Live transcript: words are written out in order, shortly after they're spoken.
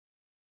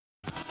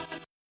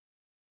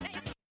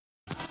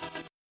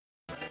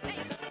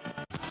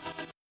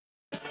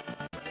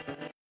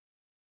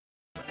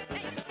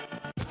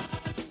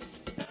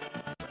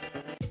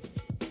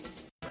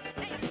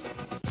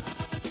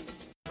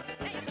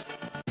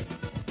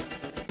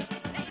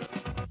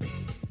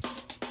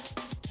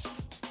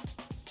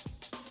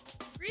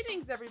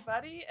Greetings,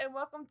 everybody, and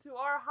welcome to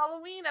our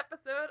Halloween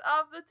episode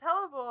of The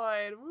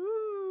Televoid.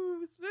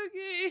 Woo,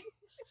 spooky!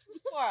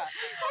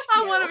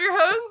 I'm one of your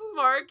hosts,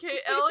 Mark K.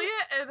 Elliott,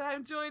 and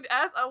I'm joined,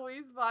 as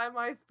always, by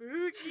my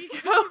spooky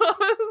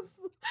co-host,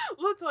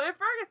 Latoya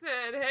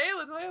Ferguson. Hey,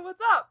 Latoya, what's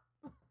up?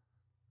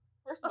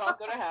 First of all,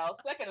 go to hell.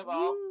 Second of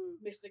all,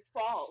 Mystic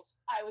Falls.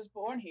 I was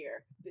born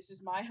here. This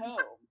is my home.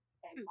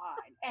 And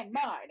mine. And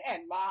mine.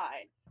 And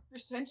mine. For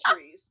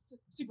centuries,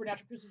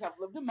 supernatural creatures have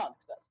lived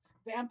amongst us.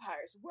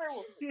 Vampires,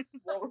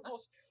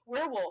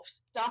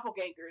 werewolves,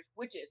 doppelgangers,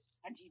 witches,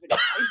 and even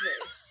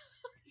hybrids.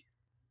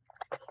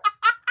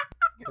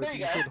 There you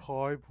go. Even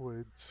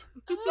hybrids.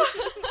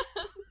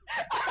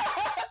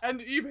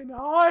 And even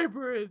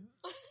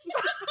hybrids.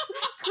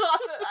 God,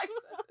 that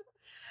accent.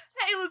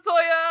 Hey,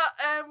 Latoya,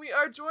 and we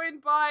are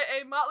joined by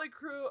a motley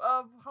crew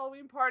of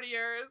Halloween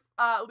partiers.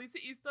 Lisa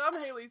Eastham.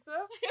 Hey, Lisa.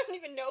 I don't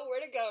even know where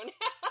to go now.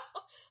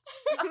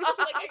 It's just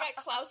like I got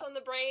Klaus on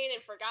the brain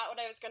and forgot what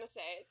I was going to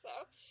say, so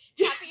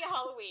happy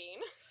Halloween.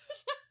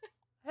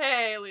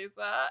 Hey,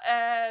 Lisa.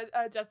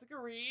 And Jessica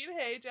Reed.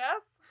 Hey,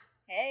 Jess.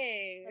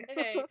 Hey.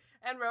 Hey.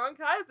 And Rowan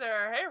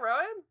Kaiser. Hey,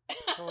 Rowan.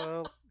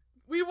 Hello.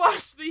 We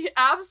watched the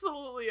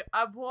absolutely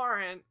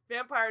abhorrent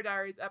Vampire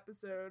Diaries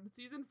episode,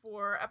 season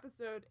 4,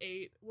 episode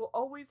 8. We'll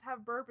always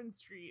have Bourbon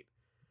Street.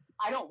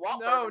 I don't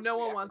want No, Bourbon no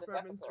Street one after wants this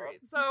Bourbon episode.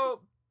 Street.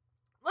 So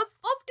let's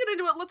get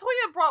into it.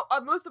 Latoya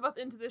brought most of us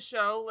into this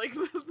show, like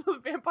the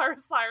vampire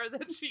sire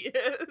that she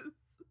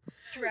is.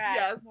 Drag.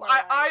 Yes, more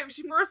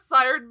she first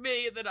sired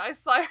me, then I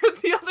sired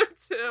the other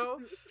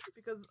two,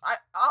 because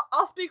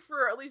I'll speak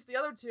for at least the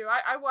other two.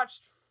 I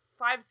watched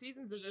 5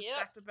 seasons of this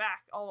back to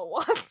back all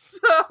at once,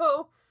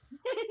 so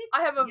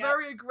I have a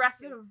very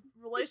aggressive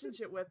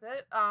relationship with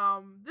it.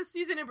 This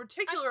season in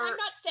particular, I'm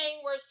not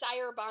saying we're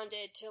sire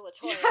bonded to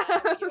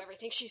Latoya. We do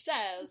everything she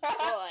says, but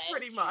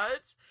pretty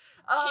much.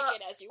 Take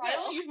it as you I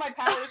will. only use my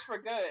powers for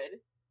good.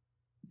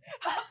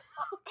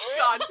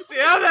 God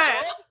damn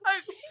it!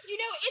 You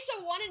know, it's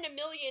a 1 in a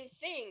million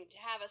thing to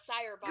have a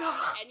sire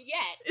bond, and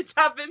yet It's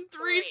happened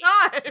 3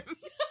 times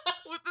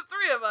with the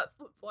 3 of us,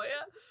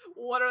 Latoya.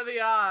 What are the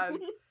odds?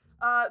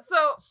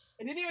 So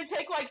It didn't even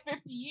take like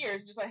 50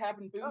 years, just like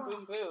happened boom,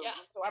 boom, boom. Yeah.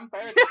 So I'm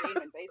better than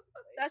Damon,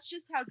 basically. That's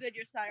just how good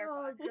your sire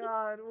oh bond is.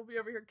 god, we'll be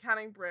over here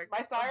counting bricks.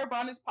 My sire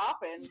bond is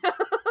popping. Damn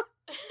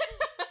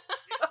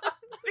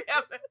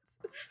it.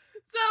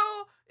 So,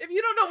 if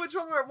you don't know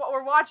what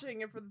we're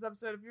watching for this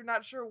episode, if you're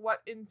not sure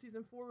what in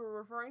season 4 we're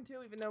referring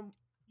to, even though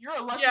You're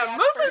a lucky most of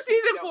person if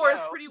season you 4 is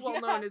don't know. pretty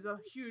well known as a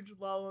huge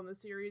lull in the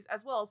series,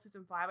 as well as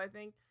season 5, I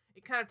think.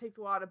 It kind of takes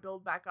a while to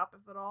build back up,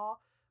 if at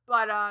all.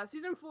 But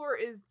season 4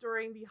 is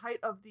during the height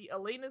of the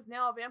Elena's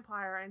now a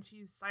vampire, and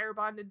she's sire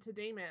bonded to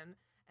Damon.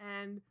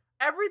 And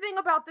everything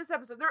about this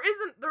episode, there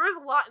is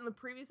a lot in the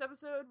previous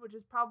episode, which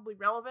is probably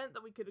relevant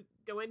that we could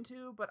go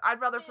into, but I'd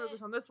rather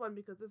focus on this one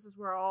because this is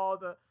where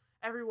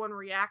everyone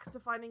reacts to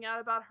finding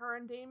out about her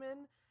and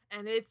Damon,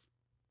 and it's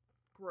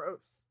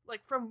gross.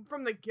 Like from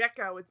the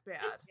get-go, it's bad.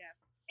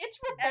 It's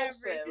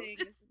repulsive.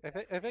 Everything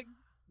is I think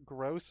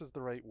gross is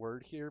the right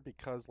word here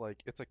because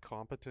like it's a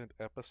competent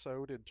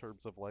episode in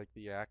terms of like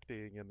the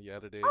acting and the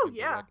editing and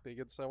directing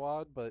and so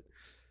on, but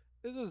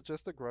this is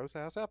just a gross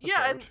ass episode.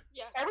 Yeah, and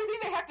Everything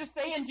they have to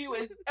say and do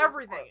is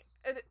everything.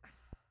 gross. And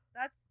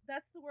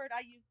That's the word I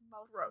use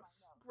most.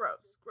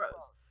 gross.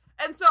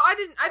 And so I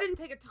didn't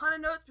take a ton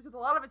of notes because a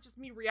lot of it's just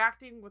me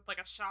reacting with like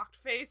a shocked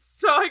face,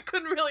 so I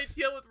couldn't really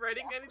deal with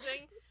writing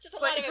anything. Just a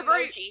lot of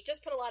emoji.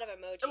 Just put a lot of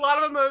emoji. A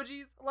lot of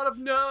emojis, a lot of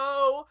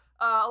no,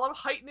 a lot of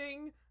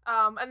heightening,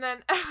 and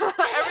then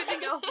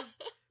everything else is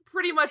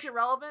pretty much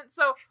irrelevant.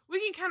 So we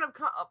can kind of,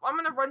 I'm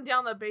going to run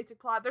down the basic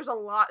plot. There's a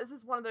lot. This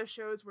is one of those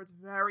shows where it's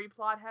very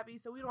plot heavy,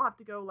 so we don't have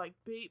to go like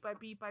beat by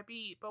beat by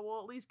beat, but we'll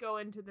at least go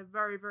into the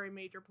very, very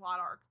major plot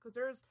arc, because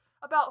there's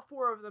about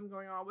 4 of them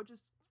going on, which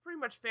is pretty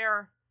much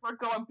fair. We're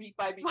going beat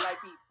by beat by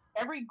beat.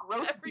 Every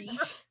gross beat,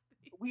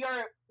 we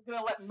are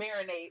gonna let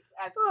marinate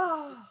as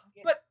we just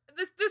get... But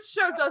this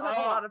show does have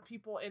a lot of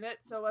people in it,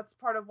 so that's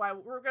part of why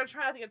we're gonna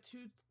try not to get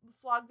too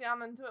slogged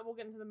down into it. We'll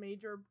get into the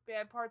major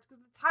bad parts,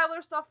 because the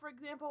Tyler stuff, for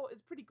example,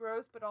 is pretty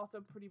gross, but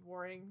also pretty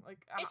boring. Like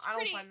I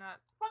don't find that.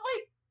 But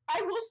like,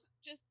 I will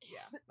just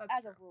that's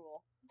as true. a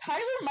rule.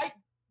 Tyler might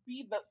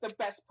be the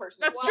best person.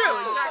 That's Wow.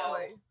 true,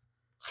 exactly.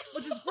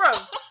 Which is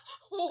gross.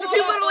 Because he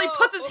literally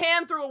puts his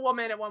hand through a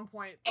woman at one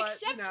point. But,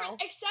 except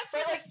for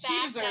But, the like, fact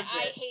Jesus that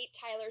I did. hate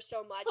Tyler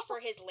so much for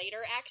his later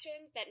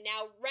actions that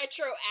now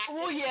retroactively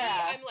Well,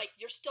 yeah. I'm like,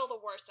 you're still the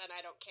worst and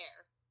I don't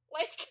care.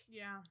 Like,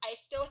 yeah. I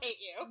still hate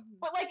you.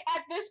 But like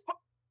at this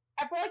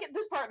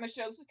part in the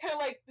show, this is kind of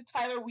like the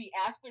Tyler we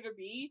asked her to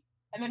be,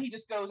 and then he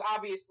just goes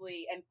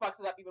obviously and fucks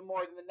it up even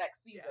more than the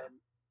next season.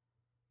 Yeah.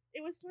 It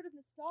was sort of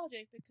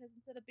nostalgic because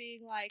instead of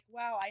being like,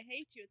 "Wow, I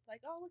hate you," it's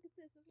like, "Oh, look at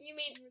this." You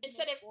mean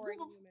instead of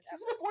This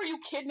is before you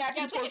kidnapped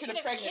yeah, and it's like tortured instead a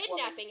of pregnant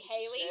kidnapping woman.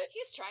 Haley, Shit.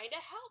 he's trying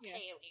to help Yeah.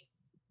 Haley.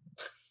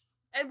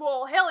 And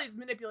well, Haley's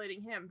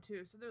manipulating him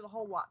too, so there's a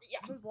whole lot.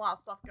 Yeah. There's a lot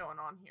of stuff going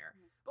on here.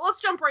 But let's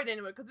jump right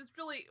into it, because it's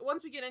really,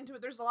 once we get into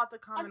it, there's a lot to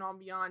comment on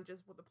beyond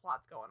just what the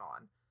plot's going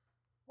on.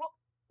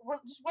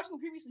 just watching them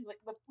previously,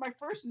 like my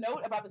first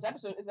note about this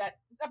episode is that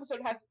this episode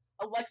has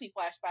a Lexi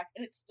flashback,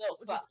 and it still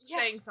sucks. Which is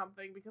saying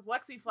something, because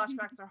Lexi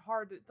flashbacks are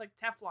hard to, it's like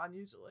Teflon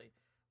usually.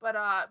 But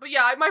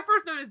yeah, my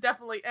first note is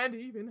definitely, and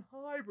even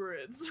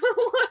hybrids.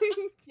 Like,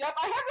 yep,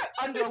 I have it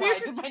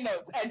underlined in my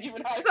notes, and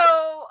even hybrids.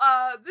 So,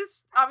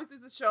 this obviously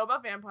is a show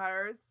about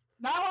vampires.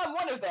 Now I'm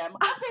one of them,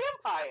 a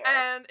vampire.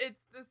 And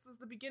this is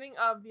the beginning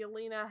of the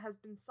Elena has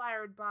been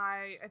sired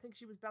by, I think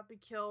she was about to be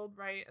killed,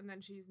 right? And then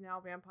she's now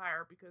a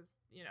vampire because,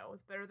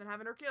 it's better than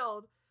having her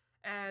killed.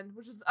 And,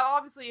 which is,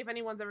 obviously, if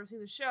anyone's ever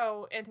seen the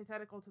show,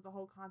 antithetical to the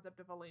whole concept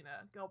of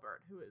Elena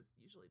Gilbert, who is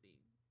usually the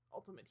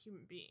ultimate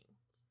human being.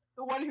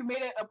 The one who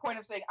made it a point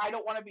of saying, I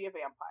don't want to be a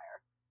vampire.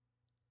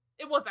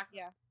 It was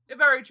accident. Yeah.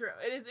 Very true.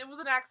 It was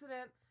an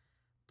accident,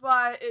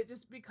 but it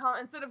just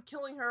instead of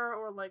killing her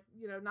or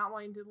not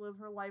wanting to live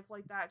her life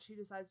like that, she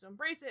decides to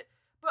embrace it.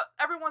 But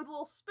everyone's a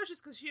little suspicious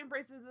because she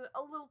embraces it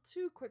a little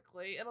too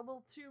quickly and a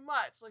little too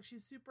much. Like,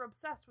 she's super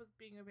obsessed with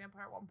being a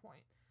vampire at one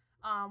point.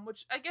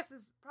 Which I guess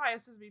is probably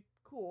supposed to be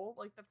cool.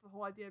 Like, that's the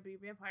whole idea of being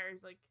a vampire,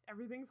 is like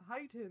everything's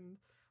heightened.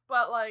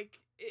 But,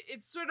 like,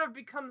 it sort of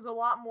becomes a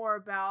lot more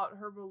about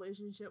her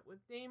relationship with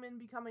Damon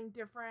becoming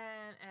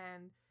different,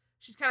 and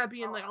she's kind of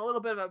being, like, a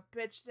little bit of a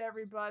bitch to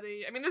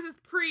everybody. I mean, this is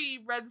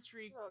pre-Red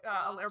Streak,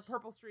 or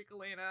Purple Streak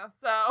Elena,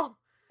 so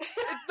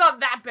it's not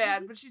that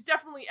bad, but she's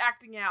definitely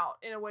acting out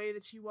in a way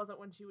that she wasn't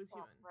when she was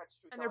human.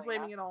 And they're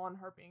blaming it all on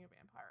her being a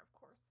vampire, of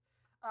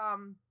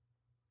course.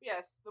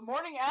 Yes, the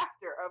morning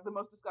after of the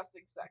most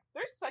disgusting sex.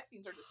 Their sex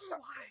scenes are disgusting.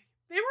 Why?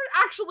 They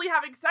were actually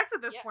having sex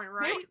at this point,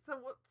 right? So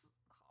what's...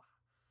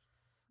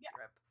 Yeah.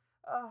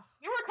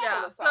 You were a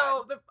couple this time.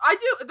 So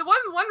the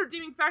one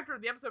redeeming factor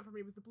of the episode for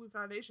me was the Blue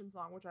Foundation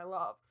song, which I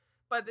love.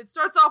 But it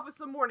starts off with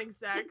some morning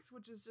sex,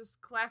 which is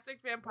just classic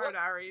Vampire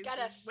Diaries.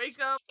 Wake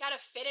up. Gotta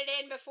fit it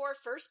in before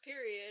first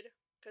period,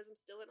 because I'm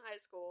still in high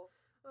school.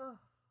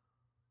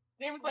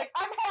 Damon's like,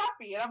 I'm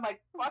happy, and I'm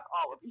like, fuck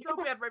all of you. So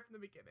bad right from the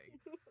beginning.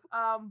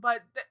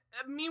 But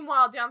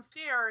meanwhile,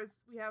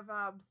 downstairs we have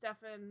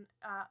Stefan.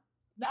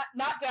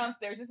 Not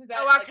downstairs. This is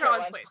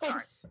Caroline's place.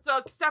 Sorry.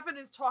 So Stefan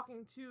is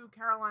talking to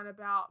Caroline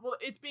about. Well,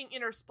 it's being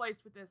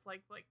interspliced with this,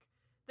 like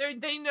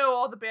they know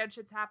all the bad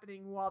shit's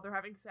happening while they're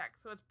having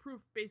sex. So it's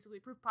proof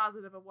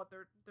positive of what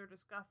they're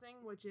discussing,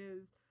 which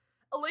is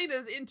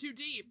Elena's in too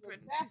deep and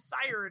she's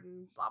sired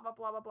and blah blah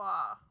blah blah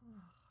blah.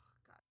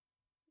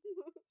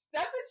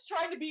 Stefan's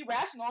trying to be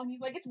rational, and he's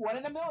like, it's 1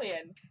 in a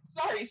million.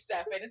 Sorry,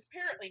 Stefan, it's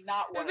apparently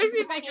not 1 in a million.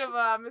 It makes me think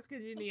of Miss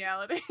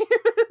Congeniality. 1 in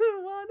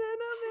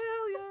a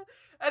million.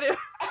 Anyway,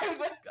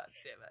 God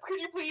damn it. Could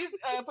you please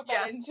put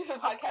that into the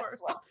podcast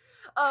as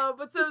well?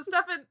 But so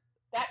Stefan...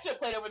 That should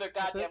have played over their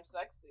goddamn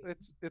sex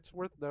scene. It's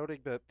worth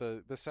noting that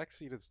the sex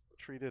scene is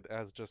treated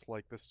as just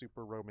like this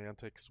super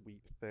romantic,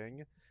 sweet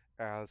thing,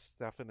 as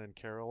Stefan and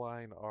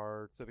Caroline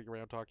are sitting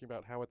around talking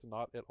about how it's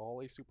not at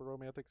all a super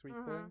romantic, sweet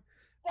thing.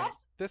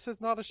 This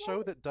is not a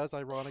show that does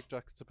ironic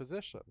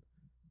juxtaposition.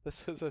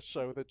 This is a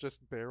show that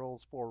just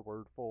barrels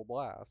forward full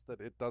blast,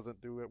 and it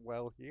doesn't do it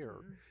well here.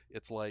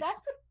 It's like,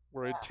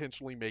 we're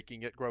intentionally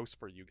making it gross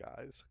for you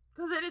guys.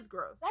 Because it is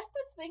gross. That's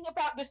the thing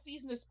about this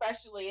season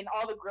especially, and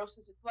all the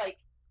grossness. It's like,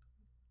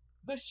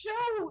 the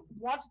show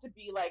wants to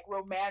be, like,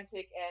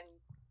 romantic and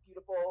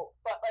beautiful,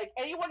 but, like,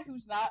 anyone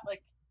who's not,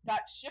 like,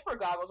 got shipper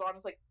goggles on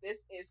is like,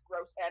 this is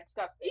gross and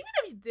disgusting. Even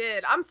if you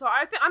did, I'm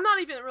sorry. I'm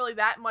not even really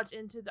that much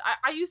into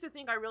I used to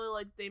think I really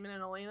liked Damon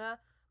and Elena,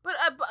 but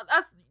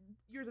as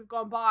years have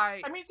gone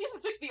by. I mean, season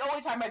 6 the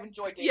only time I've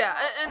enjoyed Damon. Yeah,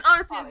 and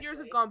honestly, as years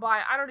have gone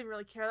by, I don't even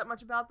really care that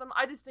much about them.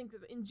 I just think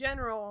that in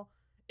general,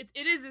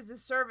 it is a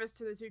disservice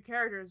to the two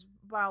characters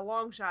by a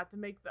long shot to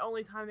make the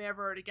only time they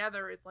ever are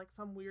together is like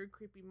some weird,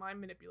 creepy mind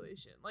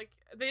manipulation. Like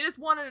they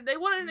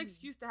wanted an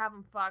excuse to have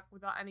them fuck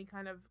without any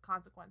kind of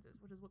consequences,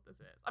 which is what this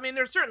is. I mean,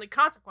 there's certainly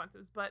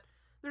consequences, but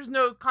there's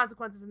no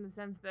consequences in the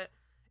sense that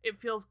it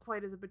feels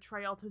quite as a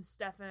betrayal to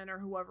Stefan or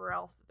whoever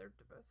else that they're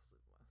both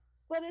sleeping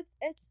with.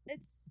 But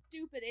it's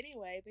stupid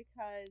anyway,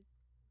 because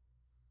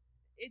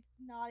it's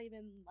not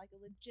even like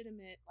a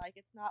legitimate, like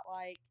it's not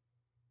like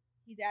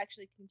he's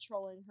actually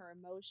controlling her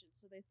emotions.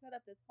 So they set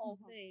up this whole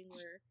thing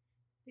where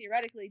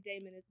theoretically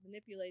Damon is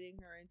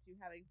manipulating her into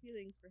having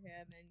feelings for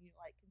him and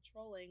like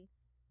controlling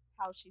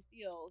how she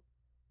feels,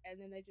 and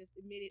then they just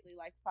immediately,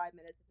 like 5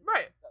 minutes into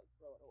the episode,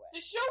 throw it away.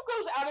 The show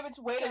goes out of its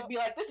way to be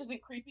like, this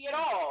isn't creepy at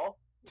all.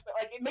 But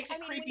like, it makes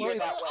it creepier that way. When you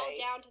boil it all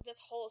down to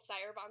this whole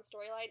Sirebond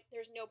storyline,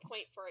 there's no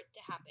point for it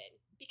to happen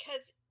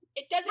because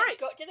it doesn't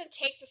It doesn't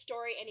take the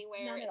story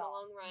anywhere in the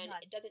long run.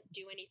 It doesn't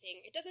do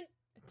anything. It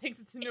takes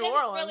it to New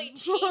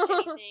Orleans. It doesn't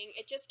really change anything.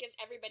 It just gives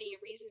everybody a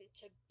reason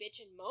to bitch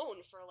and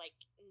moan for like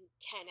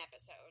 10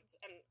 episodes,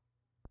 and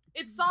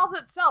it solves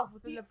itself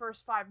within the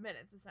first 5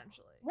 minutes,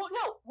 essentially. Well,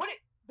 no,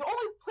 the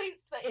only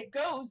place that it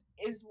goes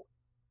is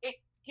it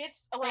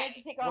gets Elena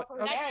to take off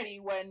her humanity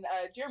when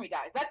Jeremy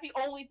dies. That's the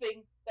only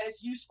thing that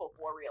it's useful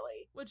for,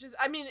 really. Which is,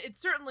 I mean, it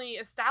certainly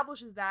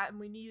establishes that, and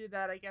we needed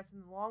that, I guess,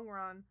 in the long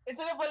run.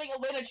 Instead of letting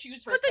Elena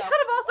choose herself. But they could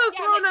have also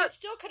thrown you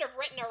still could have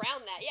written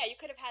around that. Yeah, you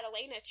could have had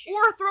Elena choose.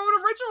 Or throw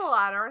an original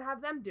at her and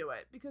have them do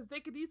it, because they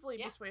could easily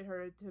persuade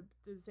her to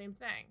do the same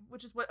thing,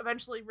 which is what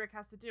eventually Rick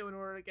has to do in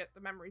order to get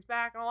the memories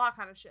back and all that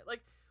kind of shit.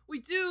 Like, we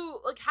do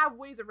have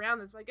ways around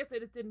this, but I guess they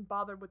just didn't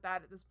bother with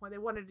that at this point. They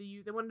wanted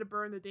to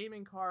burn the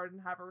Damon card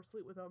and have her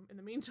sleep with him in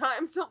the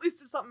meantime. So at least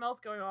there's something else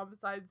going on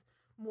besides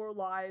more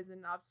lies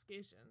and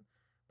obfuscation.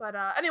 But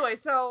anyway,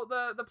 so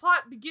the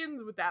plot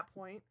begins with that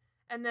point,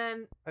 and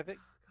then I think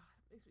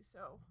it makes me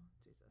so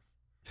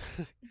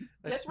Jesus.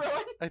 Yes,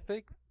 Rowan? I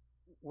think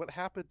what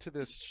happened to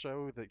this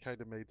show that kind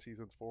of made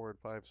seasons 4 and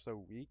 5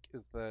 so weak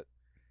is that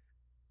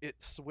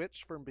it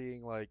switched from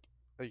being like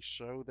a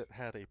show that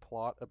had a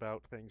plot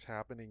about things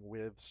happening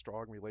with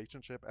strong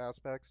relationship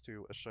aspects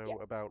to a show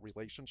about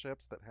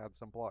relationships that had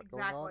some plot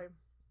going on.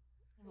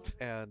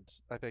 And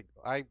I think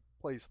I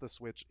placed the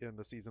switch in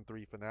the season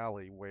 3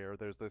 finale where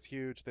there's this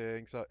huge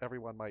thing, so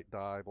everyone might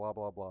die, blah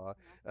blah blah,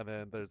 and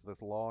then there's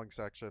this long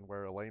section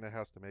where Elena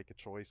has to make a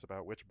choice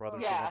about which brother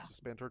she wants to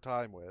spend her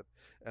time with,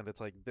 and it's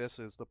like this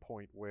is the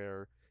point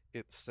where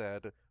it's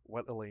said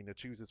what Elena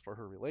chooses for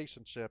her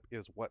relationship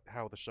is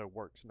how the show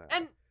works now.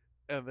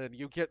 And then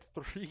you get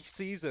 3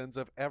 seasons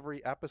of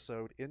every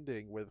episode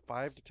ending with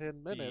 5 to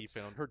 10 minutes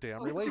on her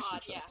damn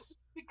relationships.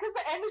 Because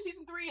the end of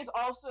season 3 is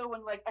also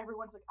when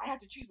everyone's like, I have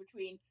to choose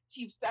between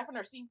Team Stefan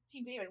or Team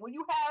Damon. When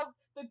you have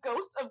the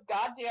ghost of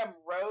goddamn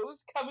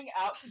Rose coming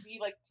out to be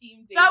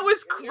Team Damon, that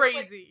was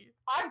crazy.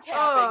 I'm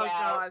tapping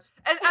out. Gosh.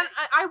 And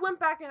I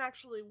went back and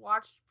actually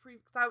watched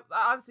because I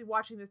obviously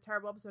watching this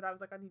terrible episode. I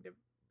was like, I need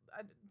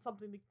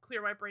something to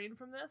clear my brain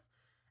from this.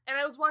 And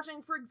I was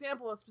watching, for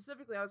example,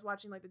 specifically, I was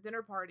watching the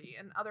dinner party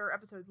and other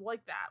episodes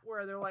like that,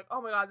 where they're like,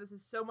 oh my god, this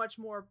is so much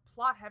more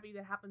plot heavy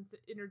that happens to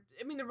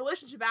I mean, the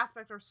relationship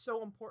aspects are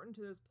so important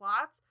to those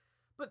plots,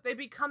 but they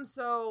become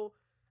so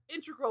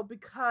integral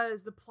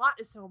because the plot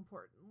is so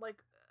important.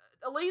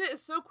 Elena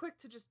is so quick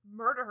to just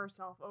murder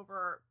herself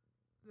over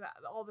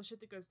all the shit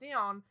that goes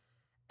down,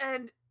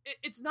 and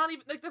it's not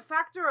even, the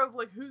factor of,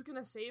 who's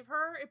gonna save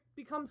her, it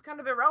becomes kind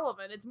of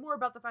irrelevant. It's more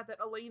about the fact that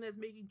Elena is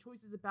making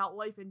choices about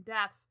life and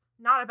death,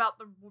 not about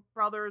the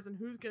brothers and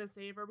who's gonna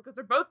save her, because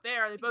they're both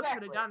there. They both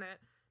could have done it.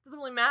 Doesn't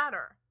really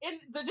matter. In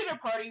the dinner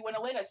party, when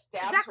Elena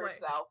stabs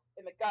herself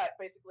in the gut,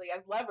 basically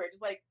as leverage,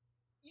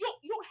 you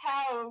don't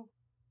have,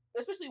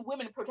 especially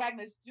women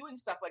protagonists doing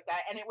stuff like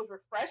that, and it was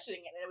refreshing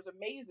and it was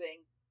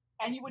amazing,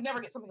 and you would never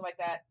get something like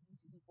that in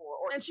season 4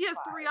 or. And she has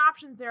 5. 3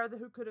 options there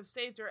who could have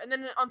saved her, and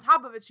then on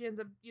top of it, she ends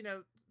up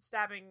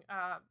stabbing.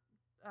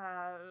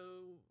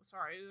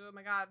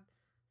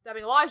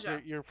 Stabbing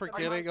Elijah. You're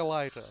forgetting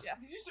Elijah.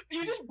 Yes.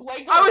 You just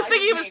blanked. I was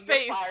thinking of his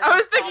face. I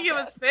was thinking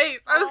of his face.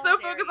 I was so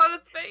focused on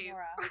his face.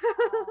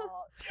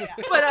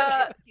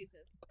 But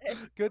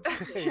excuses. Good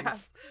save.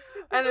 Yes.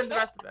 And then the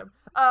rest of him.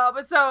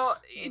 But so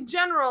in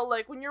general,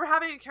 when you're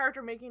having a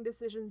character making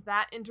decisions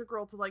that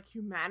integral to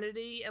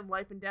humanity and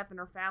life and death and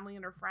her family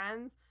and her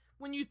friends,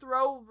 when you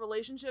throw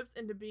relationships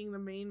into being the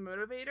main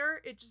motivator,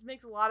 it just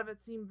makes a lot of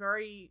it seem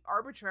very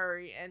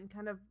arbitrary and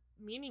kind of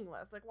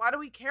meaningless. Why do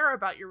we care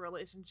about your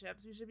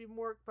relationships? We should be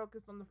more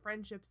focused on the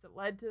friendships that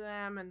led to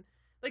them. And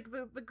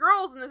the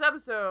girls in this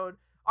episode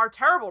are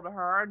terrible to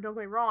her, and don't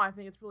get me wrong, I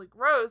think it's really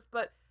gross,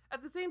 but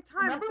at the same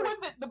time, remember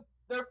when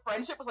their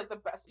friendship was the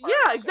best part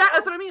of the exactly show?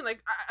 That's what I mean.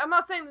 I'm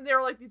not saying that they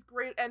were these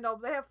great end all,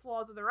 they have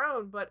flaws of their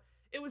own, but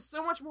it was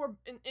so much more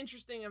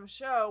interesting of a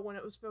show when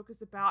it was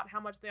focused about how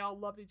much they all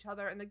loved each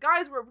other, and the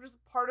guys were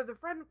just part of the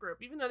friend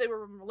group, even though they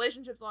were in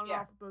relationships on and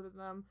off with both of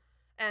them.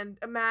 And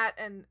Matt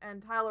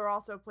and Tyler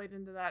also played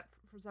into that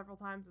for several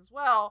times as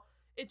well.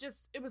 It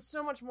was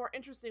so much more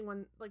interesting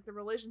when the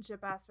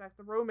relationship aspects,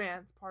 the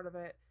romance part of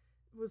it,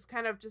 was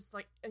kind of just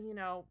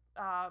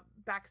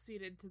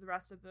backseated to the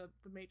rest of the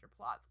major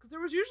plots, because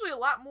there was usually a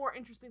lot more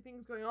interesting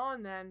things going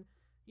on than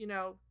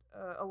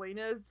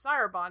Elena's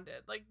sire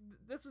bonded.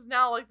 This was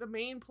now the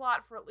main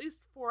plot for at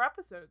least 4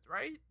 episodes,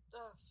 right?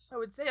 Ugh. I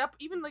would say up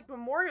even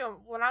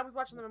Memorial. When I was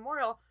watching the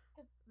Memorial,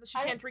 she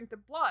can't drink the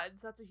blood,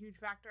 so that's a huge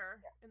factor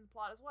in the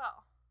plot as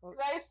well. Because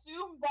I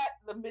assume that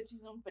the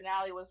mid-season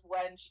finale was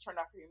when she turned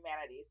off her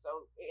humanity, so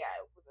yeah,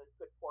 it was a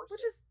good portion.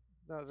 Which is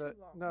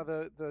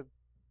the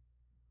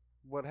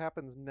what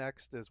happens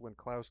next is when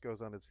Klaus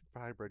goes on his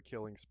hybrid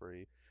killing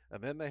spree,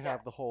 and then they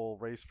have the whole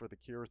race for the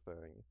cure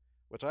thing,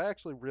 which I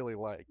actually really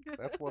like.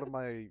 That's one of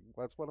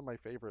my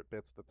favorite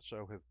bits that the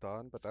show has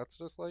done, but that's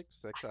just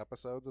 6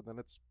 episodes, and then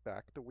it's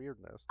back to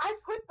weirdness. I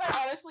put that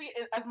honestly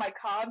as my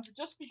con,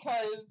 just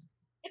because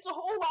it's a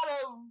whole lot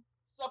of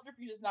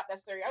subterfuge is not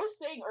necessary. I was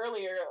saying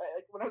earlier,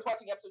 when I was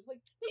watching episodes, they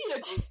need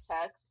a group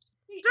text.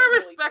 Their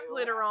respect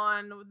later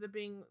on, with it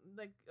being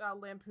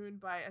lampooned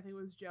by, I think it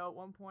was Joe at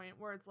one point,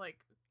 where it's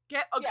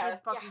get a good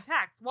fucking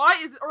text. Why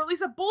is it, or at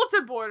least a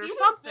bulletin board or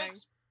something?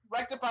 6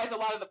 rectifies a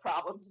lot of the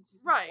problems in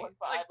season 4 and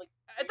 5.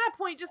 At that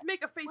point, just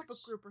make a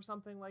Facebook group or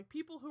something.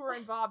 People who are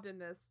involved in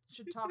this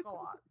should talk a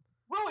lot.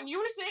 Rowan, you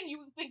were saying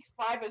you think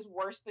 5 is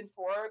worse than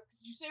 4. Could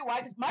you say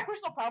why? Because my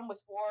personal problem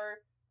with 4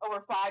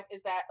 over 5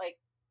 is that, like,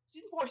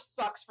 season 4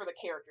 sucks for the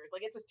characters.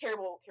 Like, it's a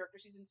terrible character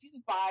season.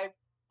 Season 5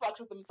 fucks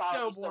with the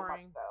mythology so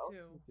much, though.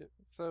 Yeah,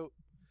 so,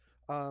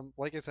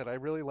 like I said, I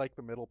really like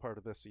the middle part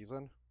of this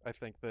season. I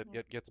think that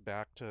it gets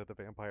back to the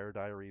Vampire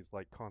Diaries,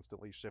 like,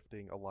 constantly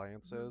shifting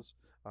alliances.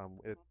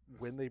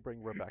 When they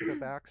bring Rebecca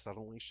back,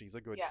 suddenly she's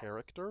a good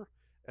character.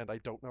 And I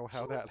don't know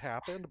how that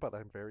happened, but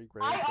I'm very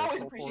grateful. I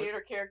always appreciated her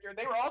character.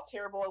 They were all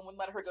terrible and wouldn't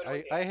let her go to a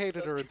dance. I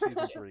hated her in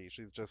season 3.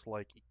 She's just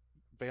like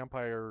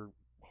vampire,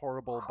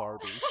 horrible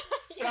Barbie.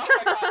 Get off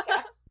my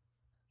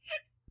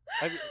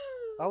podcast.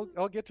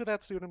 I'll get to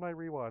that soon in my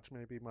rewatch.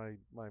 Maybe my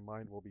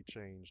mind will be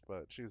changed,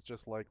 but she's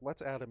just like,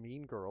 let's add a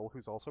mean girl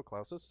who's also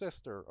Klaus's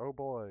sister. Oh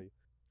boy.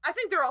 I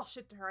think they're all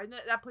shit to her. And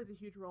that plays a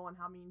huge role in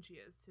how mean she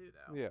is too,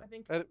 though. Yeah. I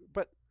think.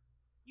 But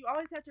you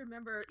always have to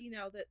remember,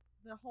 that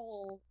the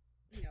whole,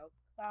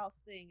 Klaus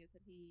thing is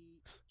that he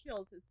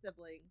kills his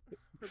siblings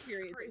for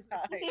periods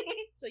of time.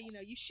 So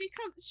she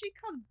comes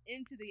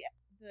into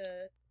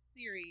the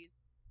series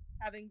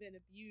having been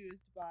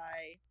abused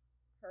by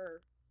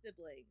her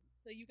siblings.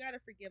 So you got to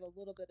forgive a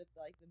little bit of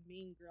like the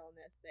mean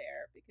girlness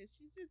there because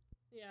she's just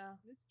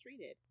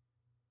mistreated.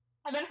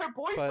 And then her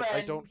boyfriend. But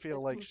I don't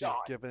feel like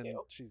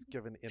she's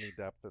given any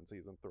depth in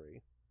season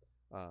 3.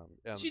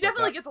 She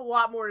definitely gets a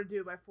lot more to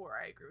do by 4.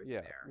 I agree with you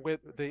there.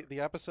 With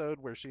the episode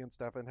where she and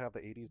Stefan have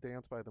the 80s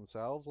dance by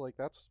themselves, like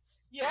that's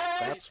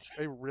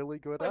a really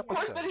good episode. Of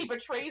course, that he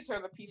betrays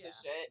her, the piece of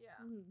shit. Yeah.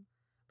 Mm-hmm.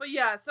 But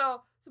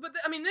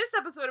this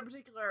episode in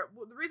particular,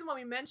 the reason why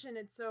we mention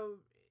it's so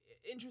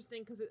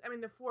interesting because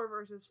the 4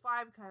 versus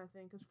 5 kind of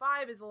thing, because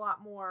 5 is a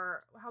lot more.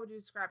 How would you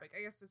describe it?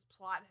 I guess it's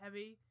plot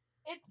heavy.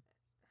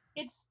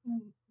 It's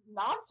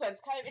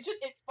nonsense, kind of. It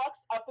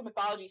fucks up the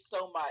mythology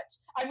so much.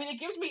 It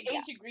gives me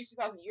ancient Greece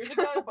 2,000 years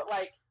ago, but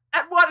like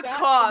at what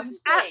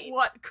cost? At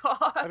what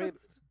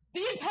cost?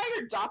 The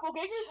entire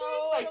doppelganger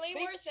thing, totally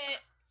worth it.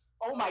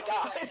 Oh my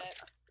god,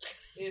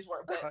 it is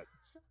worth it.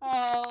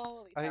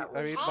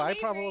 My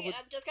problem with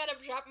I've just got to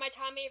drop my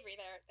Tom Avery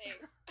there.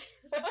 Thanks.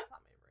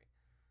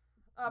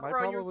 My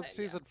problem with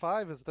season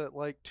 5 is that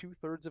like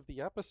 2/3 of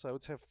the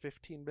episodes have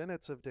 15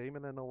 minutes of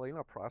Damon and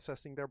Elena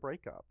processing their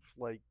breakup.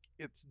 Like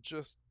it's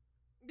just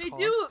they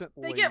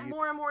get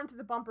more and more into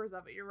the bumpers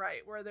of it. You're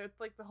right, where they're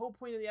like the whole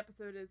point of the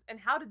episode is, and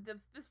how did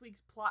this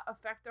week's plot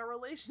affect our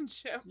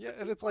relationship? Yeah,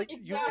 and it's like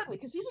exactly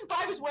because season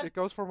 5 is when it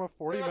goes from a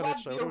 40-minute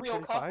show to a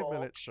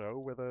 25-minute show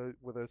with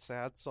a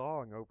sad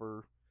song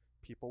over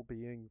people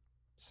being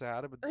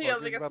sad about the same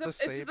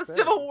it's just a thing.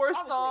 Civil War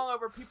song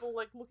over people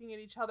like looking at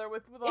each other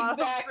with a lot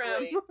of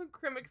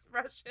grim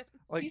expressions.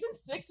 Like, season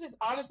 6 is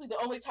honestly the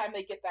only time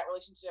they get that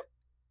relationship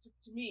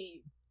to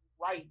me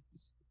right,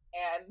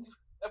 and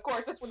of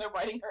course that's when they're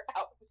writing her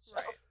out of the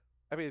show.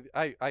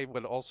 I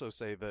would also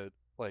say that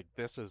like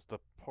this is the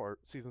part,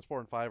 seasons 4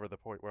 and 5 are the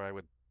point where I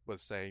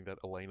was saying that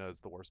Elena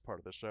is the worst part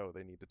of the show.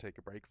 They need to take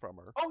a break from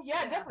her. Oh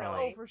yeah,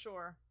 definitely. Oh, for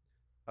sure.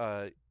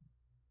 I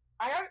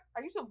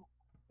used to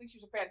think she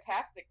was a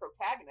fantastic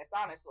protagonist,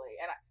 honestly,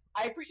 and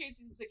I appreciate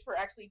season 6 for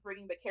actually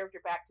bringing the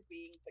character back to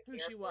being the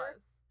character she was.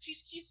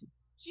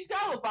 She's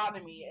got a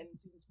lobotomy in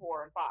seasons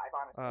 4 and 5,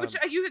 honestly. Which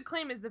you could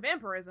claim is the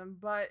vampirism,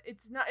 but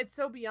it's not. It's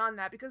so beyond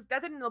that because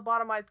that didn't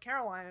lobotomize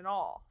Caroline at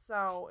all.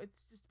 So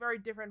it's just very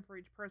different for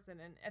each person,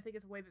 and I think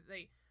it's a way that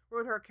they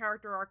wrote her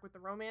character arc with the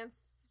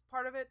romance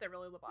part of it that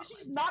really lobotomized.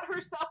 She's not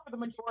herself for the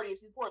majority of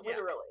season 4,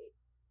 literally.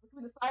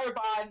 Between the fire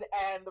bond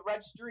and the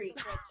red streak.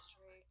 The red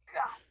streak.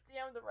 God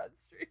damn the red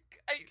streak.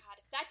 God,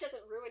 if that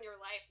doesn't ruin your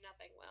life,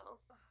 nothing will. Oh,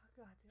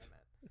 God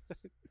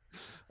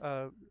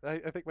damn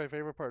it. I think my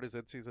favorite part is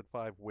in season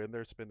 5 when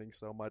they're spending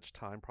so much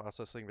time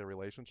processing their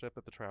relationship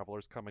that the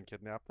travelers come and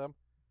kidnap them.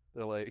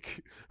 They're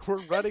like,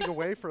 we're running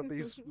away from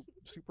these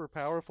super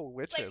powerful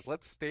witches.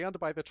 Let's stand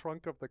by the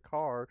trunk of the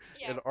car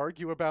and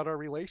argue about our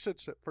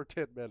relationship for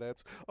 10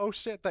 minutes. Oh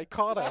shit, they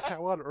caught us.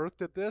 How on earth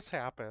did this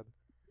happen?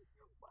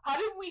 How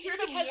did we hear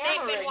them because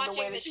they've been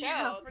watching the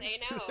show. They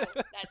know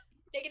that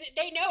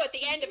they know at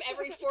the end of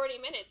every 40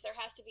 minutes there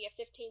has to be a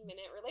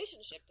 15-minute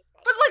relationship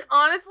discussion. But like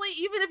honestly,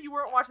 even if you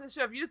weren't watching the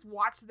show, if you just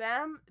watched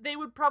them, they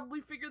would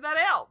probably figure that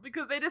out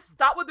because they just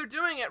stop what they're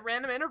doing at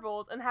random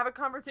intervals and have a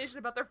conversation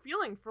about their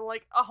feelings for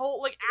like a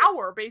whole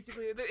hour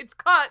basically. It's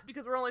cut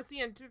because we're only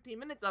seeing 15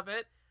 minutes of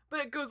it,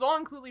 but it goes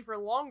on clearly for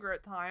longer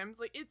at times.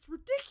 Like it's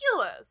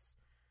ridiculous.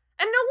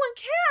 And no one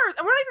cares.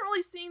 And we're not even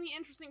really seeing the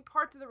interesting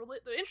parts of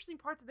the interesting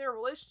parts of their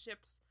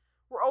relationships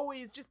were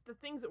always just the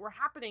things that were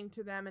happening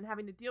to them and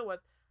having to deal with.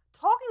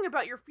 Talking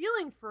about your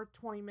feelings for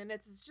 20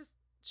 minutes is just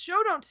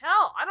show don't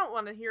tell. I don't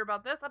want to hear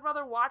about this. I'd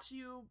rather watch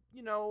you,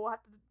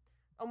 have to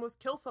almost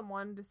kill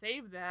someone to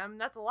save them.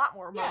 That's a lot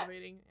more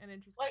motivating and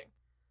interesting. Like,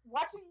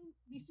 watching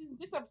these season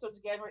 6 episodes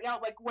again right now,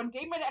 like when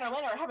Damon and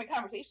Elena are having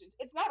conversations,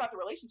 it's not about the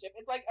relationship.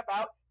 It's like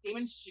about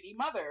Damon's shitty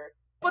mother.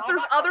 But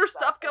there's other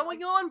stuff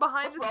going on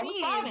behind the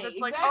scenes. It's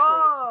like,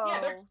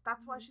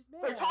 that's why she's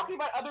mad. They're talking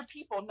about other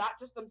people, not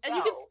just themselves. And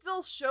you can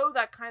still show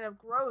that kind of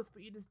growth,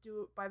 but you just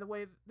do it by the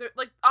way.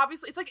 Like,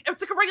 obviously, it's like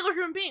a regular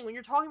human being. When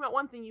you're talking about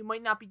one thing, you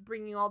might not be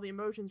bringing all the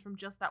emotions from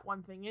just that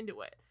one thing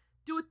into it.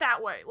 Do it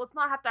that way. Let's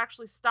not have to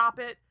actually stop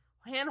it,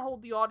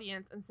 handhold the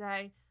audience, and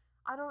say,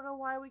 I don't know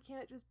why we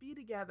can't just be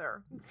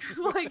together,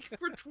 like,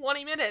 for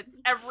 20 minutes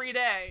every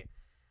day.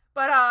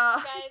 But,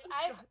 guys,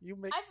 I've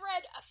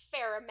read a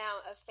fair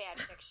amount of fan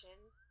fiction,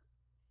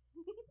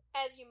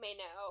 as you may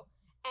know,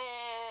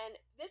 and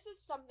this is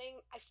something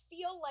I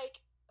feel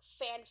like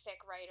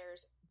fanfic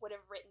writers would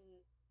have written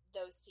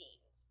those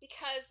scenes,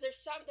 because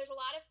there's a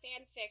lot of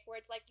fanfic where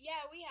it's like,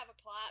 yeah, we have a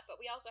plot, but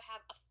we also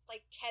have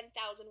like 10,000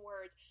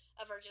 words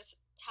of her just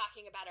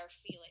talking about our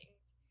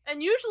feelings.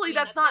 And usually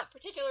that's not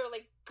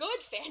particularly good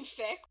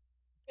fanfic.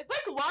 It's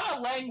like Lana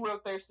Lang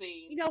wrote their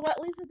scenes. You know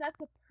what, Lisa? That's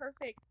a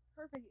perfect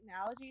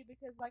analogy,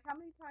 because like, how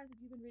many times have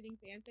you been reading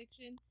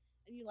fanfiction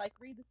and you like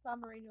read the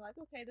summary and you're like,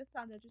 okay, this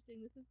sounds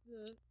interesting, this is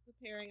the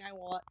pairing I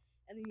want,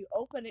 and then you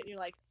open it and you're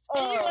like,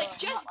 oh, and you're like,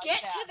 just get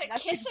to the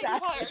kissing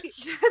part.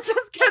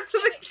 Just get to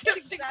the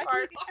kissing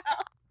part.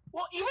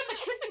 Well, even the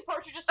kissing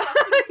part, you just have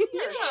to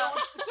hear.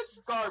 It's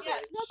just garbage. Yeah,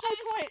 that's my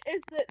point,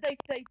 is that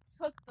they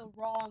took the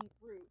wrong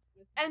route.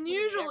 And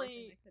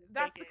usually,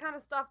 that's the kind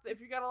of stuff that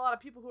if you got a lot of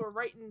people who are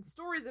writing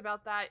stories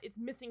about that, it's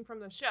missing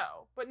from the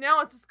show. But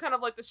now it's just kind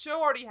of like the show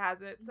already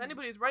has it, so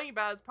anybody who's writing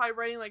about it is probably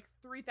writing like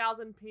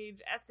 3,000-page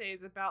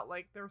essays about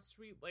like their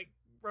sweet like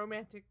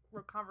romantic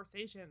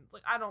conversations.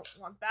 Like, I don't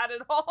want that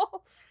at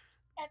all.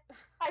 And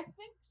I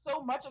think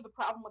so much of the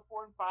problem with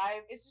 4 and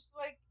 5 is just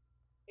like,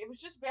 it was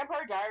just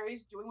Vampire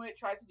Diaries doing what it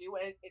tries to do,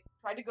 and it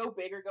tried to go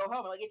big or go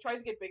home. Like, it tries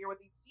to get bigger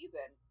with each season.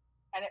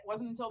 And it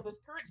wasn't until this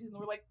current season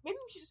we're like, maybe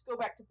we should just go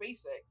back to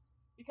basics.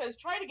 Because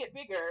trying to get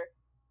bigger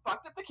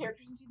fucked up the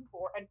characters in season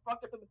 4 and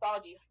fucked up the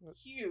mythology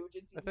huge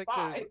in season 5.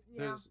 I think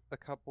there's a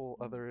couple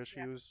other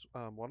issues.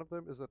 Yeah. One of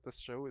them is that this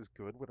show is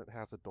good when it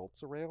has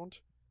adults around.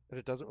 And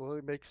it doesn't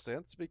really make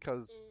sense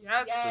because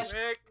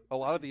Rick. A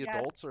lot of the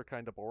adults are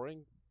kind of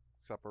boring.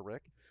 Except for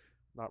Rick.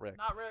 Not Rick.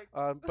 Not Rick.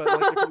 But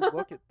like, if you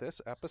look at this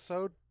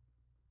episode...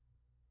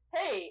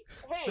 Hey,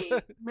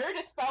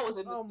 Meredith Fell was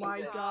in this season. Oh my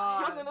god.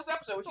 She wasn't in this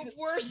episode. The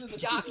worst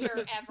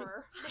doctor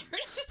ever.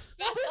 Meredith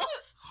Fell.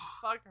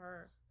 Fuck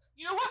her.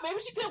 You know what? Maybe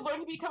she could have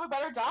learned to become a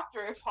better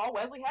doctor if Paul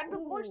Wesley hadn't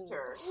divorced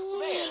her.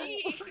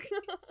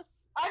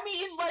 I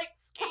mean, like,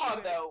 come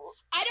on, though.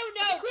 I don't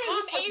know.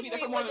 Tom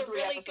Avery was a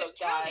really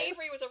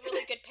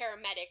good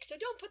paramedic, so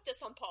don't put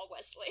this on Paul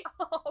Wesley.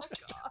 Oh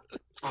god.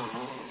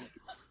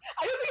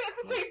 I don't think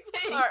that's the same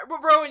thing. Alright,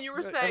 but Rowan, you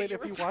were saying. I mean,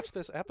 if you watch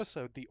this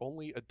episode, the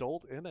only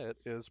adult in it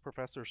is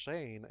Professor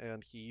Shane,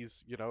 and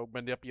he's,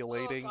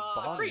 manipulating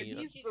Bonnie.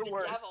 He's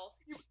the devil.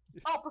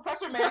 Oh,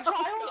 Professor Manchild?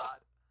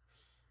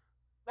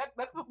 That's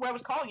what I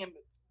was calling him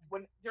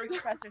during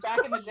Professor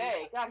back in the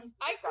day. God, he's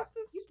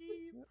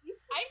disgusting.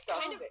 I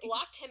kind of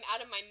blocked him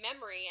out of my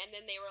memory, and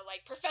then they were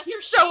like, Professor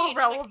He's Shane. so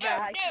irrelevant.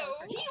 Like, oh,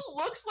 no. He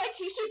looks like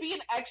he should be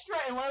an extra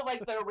in one of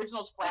like the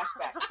originals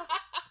flashbacks.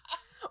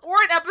 Or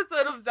an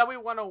episode of Zoe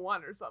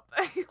 101 or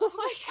something. Oh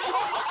my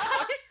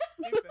god.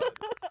 Stupid.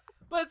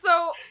 But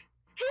so...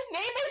 His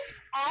name is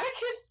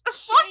Atticus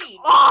Shane.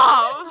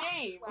 Off!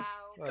 Name. Wow.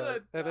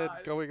 Good and then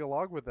God. going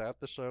along with that,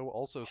 the show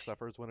also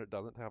suffers when it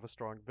doesn't have a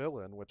strong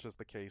villain, which is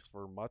the case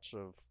for much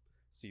of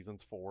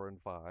seasons 4 and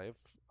 5.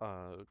 Yeah.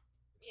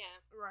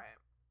 Right.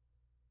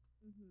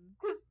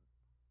 Because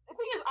the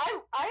thing is,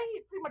 I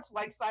pretty much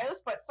like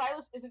Silas, but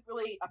Silas isn't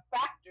really a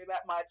factor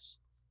that much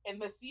in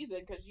this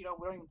season because we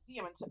don't even see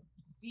him until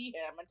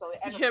the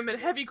end. See him in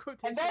heavy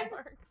quotation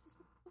marks.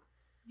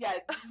 Yeah,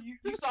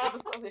 you saw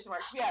this quotation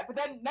marks. Yeah, but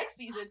then next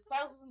season,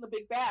 Silas isn't the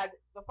big bad.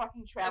 The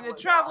fucking Travelers. And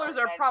the Travelers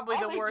are probably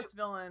the worst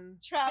villain.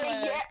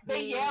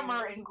 They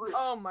yammer in groups.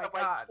 Oh my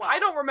god! Like I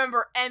don't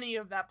remember any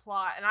of that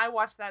plot, and I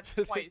watched that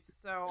twice,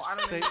 so I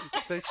don't know.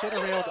 They sit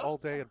around all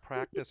day and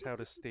practice how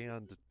to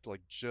stand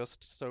like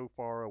just so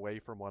far away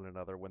from one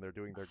another when they're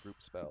doing their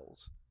group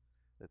spells.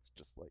 It's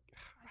just like,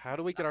 how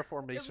do we get our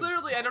formations?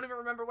 Literally, I don't even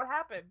remember what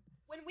happened.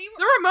 There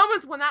were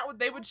moments when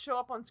they would show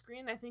up on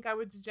screen. I think I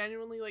would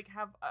genuinely like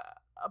have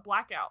a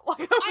blackout.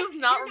 Like I was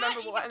not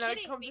remember what. And I'd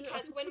come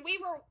because when we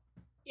were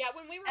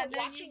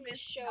watching this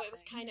show, it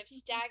was kind of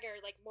staggered.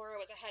 Like Maura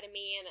was ahead of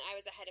me, and I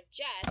was ahead of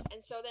Jess.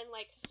 And so then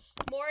like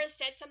Maura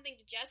said something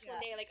to Jess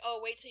one day, like, "Oh,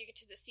 wait till you get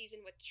to the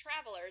season with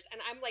Travelers,"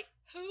 and I'm like,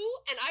 "Who?"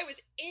 And I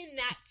was in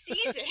that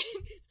season,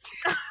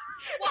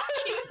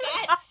 watching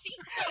that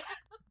season.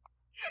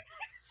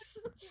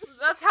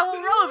 That's how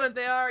irrelevant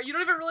they are. You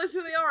don't even realize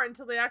who they are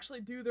until they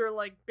actually do their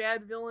like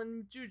bad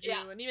villain juju.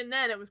 Yeah. And even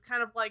then, it was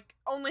kind of like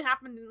only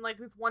happened in like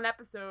this one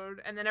episode,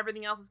 and then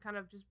everything else is kind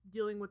of just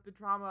dealing with the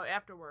drama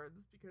afterwards.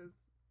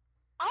 Because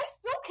I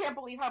still can't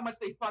believe how much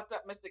they fucked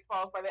up Mystic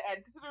Falls by the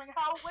end, considering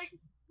how like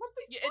much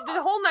they suck.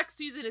 The whole next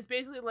season is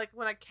basically like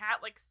when a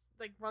cat like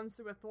runs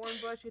through a thorn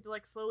bush. You have to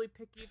like slowly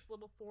pick each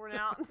little thorn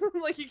out.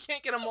 Like you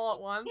can't get them all at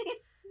once.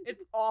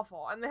 It's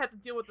awful, and they have to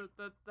deal with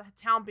the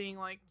town being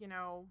like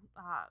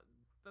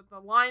the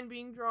line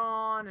being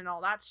drawn and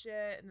all that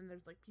shit, and then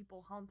there's like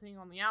people hunting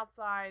on the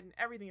outside, and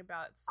everything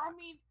about it sucks. I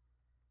mean,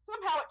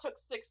 somehow it took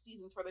 6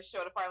 seasons for the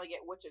show to finally get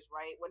witches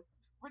right, when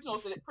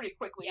originals did it pretty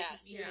quickly in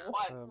season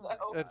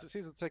 1. And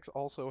season 6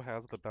 also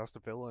has the best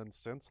villains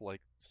since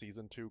like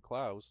season 2,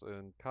 Klaus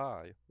and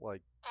Kai.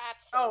 Like,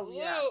 absolutely.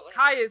 Oh yes,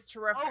 Kai is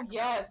terrific. Oh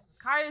yes,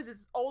 Kai is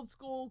as old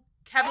school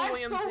Kevin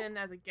Williamson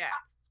as it gets.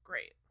 It's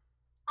great.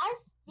 I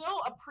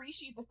still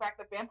appreciate the fact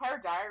that Vampire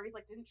Diaries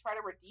like didn't try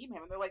to redeem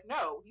him, and they're like,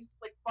 no, he's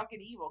like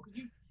fucking evil,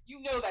 because you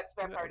know that's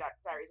Vampire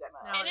Diaries MO.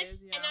 No, and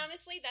and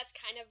honestly, that's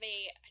kind of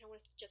I don't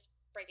want to just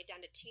break it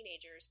down to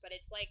teenagers, but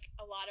it's like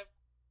a lot of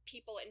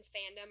people in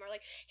fandom are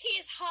like, he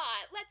is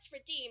hot, let's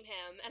redeem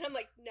him, and I'm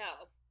like,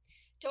 no,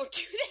 don't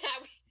do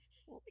that.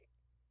 Well,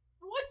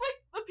 it's like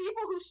the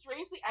people who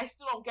strangely, I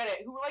still don't get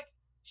it, who were like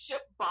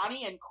ship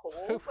Bonnie and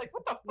Cole. Like,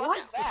 what the fuck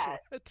is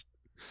that? What?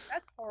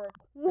 That's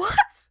horrible. What?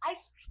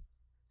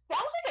 That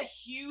was like a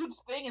huge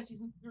thing in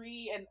season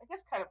 3, and I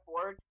guess kind of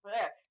 4.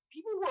 But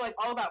people were like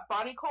all about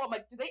Bonnie Cole. I'm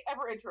like, did they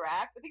ever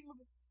interact? I think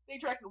they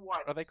interacted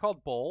once. Are they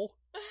called Bull?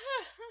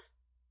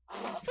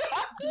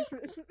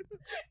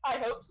 I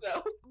hope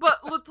so.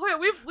 But Latoya,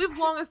 we've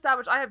long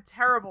established I have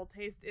terrible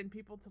taste in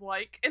people to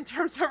like in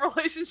terms of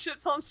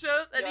relationships on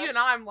shows, and even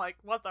I'm like,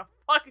 what the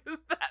fuck is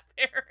that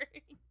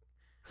pairing?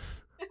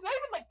 It's not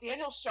even like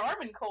Daniel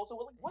Sharman Cole, so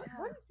like, what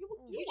are these people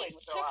doing? You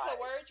just took the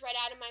words right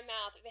out of my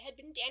mouth. If it had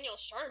been Daniel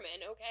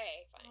Sharman,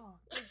 okay, fine. Oh,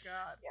 good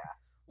God. Yeah.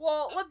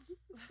 Well, let's...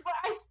 But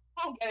I still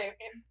don't get it.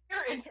 If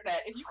your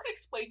internet, if you could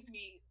explain to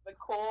me the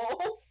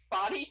Cole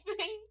body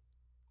thing,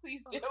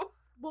 please do.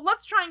 Well,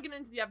 let's try and get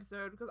into the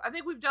episode, because I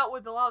think we've dealt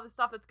with a lot of the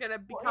stuff that's going to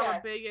become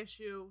a big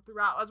issue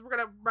throughout, as we're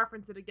going to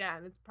reference it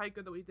again. It's probably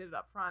good that we did it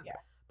up front. Yeah.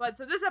 But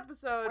so this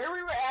episode... Where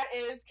we were at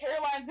is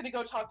Caroline's going to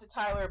go talk to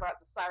Tyler about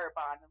the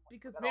Syrabon.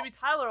 Because maybe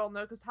Tyler will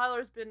know, because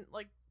Tyler's been,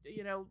 like,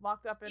 you know,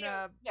 locked up in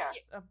a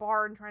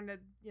barn trying to,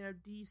 you know,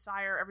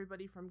 de-sire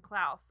everybody from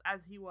Klaus,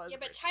 as he was. Yeah,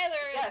 but Tyler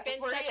has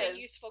been such a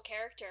useful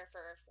character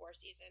for 4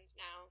 seasons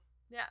now.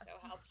 Yeah. So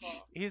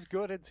helpful. He's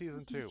good in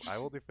season 2. I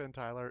will defend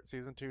Tyler.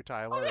 Season 2,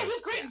 Tyler. Oh, yeah,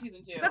 he's great in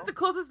season 2. That's the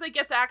closest they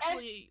get to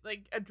actually,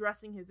 like,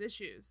 addressing his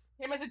issues.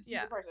 Him as a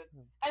decent person.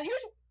 And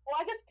here's why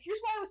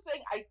I was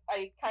saying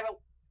I kind of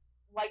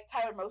like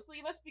Tyler mostly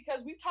in this,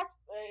 because we've talked,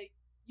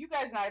 you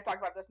guys and I have talked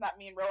about this, not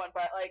me and Rowan,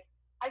 but like,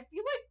 I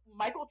feel like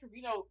Michael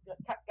Trevino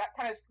got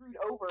kind of screwed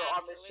over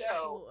on this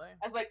show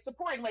as like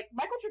supporting. Like,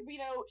 Michael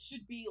Trevino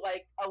should be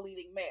like a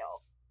leading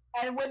male,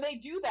 and when they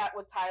do that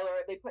with Tyler,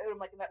 they put him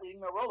like in that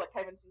leading male role, like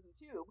kind of in season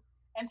 2,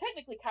 and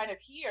technically kind of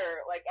here,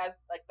 like as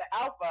like the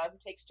alpha who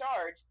takes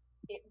charge,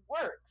 it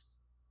works.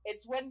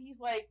 It's when he's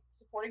like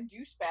supporting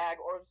douchebag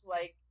or just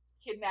like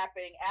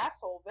kidnapping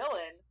asshole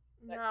villain.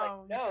 That's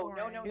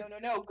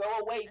no, go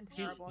away.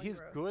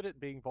 He's good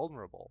at being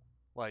vulnerable.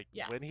 Like,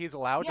 when he's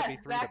allowed to be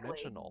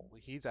three-dimensional,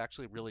 he's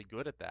actually really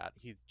good at that.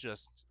 He's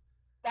just...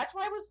 That's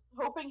why I was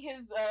hoping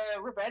his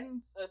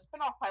Revenge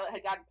spin-off pilot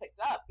had gotten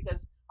picked up,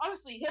 because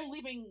honestly, him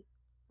leaving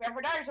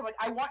Vampire Diaries, I'm like,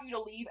 I want you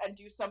to leave and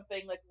do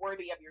something like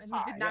worthy of your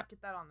time. He did not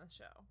get that on the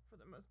show, for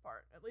the most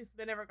part. At least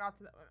they never got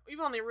to that.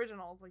 Even on the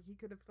originals, like, he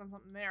could have done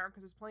something there,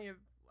 because there's plenty of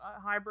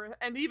hybrid,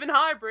 and even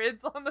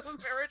hybrids on the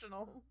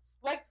originals.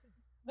 Like,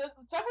 the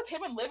stuff with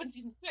him and Liv in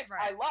season 6,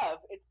 I love.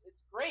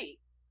 It's great.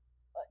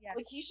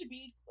 Like, he should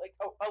be like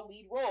a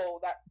lead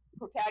role, that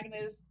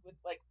protagonist with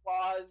like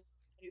flaws,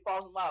 and who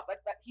falls in love.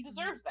 That he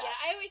deserves that.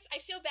 Yeah, I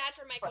feel bad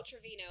for Michael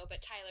Trevino,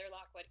 but Tyler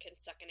Lockwood can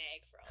suck an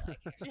egg for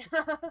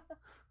all I care.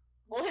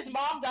 Well, his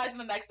mom dies in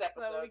the next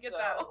episode, so we get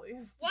that at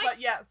least. What? But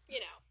yes,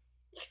 you know.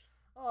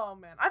 Oh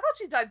man, I thought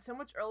she died so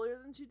much earlier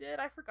than she did.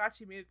 I forgot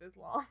she made it this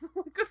long.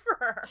 Good for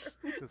her.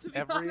 Because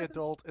every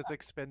adult is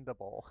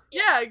expendable.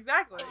 Yeah,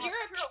 exactly.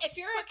 If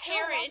you're a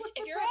parent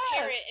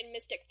in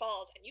Mystic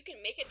Falls and you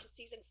can make it to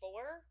season 4,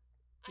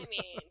 I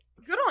mean,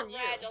 good on you.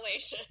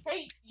 Congratulations.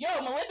 Hey,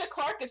 Melinda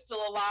Clark is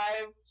still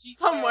alive. She's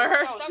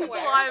somewhere. She's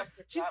alive.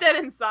 She's dead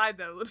inside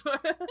though.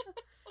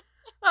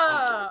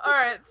 All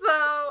right,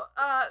 so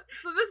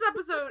this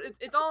episode,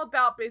 it's all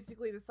about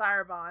basically the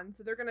Syrabon.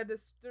 So they're gonna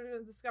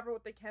discover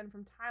what they can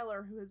from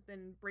Tyler, who has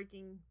been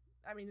breaking.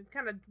 I mean, it's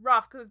kind of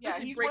rough because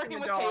he's breaking working the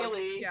with dogs.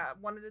 Haley. Yeah,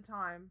 one at a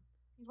time.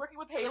 He's working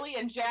with Haley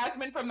and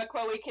Jasmine from the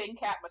Chloe King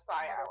Cat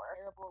Messiah Hour.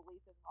 Terrible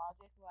leap in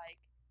logic, like,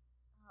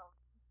 the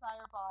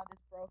Syrabon is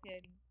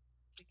broken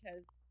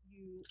because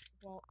you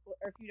won't,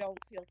 or if you don't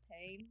feel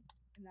pain,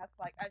 and that's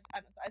like,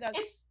 I'm sorry,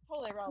 that's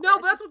totally wrong. No,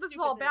 but that's what this is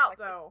all about,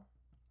 though.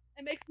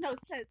 It makes no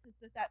sense. Is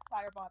that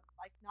Syrabon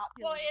like not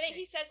feeling? Well, and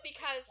he says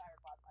because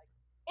Syrabon, like,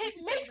 it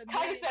makes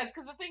kind of sense,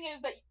 because the thing is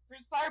that for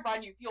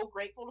Syrabon you feel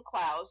grateful to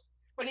Klaus,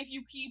 but if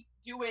you keep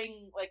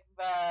doing like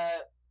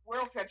the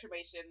world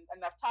transformation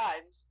enough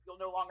times, you'll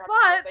no longer.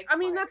 Have to I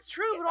mean, that's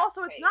true, but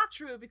also it's not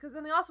true, because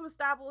then they also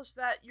establish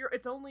that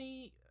it's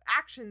only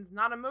actions,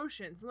 not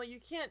emotions. Like,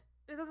 you can't.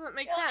 It doesn't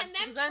make sense,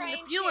 because then the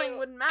feeling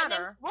wouldn't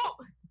matter.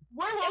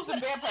 Werewolves and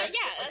vampires.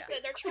 That's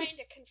what they're trying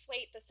to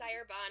conflate the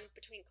Syrabon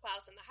between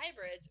Klaus and the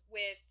hybrids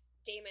with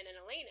Damon and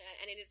Elena,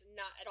 and it is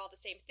not at all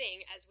the same thing,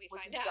 as we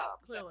find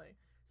out. Clearly.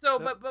 So,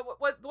 Yep. but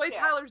what the way Yeah.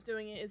 Tyler's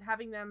doing it is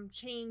having them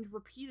change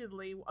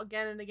repeatedly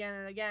again and again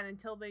and again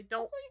until they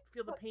don't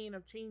feel the pain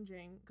of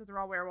changing because they're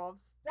all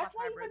werewolves. That's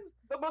not hybrids. even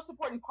the most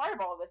important part of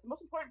all of this. The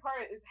most important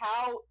part is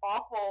how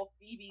awful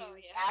Phoebe's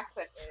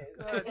accent is.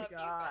 I Good love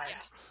God. you.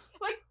 Yeah.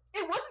 Like,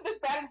 it wasn't this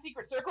bad in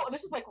Secret Circle, and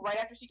this is like right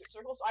after Secret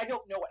Circle, so I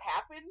don't know what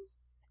happens.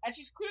 And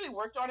she's clearly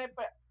worked on it,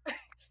 but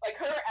like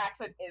her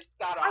accent is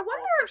god awful. I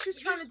wonder if she's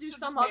trying to do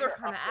some other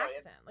kind of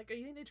accent. Like,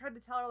 you think they tried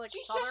to tell her like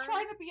She's Southern? just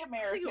trying to be I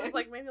American. think it was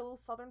like maybe a little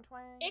Southern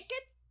twang. It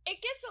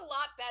gets a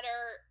lot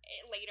better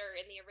later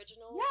in the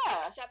originals, Yeah.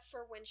 except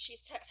for when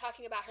she's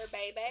talking about her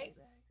baby.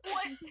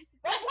 What?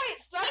 That's why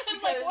it sucks. I'm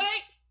because, like,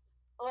 wait.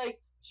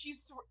 like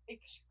she's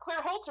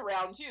Claire Holt's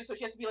around too, so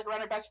she has to be like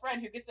around her best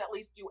friend who gets to at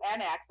least do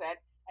an accent,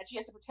 and she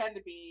has to pretend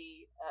to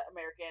be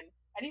American.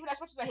 And even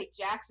as much as I hate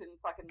Jackson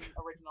fucking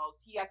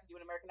originals, he has to do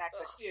an American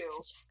accent Ugh, too.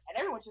 Jackson. And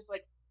everyone's just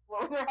like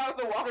blowing her out of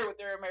the water with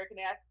their American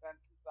accents and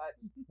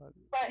such.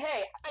 But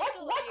hey, I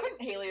still why love you,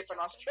 couldn't Haley have been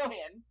Jackson.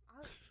 Australian?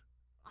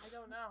 I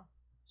don't know.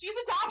 She's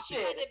She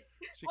adopted. had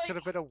to- She Like- could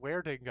have been a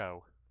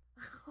were-dingo.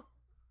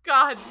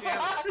 God damn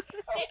it.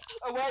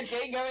 Oh, where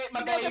Dingo ate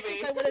my You know, that's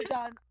baby. what they would have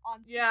done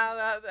on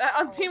Yeah, Teen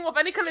on Wolf, Teen Wolf,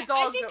 any kind of Yeah,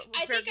 I dog think- that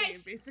was I fair think I game,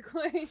 s-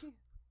 basically.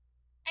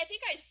 I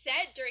think I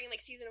said during like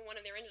season 1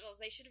 of the originals,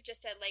 they should have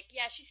just said like,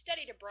 yeah, she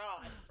studied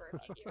abroad for a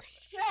few years.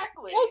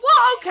 Exactly.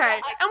 Well, okay,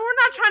 and we're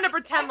not trying to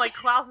pretend like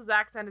Klaus's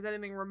accent is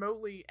anything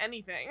remotely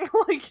anything.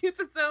 Like, it's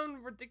its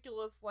own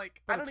ridiculous,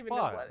 like, But I don't it's even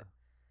fun. know what.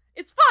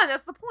 It's fun,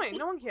 that's the point.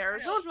 No one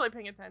cares. No one's really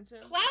paying attention.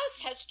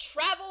 Klaus has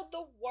traveled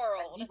the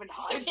world. Even so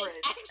his hybrid.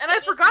 accent And I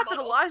is forgot that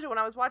muddled. Elijah, when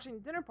I was watching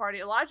Dinner Party,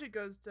 Elijah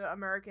goes to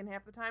American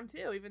half the time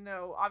too, even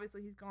though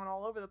obviously he's gone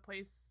all over the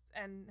place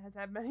and has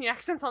had many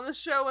accents on the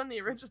show and the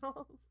originals.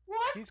 Well,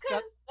 He's it's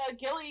because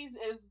Gillies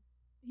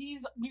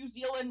he's New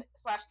Zealand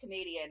 /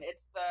 Canadian.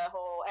 It's the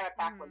whole Anna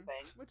Paquin Mhm.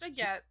 thing. Which I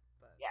get.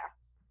 But... Yeah.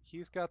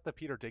 He's got the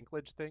Peter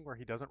Dinklage thing where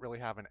he doesn't really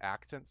have an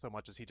accent so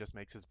much as he just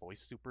makes his voice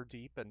super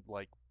deep and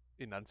like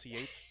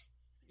enunciates.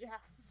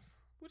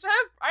 Yes. Which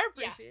I Yeah.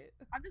 appreciate.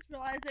 I'm just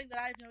realizing that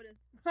I've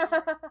noticed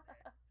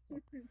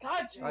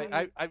God,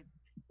 I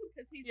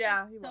because he's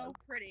Yeah, he just so was.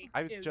 pretty.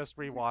 I was is. just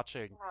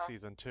rewatching Wow.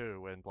 season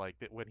 2, and like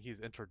when he's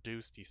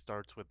introduced, he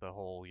starts with the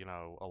whole,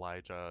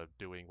 Elijah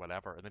doing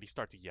whatever, and then he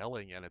starts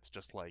yelling, and it's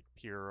just like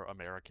pure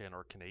American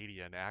or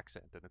Canadian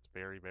accent, and it's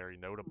very, very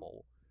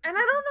notable. And I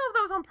don't know if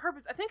that was on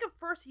purpose. I think at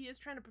first he is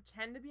trying to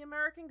pretend to be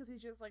American because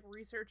he's just like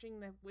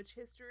researching the witch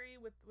history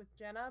with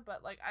Jenna,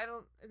 but like I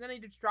don't. And then he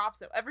just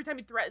drops it every time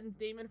he threatens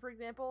Damon, for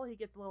example. He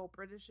gets a little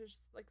Britishish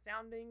like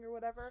sounding or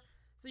whatever.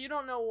 So you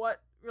don't know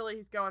what really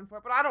he's going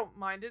for, but I don't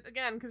mind it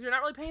again because you're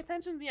not really paying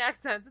attention to the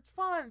accents. It's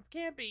fun. It's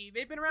campy.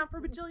 They've been around for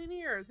a bajillion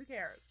years. Who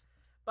cares?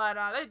 But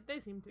they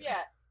seem to.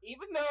 Yeah,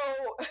 even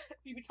though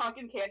Phoebe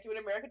Tonkin can't do an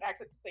American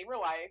accent to save her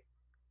life,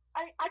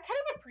 I kind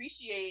of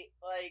appreciate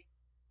like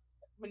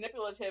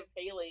manipulative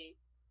Haley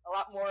a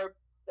lot more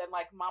than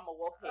like Mama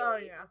Wolf Haley. Oh,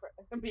 yeah.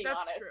 If I'm being That's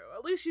honest. true.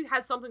 At least she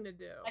has something to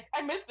do. Like,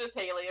 I miss this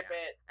Haley a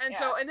bit. And yeah.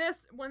 so in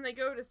this, when they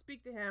go to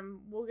speak to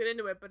him, we'll get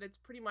into it, but it's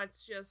pretty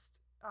much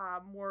just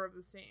more of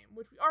the same,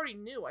 which we already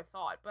knew, I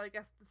thought. But I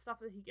guess the stuff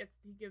that he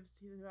gives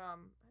to I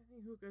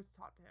think who goes to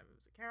talk to him?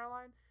 Was it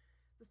Caroline?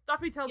 The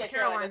stuff he tells Yeah,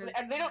 Caroline is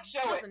and they don't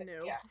show it. nothing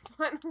new. Yeah.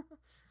 But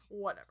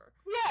whatever.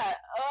 Yeah,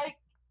 like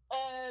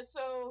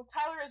so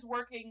Tyler is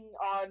working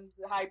on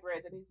the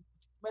hybrids, and he's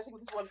messing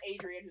with this one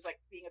Adrian who's like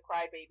being a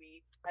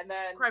crybaby, and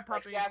then Cry like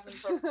puppy. Jasmine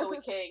from Chloe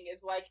King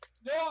is like,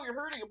 "No, you're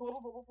hurting him." Blah blah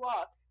blah blah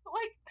blah. But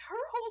like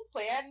her whole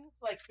plan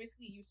to like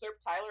basically usurp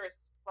Tyler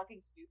is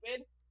fucking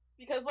stupid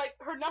because like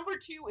her number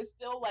 2 is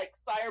still like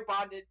sire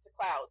bonded to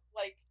Klaus.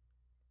 Like,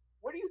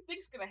 what do you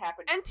think's gonna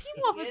happen? And Teen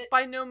Wolf is idiot?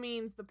 by no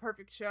means the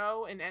perfect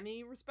show in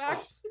any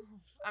respect,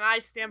 and I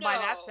stand by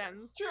that No.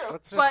 sentence. It's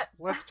true.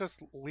 Let's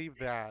just leave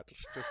that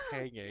just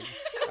hanging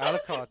out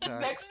of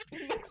context.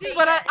 Next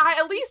But I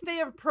at least they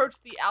have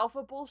approached the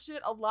alpha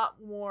bullshit a lot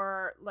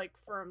more like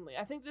firmly.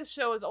 I think this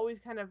show has always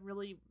kind of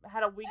really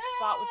had a weak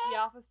spot with the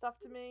alpha stuff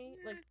to me,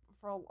 like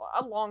for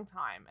a long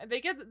time. And they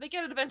get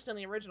it eventually in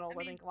the original.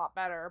 I think a lot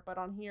better, but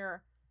on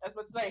here, I was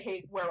about to say I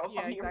hate werewolves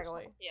Yeah, on the exactly.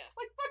 originals. Yeah.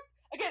 Like fuck.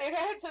 Again, if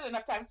I had said it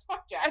enough times,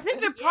 fuck Jackson. I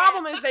think the Yeah,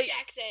 problem is fuck they.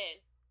 Jackson.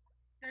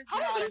 There's How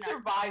not did they enough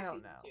survive I don't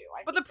season know. 2?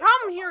 I But hate the that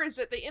problem so here much. is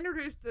that they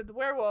introduced the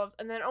werewolves,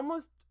 and then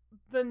almost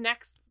the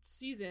next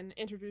season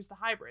introduced the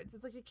hybrids.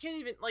 It's like you can't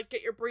even like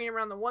get your brain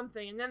around the one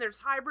thing, and then there's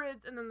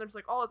hybrids, and then there's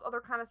like all this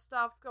other kind of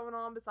stuff going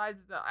on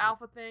besides the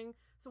alpha thing.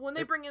 So when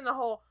they bring in the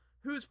whole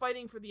who's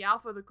fighting for the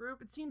alpha of the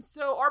group, it seems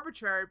so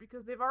arbitrary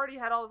because they've already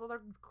had all this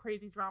other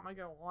crazy drama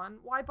go on.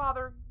 Why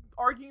bother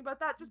arguing about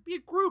that? Just be a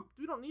group.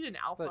 We don't need an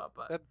alpha,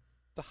 but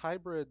The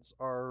hybrids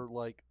are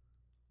like,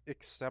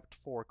 except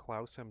for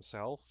Klaus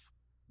himself,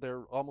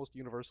 they're almost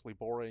universally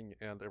boring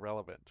and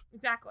irrelevant.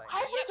 exactly.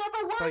 Hybrids are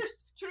the Like-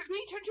 worst.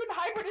 Being turned into a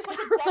hybrid is like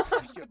a death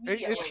sentence It's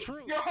immediately.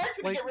 true. Your heart's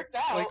gonna Like, get ripped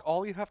out. like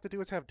all you have to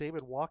do is have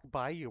David walk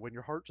by you when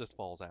your heart just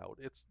falls out.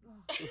 It's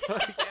Damn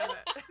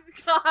it.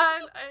 God,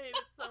 I hate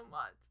it so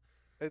much.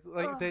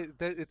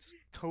 It's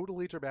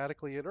totally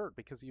dramatically inert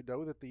because you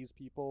know that these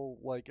people,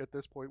 like, at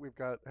this point we've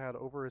had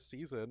over a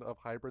season of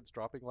hybrids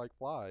dropping like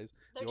flies.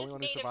 They're the only just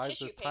one who made of survives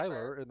tissue is paper.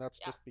 Tyler, and that's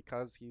Yeah. just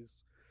because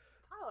he's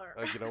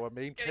Tyler. a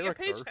main Getting a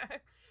character.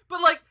 paycheck.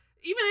 But like,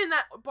 even in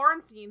that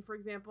barn scene, for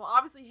example,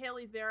 obviously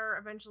Haley's there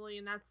eventually,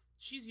 and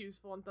she's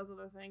useful and does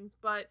other things.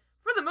 But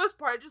for the most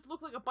part, it just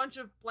looked like a bunch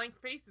of blank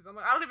faces. I'm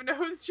like, I don't even know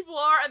who these people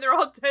are, and they're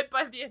all dead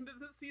by the end of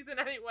the season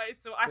anyway.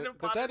 So I don't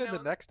bother. They're dead in the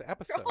knowing. next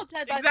episode.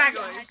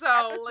 Exactly. next So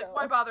like, episode.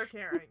 why bother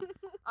caring?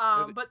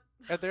 But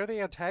And they're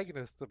the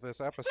antagonists of this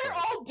episode. They're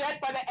all dead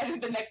by the end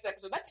of the next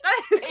episode. That's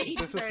that is insane.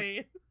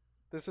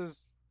 This is-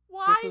 insane.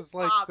 Why This is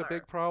like bother? the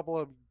big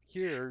problem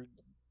here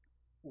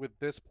with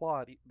this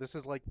plot. This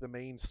is like the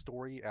main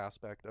story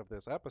aspect of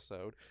this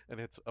episode,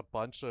 and it's a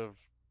bunch of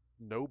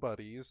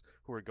nobodies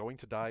who are going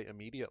to die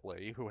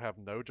immediately, who have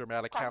no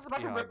dramatic Cross is heft about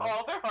to behind rip them.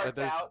 all their hearts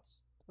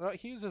there's- out.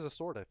 He uses a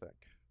sword, I think.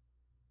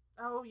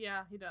 Oh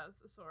yeah, he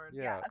does a sword.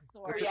 Yeah, a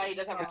sword. It's Yeah, he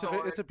does have a it's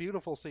sword. it's a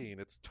beautiful scene.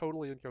 It's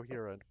totally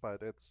incoherent,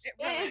 but it's It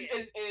really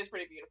It is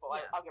pretty beautiful.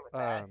 I'll give it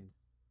that.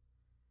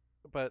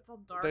 but It's all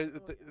dark.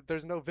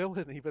 there's no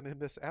villain even in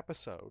this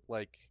episode.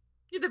 Like,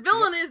 Yeah, the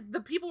villain is the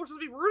people we're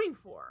supposed to be rooting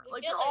for. The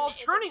Like they're villain all is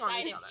turning on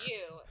inside each of other.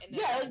 You in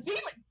this Yeah, like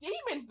episode.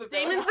 Damon's the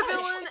villain. Damon's the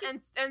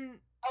villain, and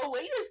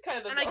Elena's kind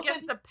of the and villain. I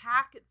guess the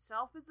pack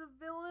itself is a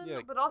villain, Yeah,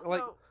 but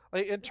also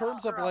like in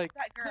terms of girl, like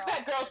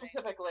that girl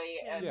specifically,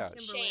 and Yeah.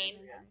 Kimberly, Shane.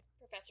 I think.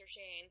 Professor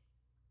Shane.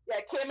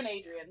 yeah, Kim and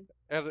Adrian.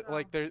 And So-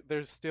 like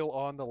there's still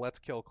on the Let's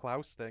Kill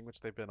Klaus thing,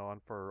 which they've been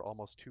on for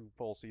almost 2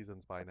 full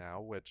seasons by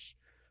now, which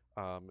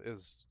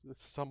is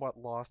somewhat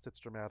lost its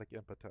dramatic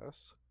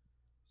impetus.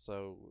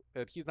 So,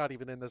 and he's not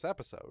even in this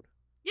episode.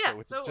 Yeah, So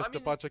it's so, just I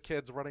mean, a bunch of it's-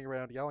 kids running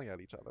around yelling at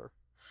each other.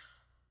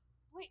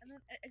 Wait, And then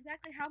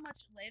exactly how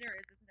much later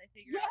is it that they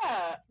figure out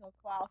Yeah. that kill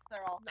Klaus?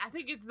 They're all I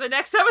think it's the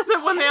next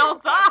episode when they all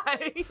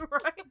die,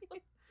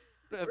 right?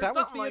 Or That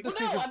was something the like end of that.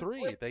 No, season I'm-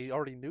 3. They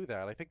already knew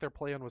that. I think their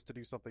plan was to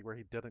do something where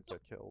he didn't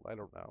get killed. I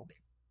don't know.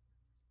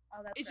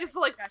 Oh, that's It's right. just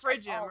like Gosh,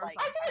 fridge him all, or I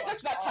feel like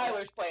that's not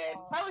Tyler's plan.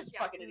 Tyler's a Yeah.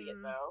 fucking idiot,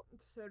 though.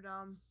 It's so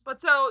dumb.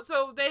 But so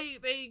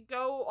they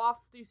go off.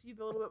 You see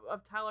the little bit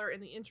of Tyler in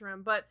the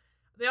interim, but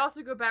they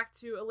also go back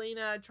to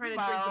Elena trying to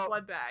drink the Well,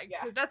 blood bag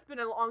because yeah. that's been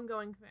an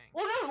ongoing thing.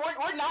 Well, no,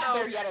 we're not So-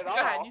 there yet at so all.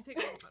 Go ahead, you take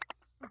it.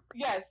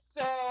 Yes,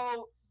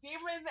 so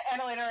Damon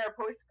and Elena are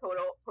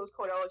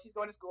post-coital. She's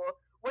going to school.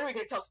 What are we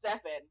going to tell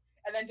Stefan?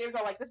 And then Damon's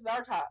all like, this is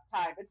our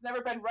time. It's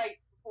never been right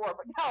before,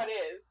 but now it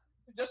is.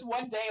 So just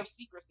one day of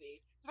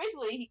secrecy. So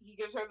basically, he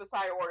gives her the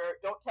sire order,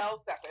 don't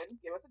tell Stefan,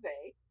 give us a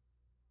day.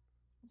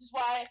 Which is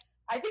why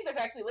I think that's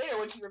actually later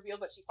when she reveals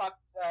that she fucked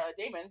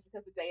Damon's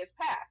because the day has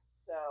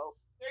passed. So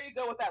there you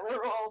go with that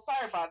literal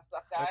sire bond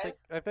stuff, guys.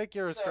 I think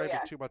you're So, ascribing yeah.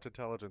 too much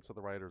intelligence to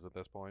the writers at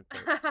this point.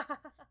 But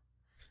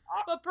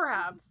But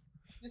perhaps.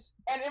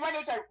 And in my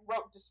notes I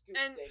wrote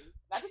disgusting.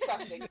 Not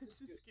disgusting, it's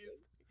Disgusting.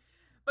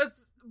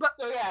 disgusting. But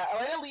So yeah,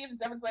 Elena leaves and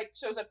Stefan's like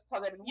shows up to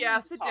tell Damon. "We yeah,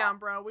 need to sit talk." down,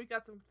 bro. We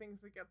got some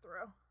things to get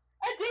through.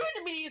 And Damon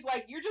immediately is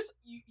like, "You're just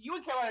you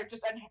and Caroline are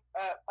just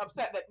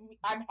upset that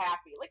I'm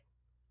happy." Like,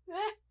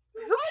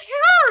 Who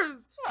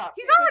cares? shut up.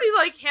 He's already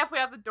like halfway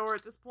out the door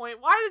at this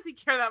point. Why does he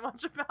care that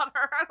much about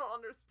her? I don't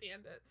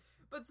understand it.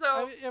 But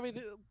so I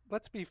mean,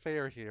 let's be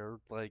fair here.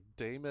 Like,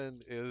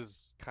 Damon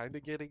is kind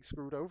of getting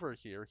screwed over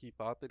here. He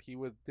thought that he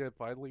had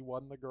finally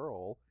won the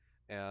girl,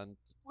 and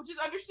which is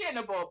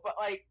understandable, but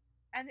like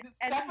And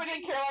Stephanie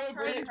and Caroline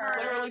would turned her-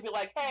 literally be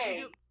like, "Hey, He-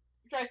 you're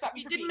trying to stop me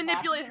he from did being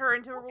manipulate happy." her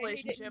into a And he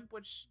relationship,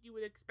 which you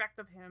would expect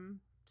of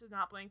him to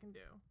not blink and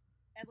do.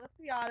 And let's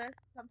be honest,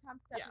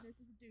 sometimes Stefan Yes.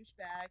 is a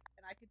douchebag,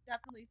 and I could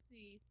definitely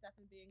see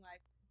Stefan being like,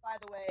 by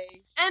the way.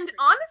 she's And pretty-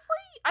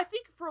 honestly, I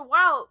think for a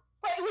while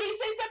But when you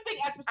say something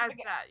as as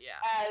specific that,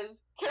 yeah,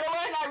 as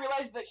Caroline, I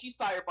realized that she's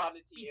sire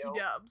bonded to BT you.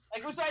 dubs.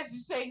 Like, besides you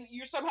saying that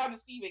you're somehow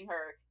deceiving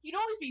her, he'd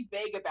always be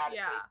vague about it,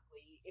 Yeah.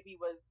 basically, if he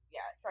was,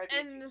 trying to be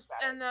And obtuse this,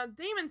 about and it.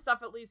 the Damon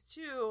stuff at least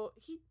too.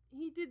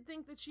 He did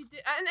think that she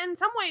did, and in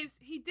some ways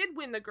he did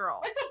win the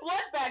girl. Like the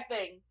blood bag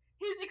thing.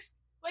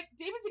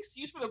 Damon's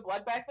excuse for the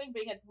blood bag thing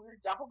being a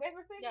weird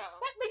doppelganger thing, No.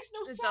 that makes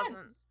no It sense.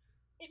 doesn't.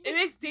 It It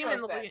makes zero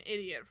Damon look like an sense.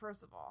 idiot,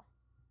 first of all.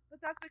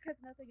 But that's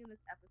because nothing in this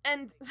episode.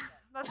 And makes sense.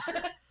 that's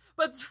true.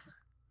 But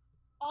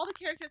all the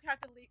characters have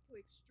to leap to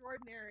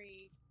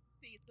extraordinary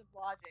feats of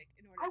logic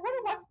in order I wonder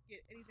to what's-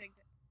 get anything.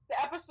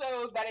 The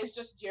episode that is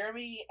just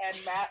Jeremy and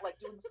Matt like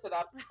doing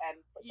sit-ups and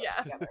push-ups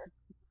Yes. together.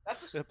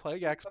 That's they're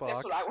playing that's the Xbox.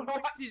 episode I want to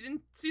watch.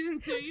 season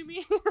 2, you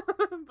mean?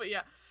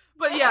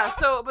 but yeah.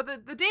 So, but the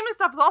Damon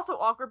stuff is also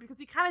awkward because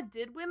he kind of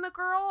did win the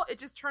girl. It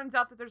just turns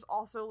out that there's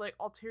also like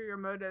ulterior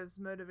motives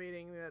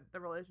motivating the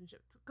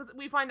relationship. Because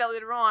we find out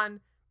later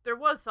on there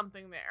was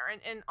something there,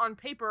 and on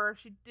paper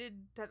she did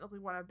technically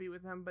want to be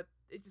with him, but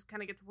it just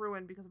kind of gets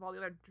ruined because of all the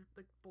other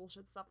like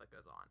bullshit stuff that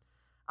goes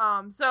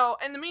on. So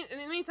in the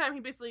meantime, he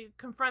basically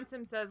confronts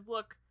him, says,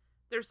 "Look,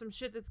 there's some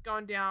shit that's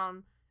going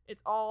down.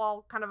 It's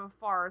all kind of a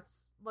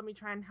farce. Let me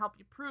try and help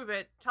you prove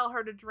it. Tell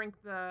her to drink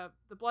the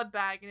blood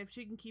bag, and if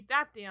she can keep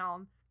that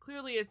down,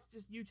 clearly it's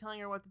just you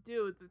telling her what to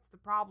do that's the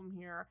problem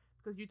here,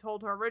 because you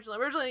told her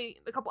originally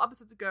a couple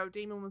episodes ago,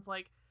 Damon was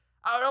like,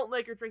 I don't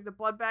make her drink the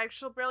blood bag,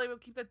 she'll barely able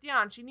to keep that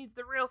down, she needs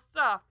the real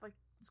stuff. Like,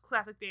 it's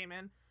classic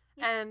Damon.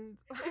 And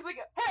he's like,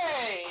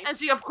 hey! And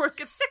she, of course,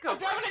 gets sick I'm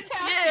of it. driving a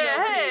taxi Yeah,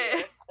 over hey!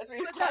 here. That's what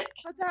he's like.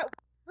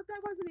 But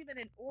that wasn't even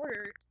in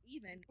order,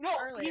 even No,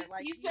 earlier.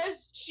 he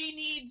says she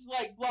needs,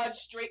 like, blood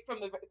straight from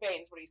the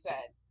veins, what he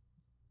said.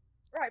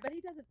 Right, but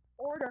he doesn't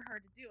order her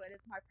to do it.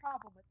 It's my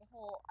problem with the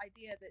whole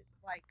idea that,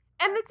 like...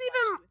 And it's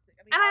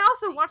even... And I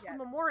also watched the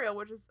Memorial,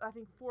 which is, I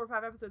think, 4 or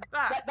 5 episodes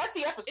back. That's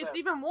the episode. It's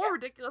even more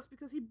ridiculous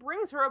because he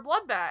brings her a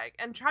blood bag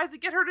and tries to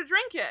get her to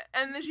drink it,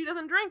 and then she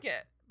doesn't drink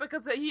it.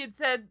 Because he had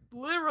said,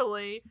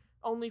 literally,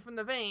 only from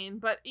the vein,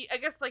 but I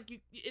guess, like,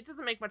 it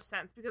doesn't make much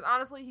sense, because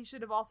honestly, he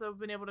should have also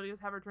been able to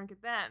just have her drink it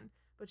then,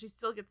 but she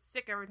still gets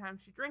sick every time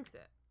she drinks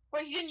it.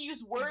 But he didn't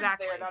use words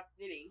Exactly. there, not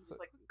did he? So,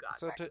 like, God,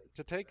 so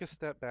to take a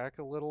step back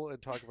a little and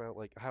talk about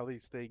like how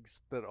these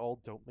things that all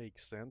don't make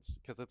sense,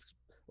 because it's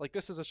like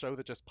this is a show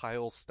that just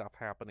piles stuff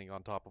happening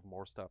on top of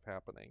more stuff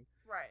happening,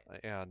 right?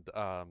 And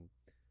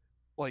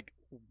like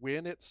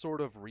when it sort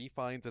of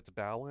refines its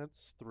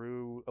balance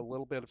through a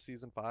little bit of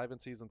season 5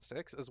 and season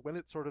 6 is when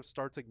it sort of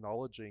starts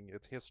acknowledging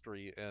its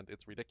history and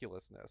its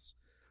ridiculousness.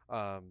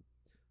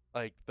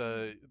 Like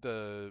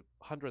the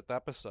 100th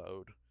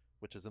episode,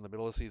 which is in the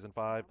middle of season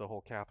 5, the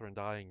whole Catherine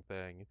dying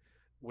thing,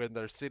 when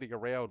they're sitting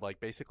around like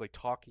basically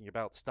talking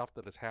about stuff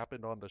that has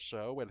happened on the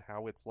show and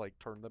how it's like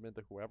turned them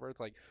into whoever. It's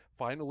like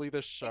finally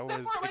this show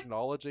is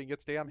acknowledging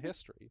its damn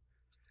history.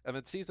 And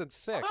then season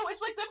 6. No,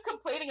 it's like them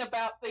complaining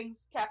about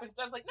things Catherine's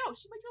done. It's like, no,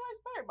 she made your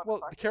lives better,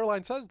 motherfucker. Well,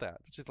 Caroline says that.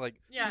 She's like,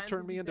 Yeah, she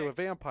turned me into a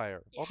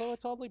vampire. Yeah. Although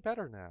it's oddly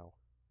better now.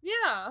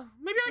 Yeah,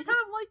 maybe I kind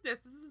of like this.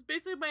 This is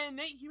basically my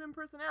innate human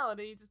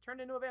personality just turned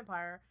into a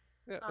vampire.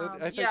 Yeah,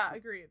 I think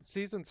agreed.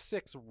 season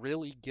 6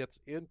 really gets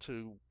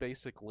into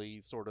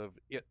basically sort of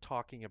it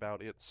talking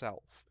about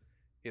itself.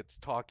 It's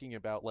talking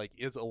about, like,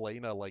 is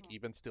Elena, like,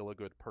 even still a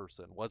good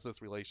person? Was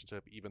this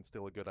relationship even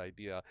still a good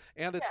idea?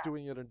 And it's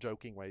doing it in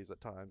joking ways at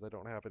times. I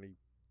don't have any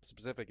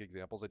specific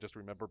examples. I just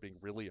remember being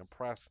really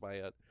impressed by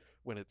it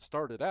when it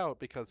started out,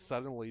 because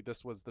suddenly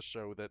this was the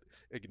show that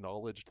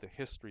acknowledged the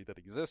history that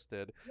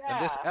existed. Yeah.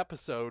 And this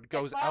episode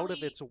goes out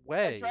of its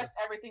way. Addressed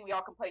everything we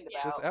all complained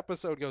about. This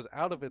episode goes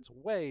out of its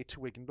way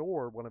to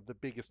ignore one of the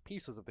biggest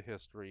pieces of the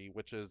history,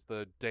 which is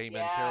the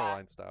Damon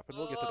Caroline stuff, and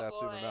we'll get to that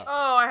soon enough.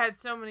 Oh, I had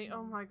so many.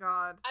 Oh my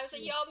god. I was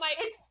like, y'all might.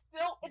 It's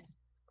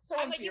so.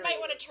 I'm like, you might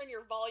want to turn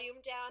your volume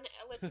down,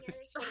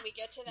 listeners, when we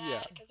get to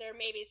that, because there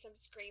may be some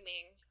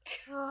screaming.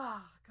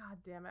 Oh, god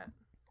damn it.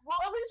 Well,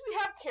 at least we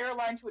have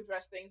Caroline to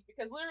address things,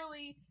 because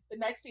literally the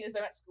next scene is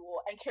them at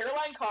school, and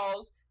Caroline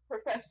calls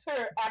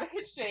Professor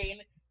Atticus Shane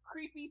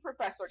creepy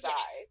Professor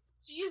Guy.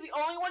 She is the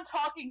only one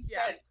talking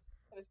sense.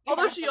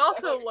 Although she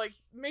also, like,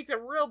 makes a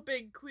real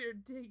big, clear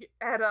dig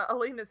at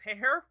Elena's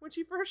hair when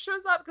she first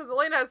shows up, because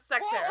Elena has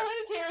sex hair.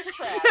 Elena's hair is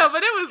trash. Yeah,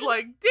 but it was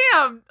like,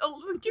 damn,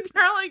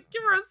 Caroline,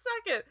 give her a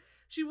second.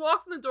 She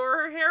walks in the door,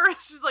 her hair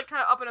is just, like,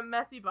 kind of up in a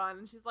messy bun,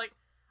 and she's like,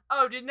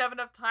 oh, didn't have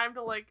enough time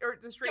to, like, or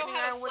the straightening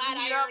iron wouldn't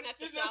heat up.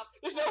 There's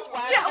no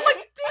flat Yeah, iron.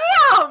 like,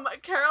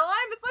 damn,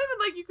 Caroline. It's not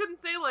even like you couldn't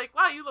say, like,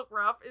 wow, you look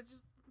rough. It's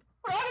just.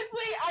 But honestly,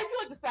 I feel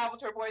like the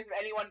Salvatore boys, if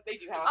anyone, they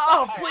do have a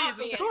Oh, flat iron.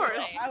 please, of Obviously.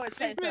 course. I would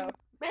say so.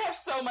 They have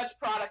so much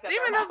product at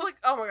Damon their has, house. like,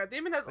 oh my god,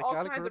 Damon has They all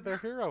gotta kinds grow of. their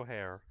hero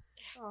hair.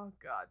 Oh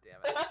god damn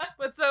it.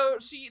 But so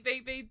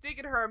they dig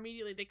at her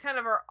immediately. They kind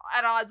of are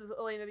at odds with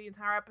Elena the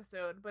entire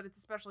episode, but it's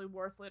especially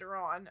worse later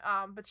on.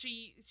 But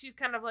she's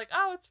kind of like,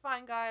 oh, it's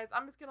fine, guys.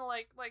 I'm just gonna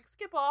like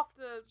skip off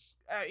to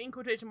in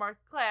quotation mark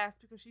class,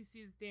 because she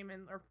sees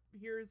Damon or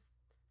hears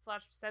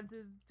 /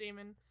 senses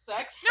Damon.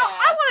 Sex. No,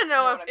 I want to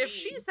know what if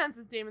she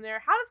senses Damon there.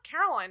 How does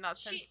Caroline not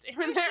sense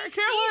Damon there? she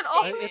Caroline sees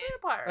also Damon. a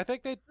vampire. I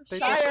think they It's a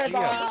just Shire she's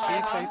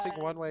bond.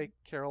 facing one way,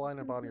 Caroline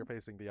and Bonnie are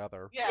facing the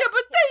other. Yeah. Yeah,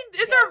 but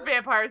they're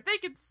vampires. They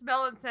can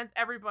smell and sense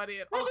everybody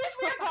at all. Well,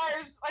 these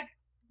vampires, like,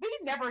 they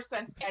never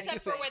sense anything.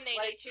 Except for when they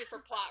like, need to for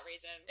plot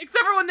reasons.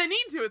 Except for when they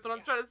need to. It's what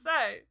I'm trying to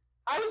say.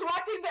 I was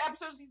watching the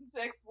episode of season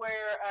 6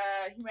 where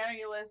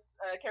humanityless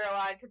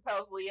Caroline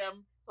compels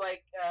Liam to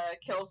like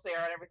kill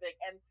Sarah and everything,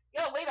 and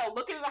Lena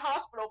looking in the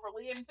hospital for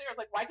Liam and Sarah's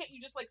like, why can't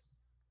you just like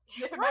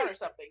sniff him out or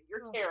something?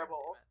 You're Oh,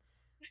 terrible.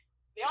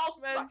 They all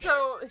And suck.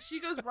 so she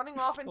goes running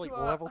off into Like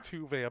a level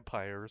 2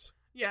 vampires.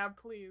 Yeah,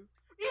 please.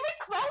 Even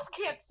Klaus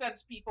can't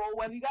sense people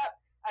when you got.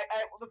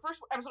 The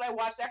first episode I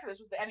watched after this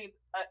was the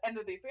end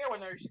of the affair when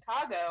they're in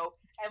Chicago,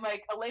 and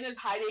like Elena's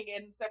hiding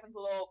in Stefan's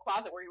little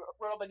closet where he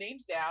wrote all the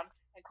names down,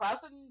 and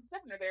Klaus and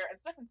Stefan are there, and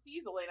Stefan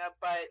sees Elena,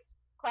 but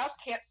Klaus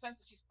can't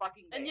sense that she's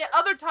fucking there. And yet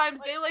other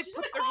times Like, they like she's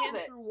put in the their hands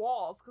closet. through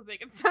walls because they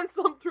can sense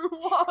them through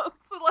walls.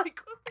 So like,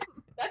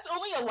 That's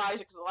only Elijah,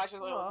 because Elijah's the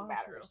only one Oh, who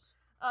matters.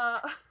 oh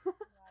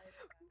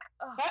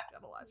God,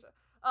 Elijah.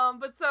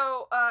 But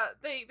so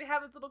they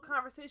have this little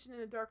conversation in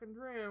a darkened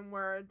room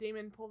where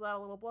Damon pulls out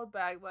a little blood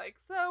bag, like,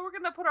 so we're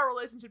gonna put our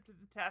relationship to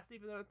the test,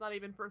 even though it's not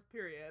even first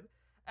period.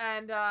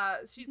 And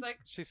she's like,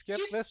 She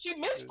skipped this. She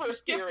missed first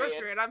skip period first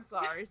period. I'm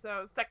sorry.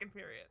 So second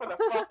period. for the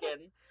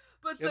fucking.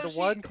 But in the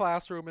one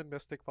classroom in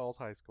Mystic Falls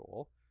High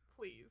School.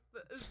 Please.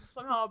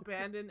 Somehow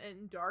abandoned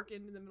and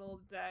darkened in the middle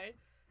of the day.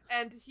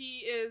 And he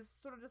is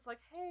sort of just like,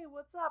 hey,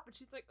 what's up? And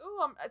she's like,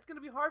 oh, it's going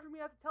to be hard for me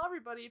not to tell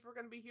everybody if we're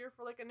going to be here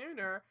for like a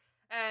nooner.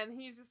 And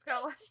he's just kind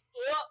of like,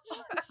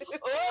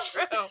 it's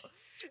true.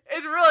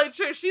 It's really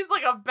true. She's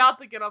like about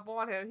to get up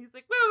on him. He's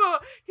like, whoa.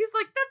 He's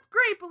like, that's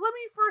great, but let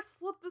me first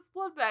slip this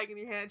blood bag in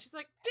your hand. She's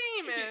like,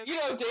 Damon. You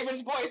know,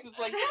 Damon's voice is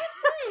like,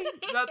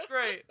 that's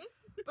great.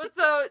 But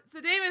so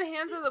Damon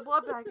hands her the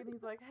blood bag and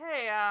he's like,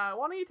 hey, why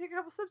don't you take a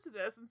couple sips of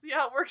this and see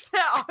how it works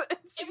out?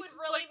 It would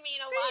really mean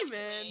a lot to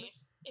me.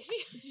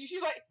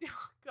 She's like,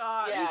 oh,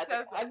 God,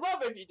 yeah, I'd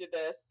love it if you did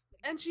this.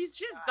 And she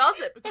just does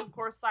it because, of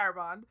course, Sire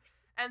Bond.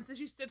 And so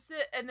she sips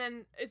it, and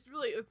then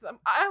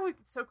I always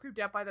get so creeped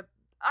out by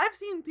I've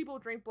seen people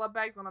drink blood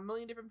bags on a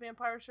million different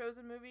vampire shows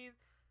and movies.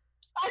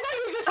 I thought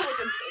you were just like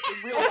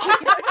in real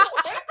life. What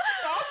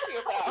are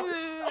you talking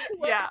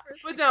about? Yeah,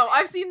 but no,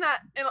 I've seen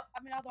that.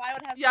 Although I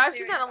would have. Yeah, I've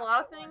seen that in a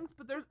lot of things,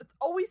 but it's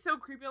always so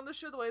creepy on the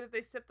show the way that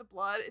they sip the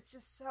blood. It's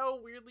just so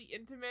weirdly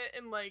intimate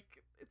and like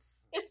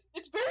it's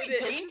very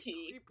dainty. It's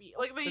creepy.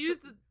 Like they use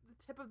the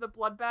tip of the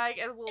blood bag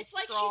as a little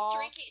straw.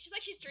 It's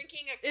like she's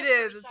drinking a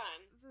Capri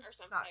Sun or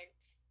something.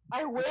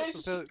 I wish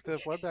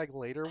the blood bag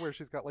later where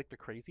she's got like the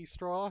crazy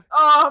straw.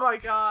 Oh my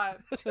God!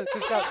 She's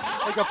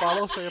got like a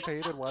bottle of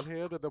champagne in one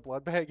hand and a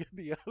blood bag in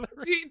the other.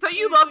 Don't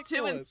you love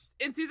too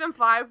in season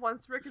 5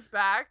 once Rick is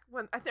back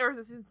when I think it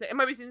was season 6, it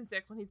might be season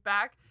 6 when he's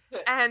back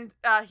and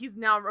he's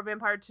now a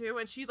vampire too,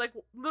 and she like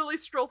literally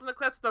strolls in the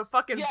class with a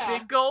fucking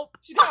big gulp.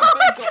 She got a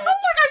big gulp. I'm like,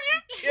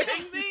 are you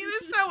kidding me?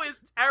 This show is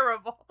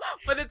terrible,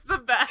 but it's the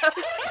best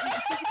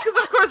because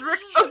of course Rick,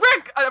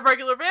 a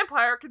regular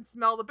vampire, can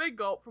smell the big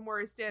gulp from where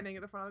he's standing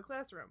at the front of the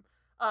classroom.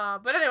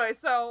 But anyway,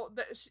 so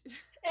it's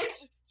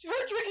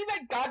her drinking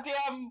that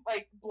goddamn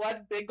like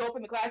blood big gulp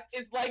in the class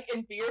is like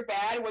in Beer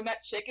Bad when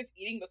that chick is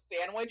eating the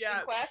sandwich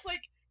in class.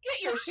 Like,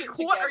 get your shit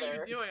together. What are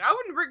you doing? I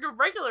wouldn't bring a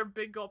regular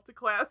big gulp to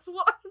class.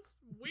 It's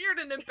weird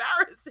and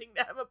embarrassing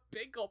to have a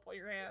big gulp on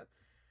your hand.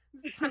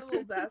 This tiny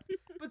little desk.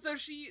 But so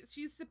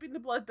she's sipping the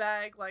blood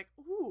bag like,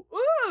 ooh,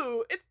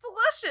 it's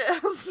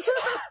delicious.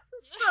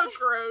 So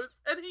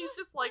gross. And he's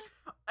just like,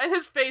 and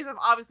his face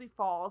obviously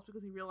falls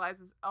because he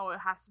realizes, oh, it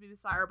has to be the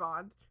Sire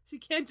Bond. She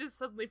can't just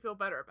suddenly feel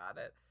better about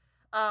it.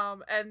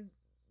 And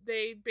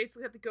they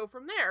basically have to go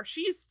from there.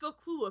 She's still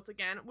clueless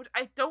again, which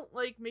I don't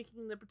like,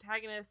 making the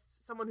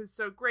protagonist someone who's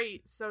so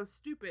great, so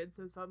stupid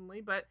so suddenly,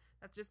 but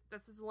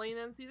this is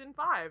Elena in season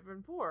 5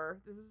 and 4.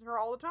 This is her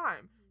all the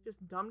time.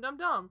 Just dumb.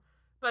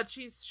 But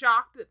she's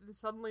shocked that this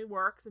suddenly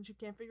works and she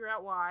can't figure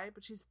out why,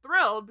 but she's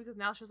thrilled because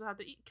now she doesn't have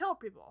to kill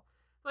people.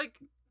 Like,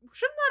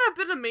 shouldn't that have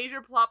been a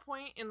major plot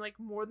point in like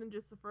more than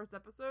just the first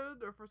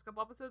episode or first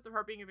couple episodes of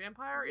her being a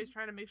vampire, is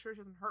trying to make sure she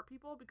doesn't hurt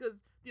people?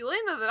 Because the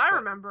Elena that I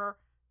remember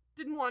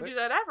didn't want to do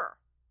that ever.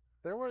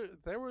 There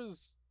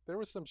was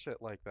some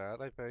shit like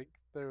that, I think.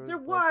 There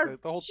was.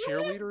 Like, the whole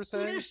cheerleader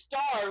thing. She was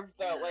starved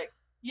though, like,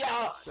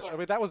 yeah. I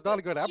mean, that was not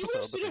a good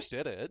episode, but they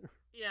did it.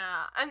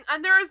 Yeah,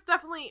 and there is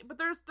definitely, but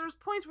there's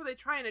points where they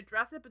try and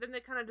address it, but then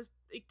they kind of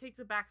it takes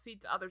a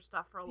backseat to other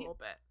stuff for a little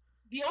bit.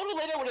 The old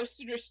Elena would have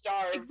sooner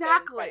starved.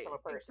 Exactly.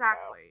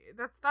 Exactly.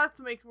 That's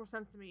what makes more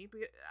sense to me.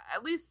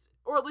 At least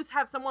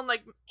have someone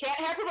like can't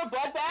have from a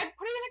blood bag.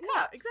 Put it in a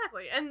cup. Yeah,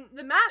 exactly. And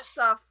the Matt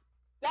stuff.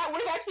 That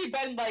would have actually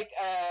been like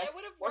it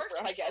would have worked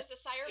because the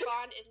Sire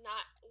Bond is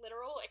not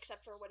literal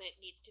except for when it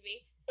needs to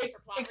be.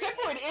 Except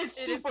for it is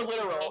super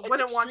literal.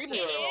 When it wants to.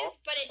 It is,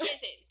 but it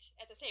isn't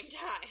at the same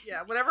time.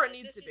 Yeah, whenever it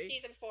needs to be. This is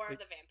season 4 of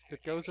the Vampire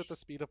It goes Diaries. at the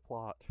speed of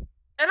plot.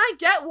 And I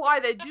get why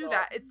they do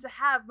that. It's to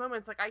have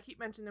moments like I keep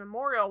mentioning the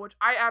Memorial, which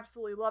I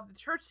absolutely love the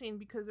church scene,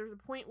 because there's a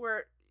point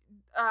where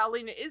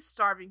Elena is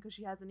starving because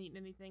she hasn't eaten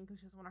anything because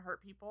she doesn't want to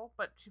hurt people,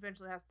 but she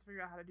eventually has to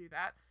figure out how to do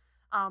that.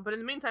 But in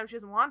the meantime, she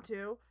doesn't want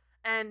to,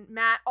 and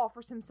Matt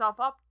offers himself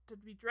up to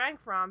be drank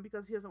from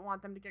because he doesn't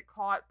want them to get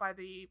caught by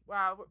the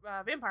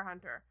vampire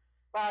hunter.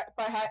 By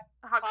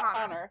Hot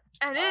Connor.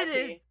 And it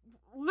is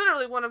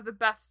literally one of the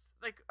best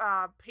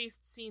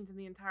paced scenes in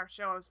the entire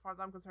show as far as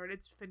I'm concerned.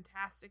 It's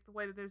fantastic the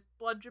way that there's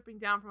blood dripping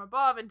down from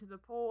above into the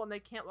pool and they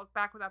can't look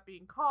back without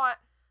being caught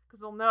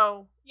because they'll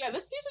know. Yeah,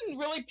 this season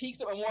really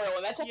peaks at Memorial,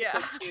 and that's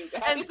episode 2,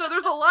 guys. And so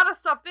there's a lot of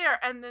stuff there,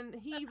 and then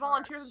he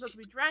volunteers himself to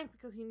be drank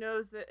because he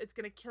knows that it's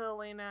going to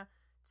kill Elena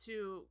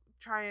to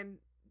try and...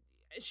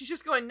 She's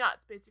just going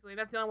nuts, basically.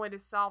 That's the only way to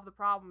solve the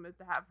problem, is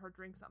to have her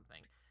drink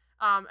something.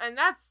 And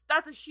that's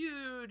a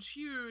huge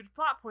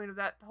plot point of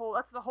that whole.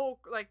 That's the whole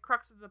like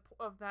crux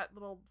of that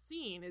little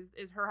scene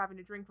is her having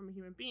to drink from a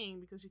human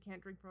being because she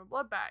can't drink from a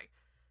blood bag.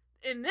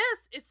 In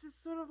this, it's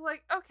just sort of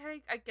like,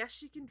 okay, I guess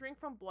she can drink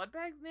from blood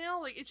bags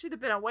now. Like, it should have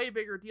been a way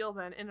bigger deal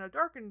than in a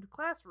darkened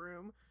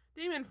classroom,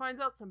 Damon finds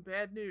out some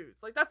bad news.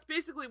 Like, that's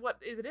basically what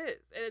it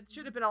is. And it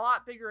should have been a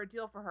lot bigger a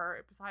deal for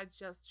her, besides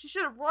just... She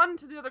should have run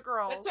to the other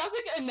girls. It sounds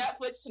like a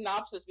Netflix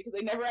synopsis, because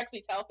they never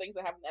actually tell things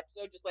that happen in the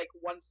episode, just, like,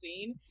 one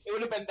scene. It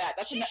would have been that.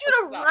 She should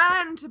have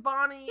ran to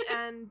Bonnie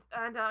and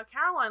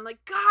Caroline,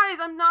 like, guys,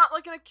 I'm not,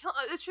 like, gonna kill...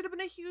 It should have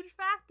been a huge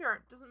factor.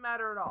 It doesn't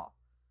matter at all.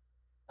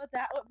 But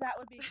that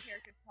would be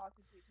characters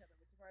talking to each other,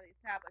 which we've already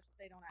established that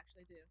they don't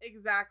actually do.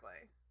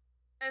 Exactly.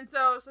 And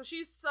so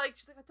she's like,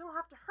 I don't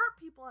have to hurt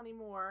people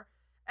anymore.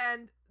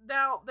 And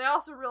now they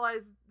also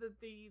realize that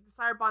the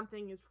Sire Bond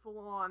thing is full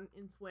on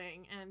in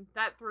swing, and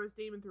that throws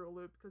Damon through a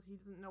loop because he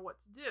doesn't know what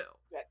to do.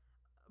 Yeah.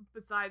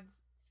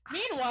 Besides,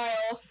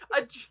 meanwhile,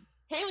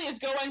 Haley is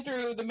going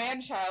through the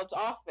man-child's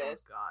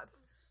office. Oh God!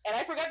 And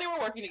I forgot they were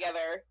working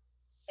together.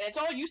 And it's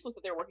all useless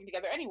that they're working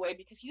together anyway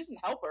because he doesn't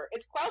help her.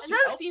 It's Klaus and who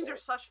those helps scenes her. are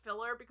such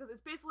filler because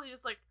it's basically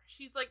just like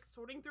she's like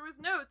sorting through his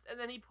notes, and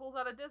then he pulls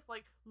out a disc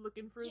like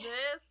looking for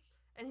this.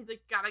 And he's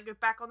like, gotta get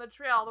back on the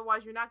trail,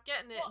 otherwise you're not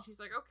getting it. Well, and she's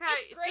like, okay.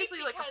 It's great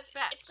basically because like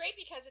a fetch. it's great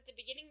because at the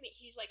beginning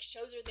he's like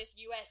shows her this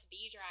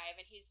USB drive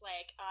and he's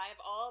like, I have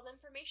all the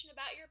information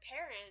about your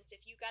parents.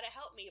 If you gotta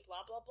help me,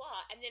 blah blah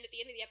blah. And then at the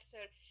end of the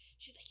episode,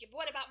 she's like,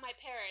 what about my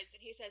parents?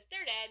 And he says,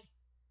 they're dead.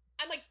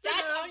 I'm like,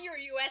 that's on your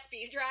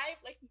USB drive?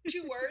 Like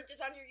 2 words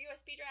is on your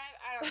USB drive?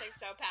 I don't think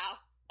so, pal.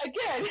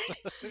 Again,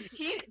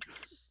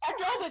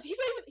 after all this, he's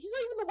not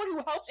even the one who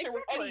helps her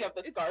with any of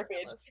this garbage.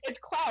 Ridiculous. It's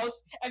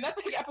Klaus, and that's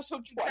like in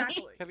episode 20.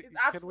 Exactly. Can- It's can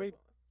absolutely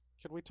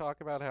Can we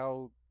talk about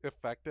how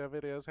effective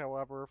it is,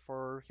 however,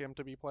 for him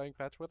to be playing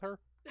fetch with her?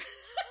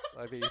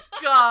 I mean,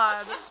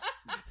 God.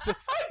 How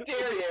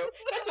dare you?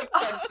 That's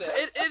offensive.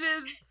 It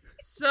is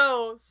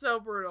so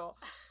brutal.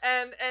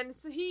 And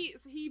so he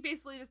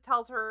basically just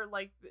tells her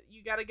like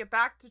you got to get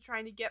back to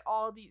trying to get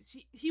all of these.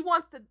 He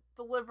wants to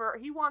deliver.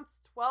 He wants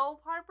 12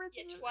 hybrids.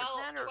 Yeah, is it? 12.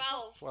 Or 10 or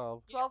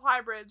 12. 12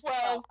 hybrids.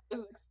 12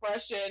 is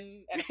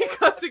expression and Because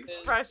force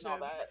expression.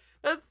 and all that.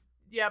 That's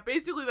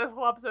basically this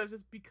whole episode is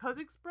just because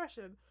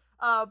expression.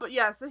 But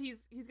yeah, so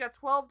he's got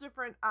 12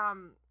 different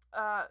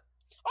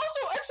Also,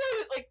 I'm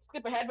sorry to like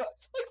skip ahead, but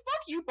like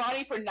fuck you,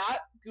 Bonnie, for not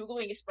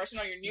Googling expression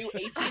on your new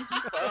AT&T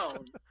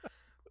phone.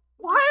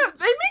 why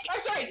they make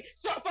I'm sorry.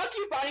 So fuck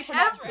you, Bonnie, for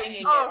That's not right.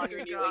 bringing Oh, it on your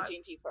good new God.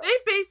 AT&T phone. they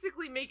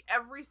basically make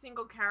every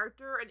single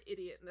character an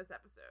idiot in this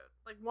episode.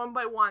 Like one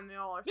by one, they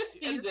all are This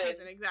stupid.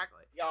 season.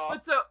 Exactly. Y'all,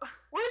 But so,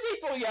 where's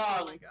April oh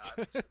Young? my God.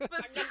 Our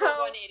But number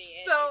one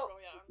idiot, so April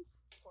Young.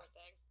 Poor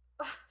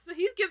thing. so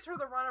he gives her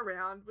the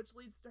runaround, which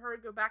leads to her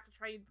to go back to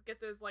try and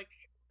get those like.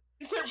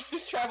 These are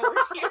just travelers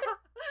here.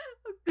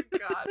 Good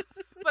God.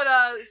 But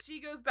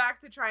she goes back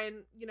to try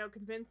and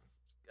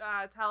convince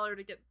Tyler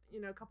to get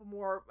a couple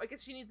more. I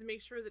guess she needs to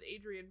make sure that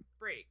Adrian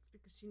breaks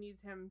because she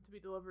needs him to be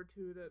delivered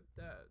to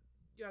the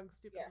young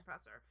stupid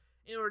professor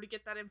in order to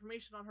get that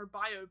information on her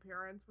bio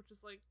parents, which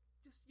is like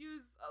just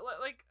use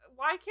like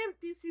why can't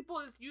these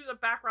people just use a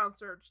background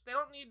search? They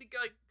don't need to go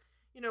like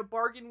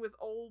bargain with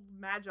old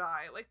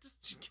magi. Like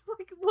just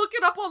like look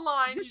it up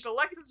online. Use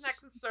Alexis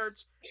Nexus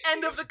search.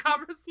 End of the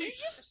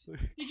conversation.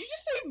 Did you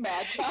just say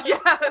Magi?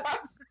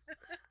 Yes.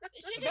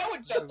 That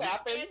would just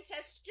happen.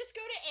 Just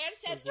go to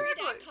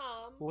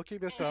Ancestry.com. Looking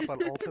this up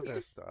on Alta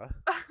Vista.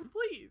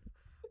 Please.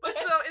 But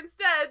so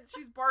instead,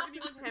 she's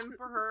bargaining with him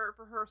for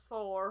her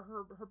soul or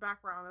her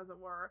background, as it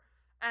were.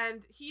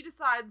 And he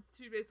decides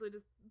to basically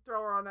just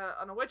throw her on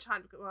a witch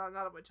hunt, well,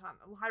 not a witch hunt,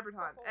 a hybrid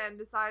hunt, and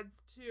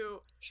decides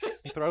to.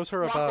 He throws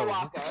her a Waka bone.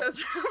 waka.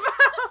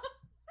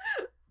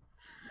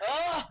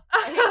 Ugh,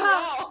 I hate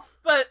you all.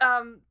 But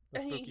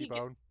A spooky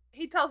bone.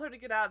 he tells her to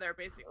get out of there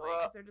basically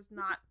because they're just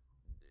not.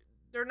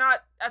 They're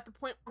not at the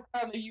point.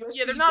 On the USB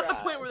Yeah, they're not at the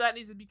drive. point where that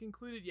needs to be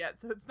concluded yet.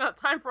 So it's not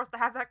time for us to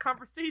have that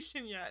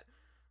conversation yet.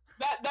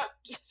 That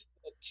just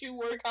a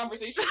 2-word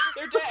conversation.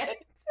 They're dead.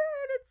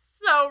 Dude, it's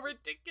so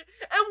ridiculous.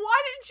 And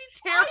why didn't you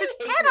tear I his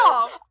hate head him.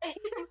 off? I hate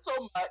him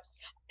so much.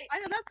 I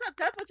know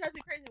that's what drives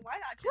me crazy. Why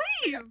not just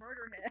straight up Please.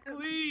 murder him?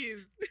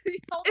 Please. He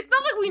told It's us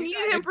not like we to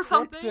needed die. him for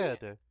something.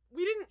 Encrypted.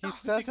 We didn't. He oh,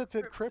 says it's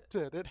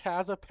encrypted. It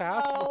has a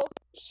password. No,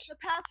 the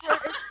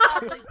password is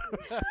probably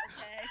okay.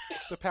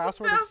 The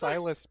password is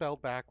Silas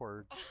spelled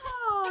backwards.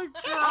 Oh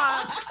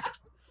god.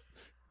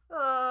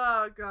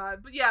 Oh god.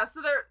 But yeah,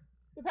 so they're.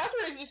 The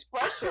password is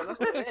expression. That's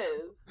what it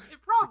is. It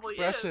probably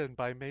Expression is.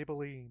 by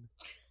Maybelline.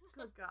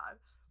 Good god.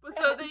 But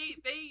so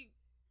they.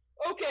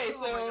 Okay, Oh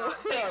so my God.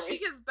 where are She we?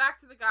 gets back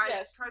to the guy,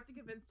 Yes. tries to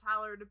convince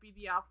Tyler to be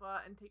the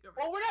alpha and take over.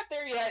 Well, we're not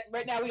there yet.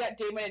 Right now, we got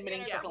Damon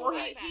admitting Yeah, Yeah, something. well,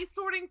 Right. he's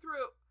sorting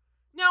through.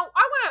 Now,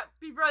 I want to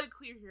be really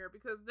clear here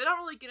because they don't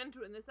really get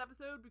into it in this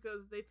episode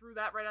because they threw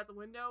that right out the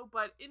window.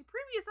 But in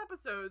previous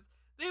episodes,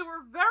 they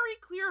were very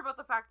clear about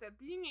the fact that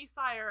being a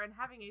sire and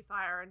having a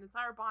sire and the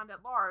sire bond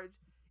at large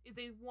is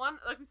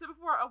like we said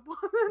before, a 1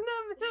 in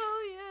a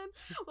million.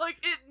 Like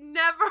it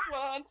never.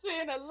 Once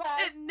in a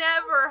life. It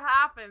never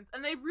happens.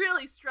 And they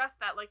really stress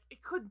that. Like,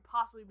 it couldn't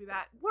possibly be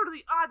that. What are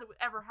the odds it would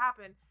ever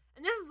happen?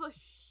 And this is a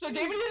So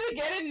Damon did it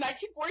again in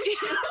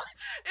 1942.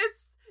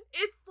 it's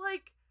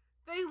like,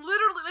 they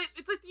literally,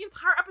 it's like the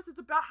entire episode's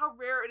about how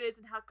rare it is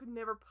and how it could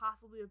never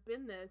possibly have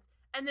been this.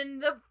 And then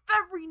the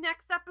very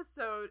next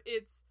episode,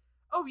 it's,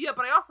 oh yeah,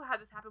 but I also had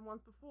this happen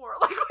once before.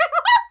 Like,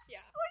 what? Yeah.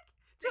 Like,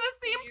 to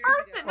the 60 same years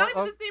person, ago. not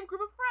even the same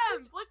group of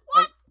friends. Like,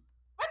 what?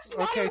 That's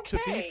not Okay, okay.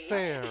 to be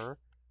fair,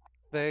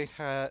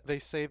 they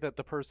say that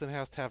the person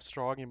has to have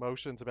strong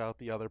emotions about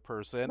the other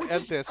person, Which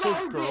and is this is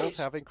garbage. girls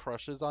having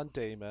crushes on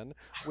Damon,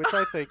 which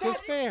I think is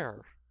That's- fair.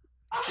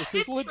 This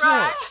is It's legit.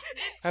 trash.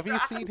 It's Have you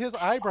trash. seen his Are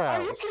you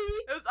eyebrows? kidding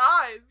me? Those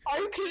eyes. Are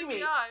you Those kidding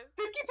creepy me? eyes.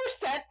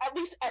 50%,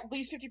 at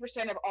least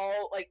 50% of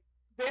all like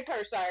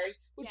vampire sires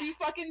would be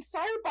Yeah. fucking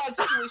sirebond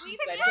situations. Then.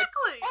 It's like,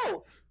 Exactly.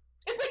 oh,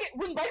 it's like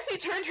when Lexi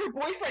turned her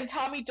boyfriend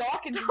Tommy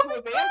Dawkins into Tommy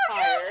a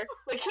vampire. Dawkins!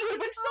 Like he would have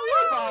been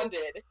Hello!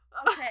 sirebonded.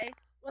 Okay,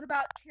 what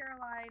about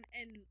Caroline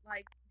and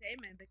like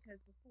Damon? Because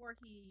before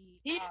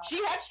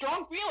She had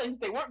strong feelings.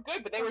 They weren't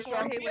good, but they were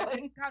strong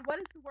feelings. God, what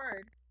is the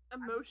word?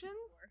 Emotions?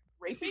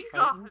 Raping?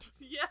 God, Heightened?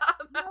 yeah,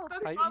 No,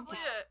 that's heightened. probably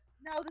it.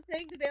 No, the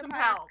thing the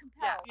vampire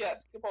Compelled.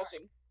 Yes,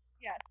 compulsion.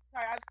 Yes.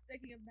 Sorry, I was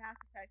thinking of Mass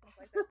Effect. I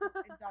was like,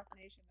 that's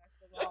indoctrination. That's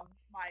the wrong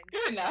mind.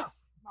 Good enough.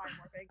 Mind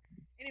morphing.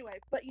 Anyway,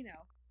 but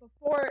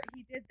before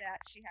he did that,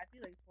 she had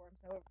feelings for him.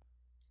 So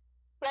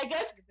But I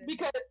guess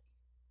because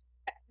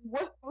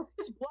with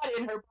his blood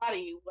in her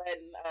body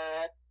when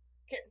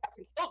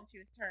Catherine killed she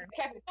was turned.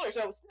 Catherine killed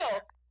her, so still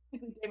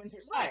Damon's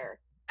her liar.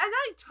 And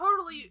I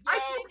totally, She I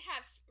didn't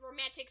have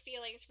romantic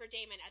feelings for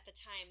Damon at the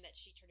time that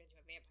she turned into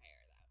a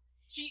vampire, though.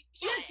 She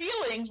had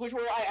feelings, which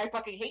were I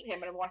fucking hate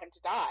him and I want him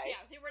to die. Yeah,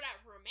 they were not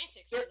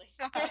romantic They're-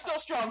 feelings. There's still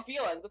strong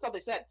feelings. That's all they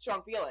said.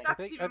 Strong feelings. that's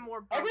think- even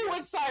more. brilliant.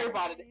 Everyone's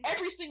sirebonded.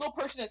 Every single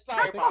person is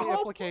I think the the whole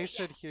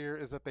implication point. here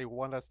is that they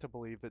want us to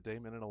believe that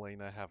Damon and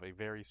Elena have a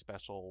very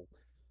special,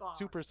 Bond.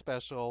 super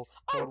special,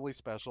 totally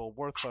special,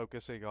 worth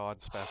focusing on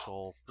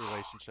special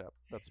relationship.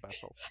 That's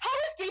special. How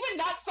is Damon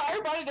not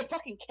sirebonded to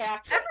fucking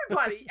Catherine?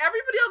 Everybody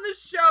on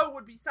this show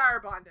would be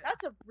sirebonded.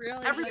 That's a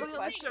really Everybody good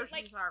on this question. show should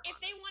Like, be sirebonded.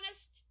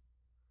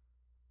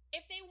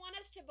 if they want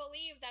us to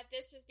believe that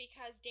this is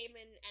because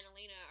Damon and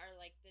Elena are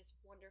like this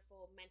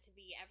wonderful, meant to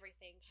be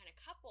everything kind of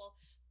couple,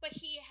 but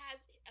he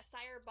has a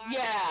sire bond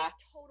with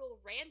this total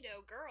rando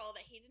girl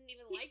that he didn't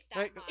even like that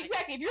Right, much.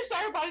 Exactly. If you're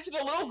sirebonded to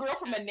the little girl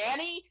from The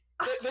Nanny,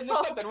 then there's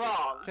something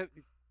wrong.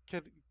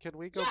 Can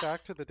we go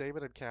back to the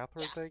Damon and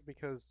Catherine Yeah. thing?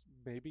 Because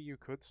maybe you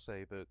could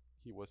say that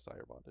he was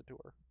sire bonded to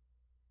her.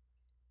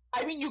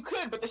 I mean, you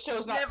could, but the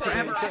show's not Never, saying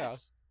ever. that.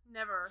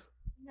 Never.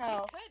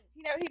 No,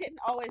 Could. he didn't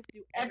always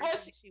do And everything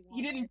plus, she wanted.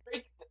 he didn't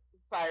break the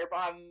sire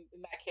bond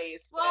in that case.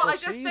 Well, Well, I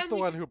guess she's then the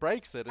you one could- who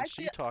breaks it, and I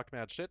she feel- talked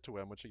mad shit to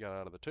him when she got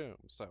out of the tomb.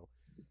 So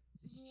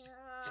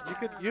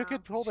Yeah. you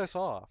could pull this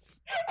off.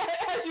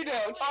 As you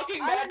know,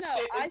 talking I mad don't know,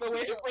 shit is I the way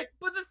to feel- break.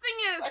 But the thing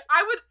is,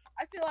 I would.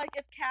 I feel like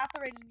if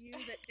Catherine knew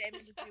that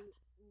Damon would do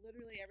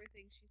literally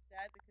everything she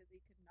said because he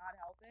could not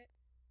help it,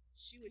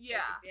 she would Yeah,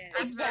 take advantage.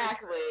 that's very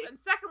Exactly. true. And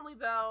secondly,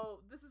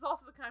 though, this is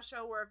also the kind of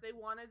show where if they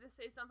wanted to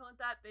say something like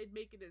that, they'd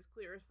make it as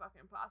clear as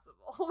fucking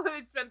possible.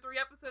 They'd spend 3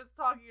 episodes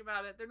talking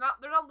about it. They're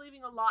not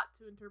leaving a lot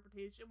to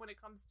interpretation when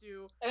it comes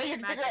to. And then you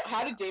have to figure out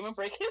how did Damon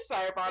break his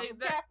sire bond with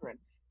Catherine.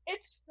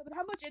 It's So, but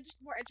how much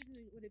more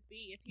interesting would it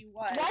be if he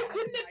was? Why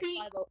couldn't it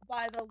like, be-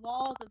 by the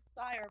laws of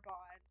sire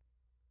bond?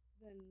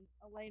 Then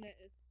Elena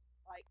is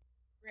like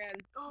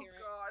grandparent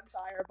God.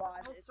 sire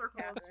bond. Whole is circle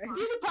is Catherine. fun.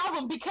 here's the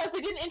problem because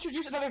they didn't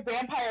introduce another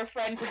vampire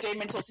friend for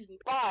Damon until season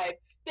 5.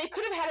 They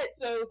could have had it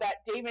so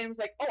that Damon was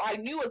like, "Oh, I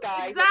knew a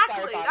guy."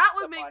 Exactly, that that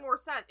would make more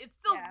sense. It's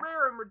still Yeah.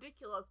 rare and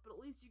ridiculous, but at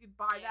least you could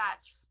buy Yeah. that.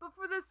 But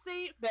for the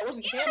same, That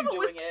wasn't even him if it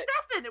was doing it.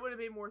 Stefan, it would have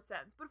made more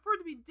sense. But for it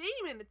to be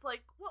Damon, it's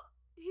like, well,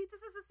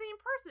 this is the same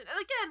person. And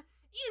again,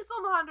 Ian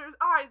Somerhalder's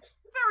eyes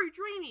very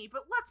dreamy,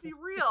 but let's be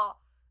real,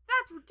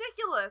 that's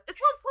ridiculous. It's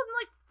less than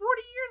like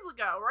 40 years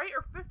ago, right,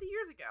 or 50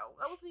 years ago.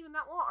 That wasn't even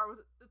that long, or was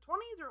it the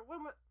 20s, or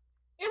when?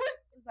 It was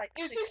It was like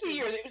 60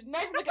 years. It was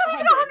not even That's like not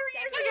even 100. 100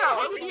 years 70 ago.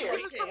 years It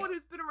was ago. just someone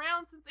who's been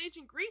around since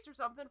ancient Greece or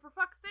something. For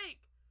fuck's sake,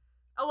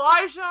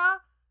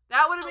 Elijah.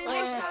 That would have made more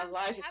Elijah. sense.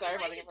 Elijah, Have sorry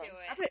about Elijah it. do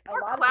I it. bet a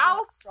Or lot of Klaus, them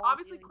have strong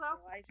obviously feelings Klaus.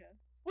 for Elijah.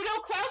 Well, no,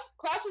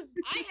 Klaus is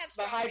I have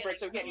the strong hybrid,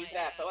 so we feelings can't for use that.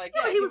 Elijah. But like,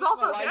 Yeah, he was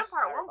also a Elijah's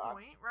vampire at sire one bond.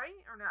 point, right?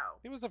 Or no?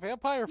 He was a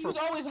vampire He for. was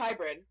always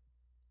hybrid.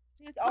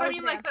 He was But I always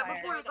mean, a like that vampire.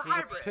 before it was a He was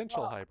a hybrid.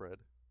 potential Well, hybrid.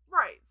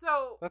 Right.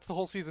 So. That's the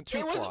whole season 2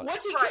 It was plot.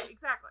 once he Right.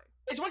 Exactly.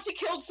 it's once he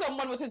killed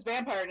someone with his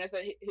vampireness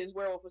that his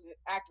werewolf was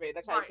activated.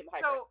 That's how Right. he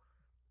became hybrid. So.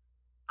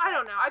 I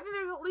don't know. I think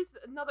there's at least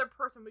another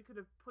person we could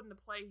have put into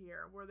play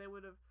here, where they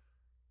would have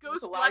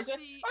Was Ghost Elijah?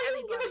 Lexi, Or you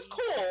can give us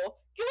anybody. Cole.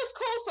 Give us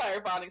Cole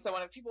sire bonding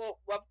someone. If people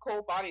love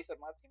Cole Bonnie so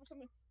much, give us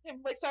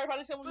him like sire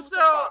bonding someone But who's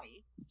so-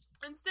 Bonnie.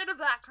 Instead of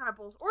that kind of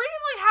bullshit, or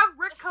even like have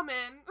Rick come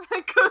in,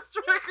 like Ghost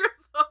Rick or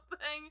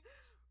something.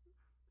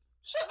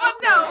 Shut But up,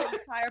 no.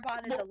 Rick. Fire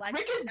bonded Well, Alexa.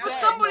 Rick is Now Or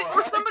dead. somebody- Maura.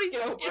 or somebody's-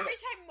 Get over it.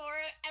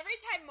 Every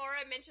time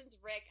Maura mentions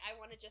Rick, I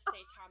want to just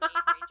say Tom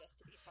Avery just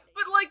to be funny.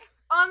 But like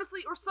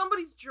honestly, or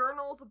somebody's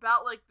journals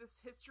about like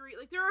this history.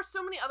 Like there are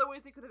so many other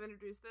ways they could have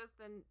introduced this.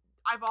 Then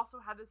I've also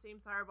had the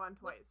same sire bond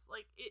twice.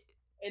 Like it.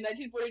 In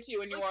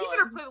 1942 in New Like he Orleans.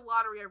 better play the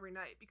lottery every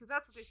night because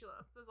that's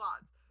ridiculous. Those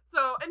odds.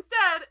 So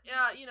instead,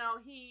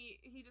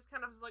 he just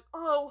kind of is like,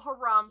 oh,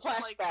 haram.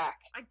 Like, Flashback.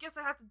 I guess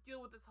I have to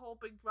deal with this whole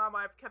big drama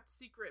I've kept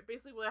secret.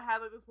 Basically, I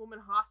had like this woman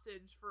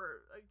hostage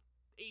for like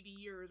 80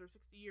 years or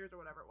 60 years or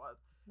whatever it was.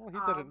 Well,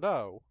 he didn't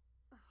know.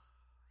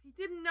 He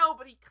didn't know,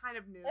 but he kind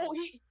of knew. Oh,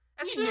 he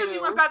As He soon as he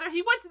knew. went back there,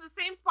 he went to the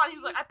same spot. He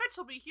was like, I bet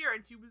she'll be here,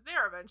 and she was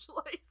there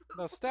eventually. So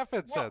No,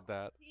 Stefan said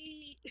that.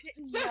 He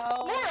didn't So,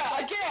 know.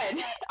 Laura,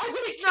 again, I'm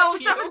gonna no, kill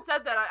you. Stefan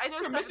said that. I know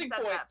for Stefan missing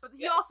said that, points. but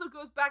he Yeah. also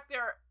goes back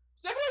there.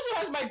 Stefan also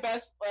has my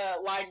best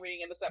line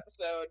reading in this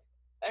episode.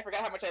 I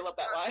forgot how much I love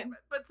that line.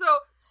 But so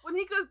when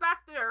he goes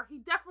back there, he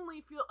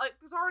definitely feels like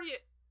there's already.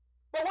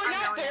 But we're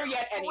not there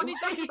yet But anyway. when he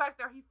does get back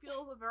there, he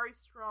feels a very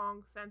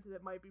strong sense that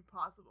it might be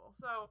possible.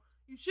 So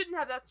you shouldn't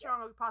have that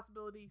strong of a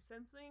possibility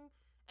sensing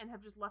and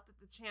have just left it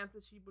to chance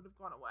that she would have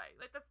gone away.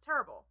 Like, that's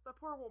terrible. That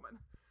poor woman.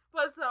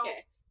 But so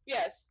Okay.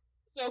 Yes.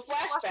 So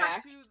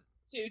flashback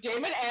to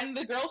Damon, and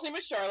the girl's name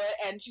is Charlotte,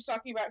 and she's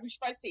talking about who she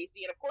finds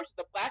tasty, and of course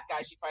the black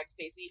guy she finds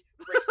tasty,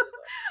 racism.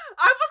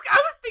 I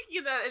was thinking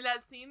of that in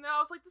that scene though. I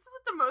was like, this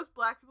isn't the most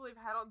black people they've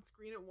had on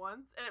screen at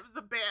once, and it was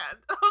the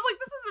band. I was like,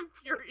 this is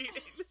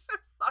infuriating. This show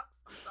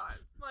sucks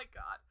sometimes. My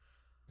God.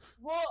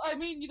 Well, I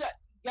mean, you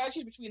gotta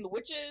choose between the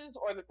witches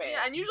or the band.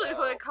 Yeah, and usually so.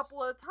 there's like a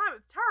couple at a time.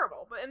 It's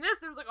terrible. But in this,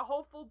 there was like a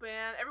whole full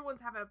band.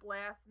 Everyone's having a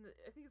blast. And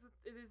I think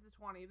it is the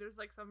 20. There's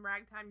like some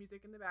ragtime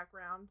music in the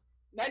background.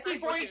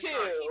 1942.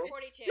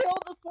 1942. Kill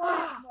the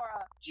 40s,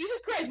 Mora. Jesus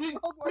Christ, we've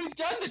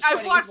done the 20s.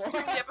 I've watched Laura.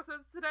 too many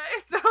episodes today,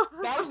 so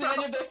That was the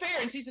end of the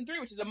affair in season 3,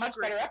 which is a much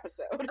better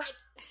episode. Damn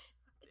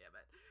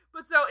it.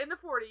 But so in the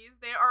 40s,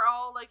 they are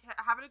all like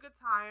having a good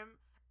time,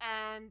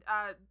 and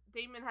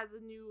Damon has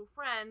a new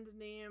friend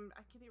named,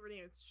 I can't think of her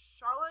name. It's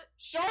Charlotte.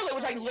 Charlotte,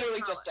 which I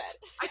literally just said.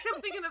 I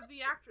kept thinking of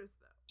the actress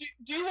though.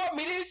 Do you want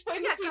me to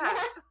explain Yes, the scene go more?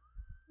 ahead.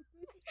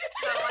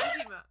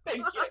 Madeline Zima.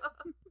 Thank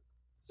you.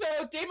 So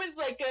Damon's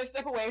like gonna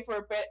step away for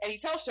a bit, and he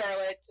tells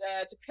Charlotte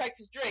to protect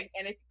his drink,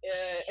 and if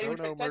anyone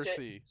Show no tries to touch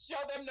mercy. it, show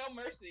them no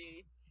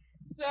mercy.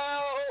 So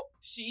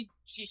she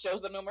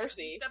shows them no He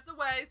mercy. steps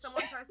away.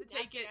 Someone tries to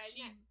take Snaps the it. guy's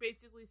She neck.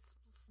 basically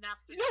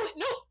snaps her.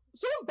 No,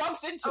 someone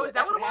bumps into Oh, it. is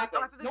that That's what it was? Oh, I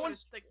happens. thought they No were one's.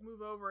 just like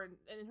move over and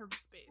in her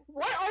space.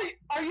 What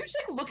are you just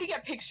like looking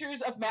at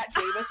pictures of Matt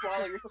Davis while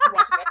you're supposed to be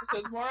watching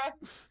episodes, Maura?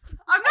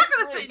 I'm not I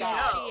gonna swear say to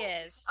God. no. She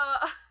is.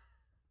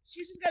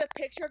 She's just got a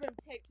picture of him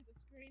taped to the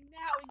screen.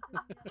 Now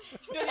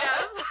he's in there.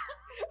 Yes.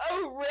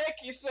 Oh, Rick,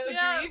 you're so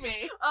Yeah.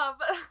 dreamy. But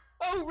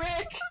Oh,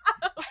 Rick,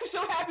 I'm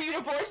so happy you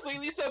divorced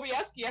Lily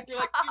Sobieski after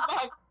like 2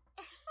 months.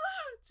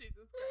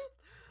 Jesus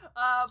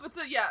Christ. But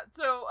so yeah,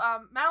 so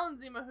Madeline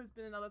Zima, who's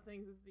been in other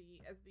things,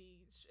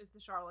 is the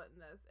Charlotte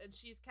in this, and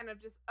she's kind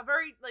of just a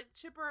very like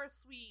chipper,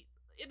 sweet,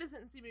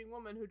 innocent seeming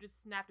woman who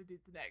just snapped a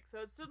dude's neck. So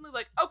it's suddenly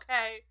like,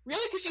 okay,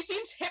 Really? Because she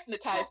seems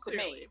hypnotized to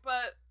clearly, me.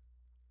 but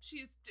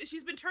she's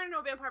been turned into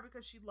a vampire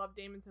because she loved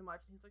Damon so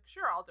much, and he's like,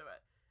 sure, I'll do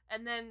it.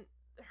 And then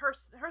her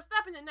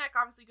snapping the neck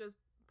obviously goes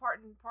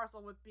part and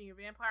parcel with being a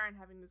vampire and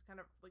having this kind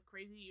of like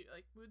crazy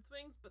like mood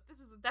swings. But this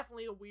was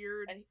definitely a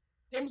weird. And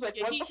Damon's like,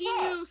 Yeah, what he the he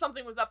fuck? knew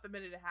something was up the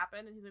minute it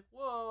happened, and he's like,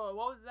 "Whoa,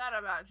 what was that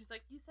about?" And she's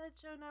like, "You said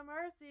show no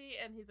mercy,"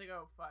 and he's like,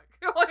 "Oh fuck,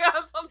 like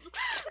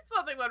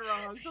something went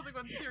wrong. Something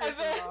went seriously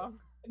then- wrong."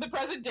 In the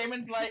present,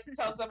 Damon's like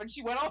tells stuff, and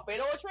she went on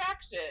Fatal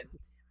Attraction.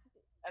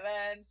 And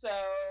then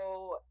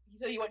so he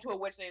said he went to a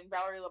witch named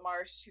Valerie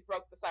LaMarche who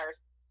broke the Cyrus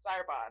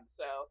bond.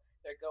 So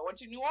they're going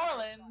to New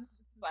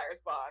Orleans, Cyrus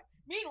bond.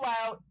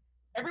 Meanwhile,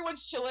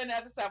 everyone's chilling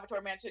at the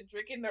Salvatore mansion,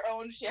 drinking their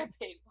own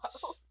champagne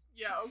bottles.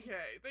 Yeah,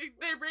 okay. They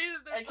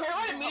rated their And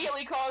Caroline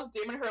immediately calls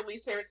Damon her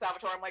least favorite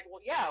Salvatore. I'm like,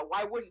 well, yeah,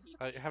 why wouldn't he?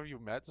 Have you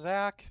met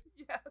Zach?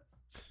 Yes.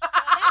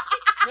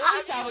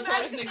 Lily Salvatore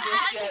doesn't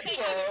exist yet, I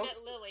so haven't met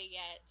Lily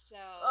yet, so.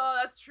 Oh,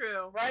 that's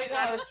true. right.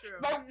 That's true.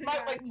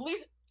 My like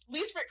least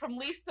from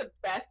least to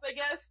best, I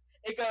guess.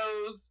 It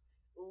goes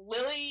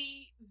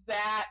Lily,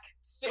 Zach,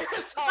 Sarah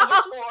Salvatore.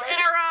 Oh,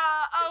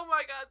 Sarah! Oh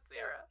my God,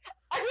 Sarah.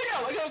 Actually,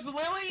 no. It goes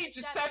Lily,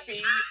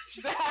 Giuseppe,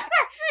 Zach,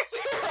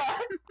 Sarah.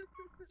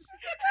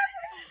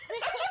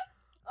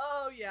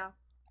 Oh yeah.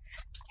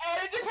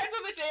 And it depends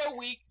on the day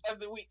of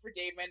the week for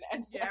Damon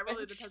and Yeah, it Stefan.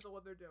 really depends on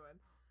what they're doing.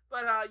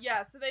 But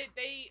yeah, so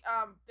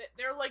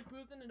they're like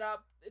boozing it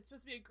up. It's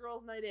supposed to be a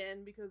girls' night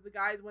in because the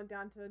guys went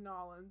down to New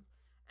Orleans,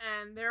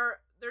 and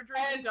they're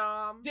drinking And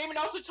Dom. Damon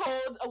also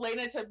told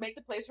Elena to make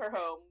the place her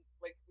home,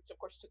 like which of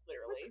course she took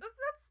literally. That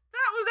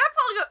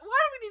felt like why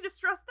do we need to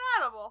stress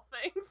that of all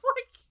things?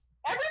 Like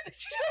Everything.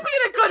 she's just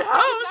being a good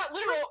host. It's not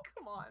literal. Like,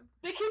 come on.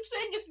 They keep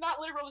saying it's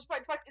not literal, despite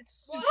the fact it's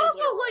super Also,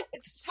 literal. like,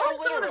 It's so Telling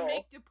someone to literal.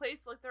 make the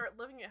place like they're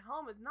living at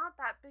home is not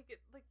that big.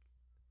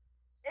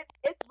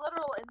 It's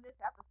literal in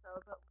this episode,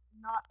 but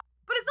not.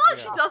 But it's not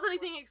like Yeah. she does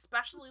anything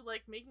especially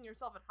like making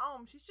herself at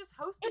home. She's just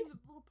hosting It's-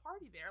 a little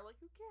party there. Like,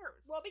 who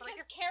cares? Well, But I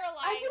because guess-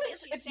 Caroline, I feel like when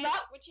she it's says,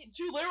 not when she,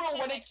 too she literal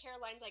said when that, it's-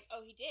 Caroline's like,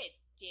 oh, he did.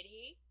 Did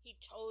he? He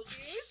told you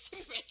to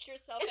make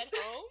yourself It's- at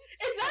home?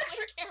 It's not Like,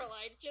 true.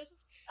 Caroline,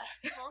 just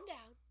calm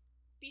down.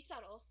 Be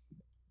subtle.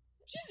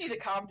 She just need to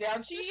calm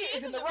down. She She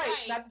is in the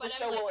right. Not that the but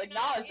show I'm like, will you're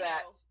not, acknowledge you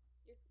that.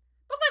 know.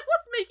 But like,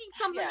 what's making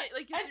something Yeah.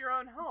 like it's your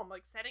own home?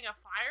 Like setting a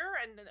fire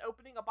and then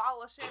opening a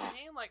bottle of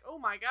champagne? Like, oh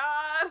my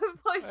god!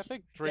 Like, I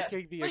think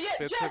drinking the But yeah,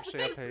 expensive Jess, the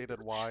thing- champagne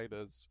and wine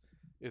is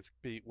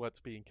what's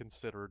being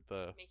considered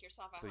the Make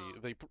yourself at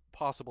home.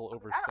 possible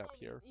overstep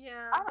here.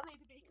 yeah. I don't need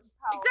to be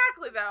how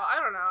Exactly, though. I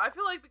don't know. I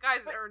feel like the guys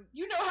But are.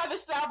 you know how the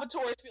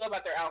Salvatores feel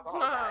about their alcohol,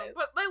 guys.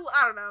 But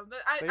I don't know.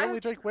 They only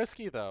drink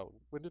whiskey, though.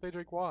 When do they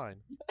drink wine?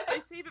 They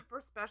save it for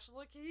special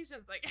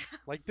occasions, I guess.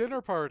 Like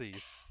dinner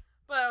parties.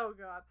 But oh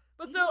god.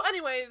 But so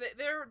anyway,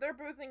 they're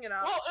boozing it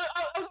up. Well,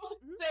 I was about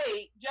to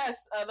say,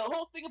 Jess, the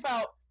whole thing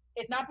about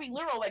it not being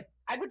literal, like,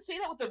 I would say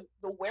that with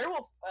the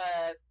werewolf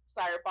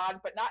sire bond,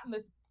 but not in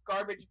this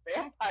garbage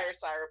vampire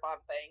sire bond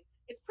thing.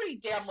 It's pretty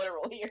damn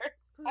literal here.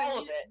 All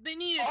of it. They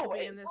needed to be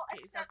in Always. this Well, case.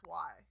 except- That's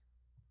why.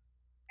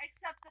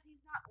 except that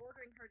he's not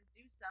ordering her to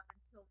do stuff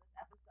until this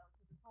episode.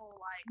 So this whole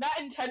like Not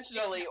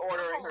intentionally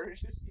ordering her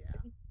to do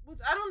Yeah. things. Which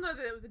I don't know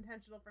that it was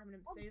intentional for him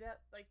to say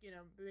that, like,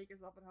 make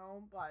yourself at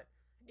home, but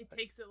it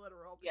takes it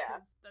literal because Yeah.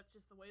 that's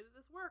just the way that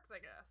this works, I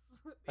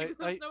guess. I Even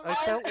though there's no I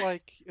felt rhyme.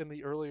 like in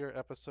the earlier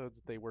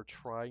episodes they were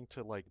trying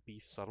to like be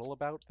subtle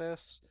about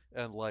this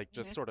and like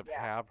just Mhm. sort of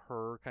Yeah. have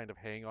her kind of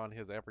hang on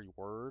his every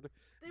word,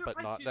 They were but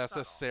probably not too subtle.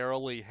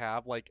 necessarily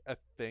have like a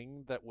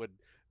thing that would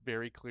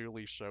very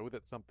clearly show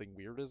that something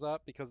weird is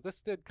up, because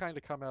this did kind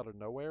of come out of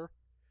nowhere.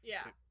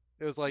 Yeah.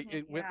 It was like Mhm.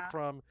 it went Yeah.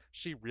 from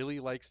she really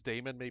likes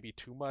Damon maybe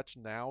too much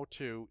now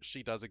to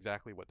she does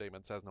exactly what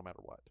Damon says no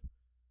matter what.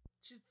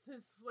 She's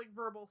his like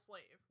verbal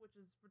slave, which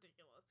is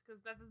ridiculous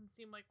because that doesn't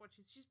seem like what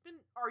she's been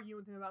arguing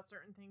with him about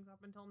certain things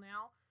up until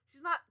now.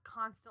 She's not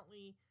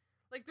constantly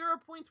like there are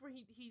points where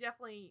he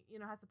definitely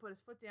has to put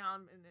his foot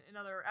down in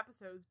other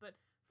episodes, but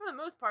for the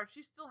most part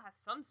she still has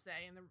some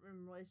say in the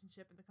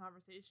relationship and the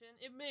conversation.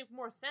 It made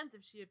more sense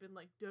if she had been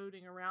like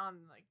doting around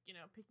and like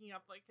picking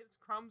up like his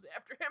crumbs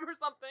after him or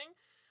something,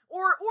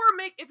 or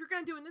make, if you're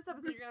gonna do in this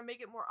episode, you're gonna make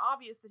it more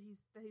obvious that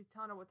he's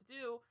telling her what to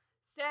do.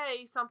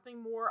 Say something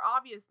more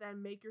obvious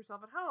than make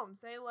yourself at home.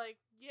 Say like,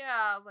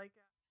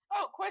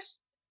 Oh,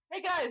 question.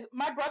 Hey guys,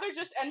 my brother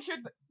just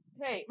entered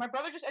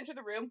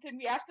the room. Can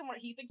we ask him what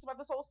he thinks about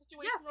this whole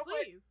situation yes, real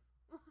quick?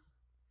 please.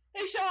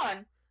 Hey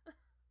Sean,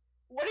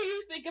 what do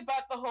you think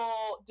about the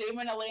whole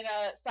Damon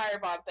Elena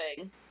Sirebond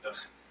thing?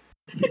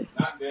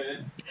 Not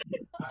good.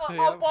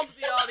 I'll bump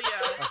the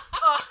audio.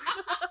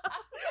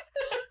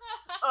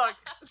 Ugh.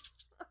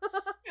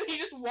 He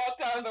just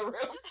walked out of the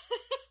room.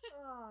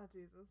 Oh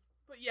Jesus.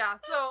 But yeah,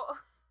 so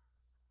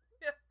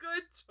yeah,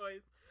 good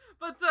choice.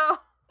 But so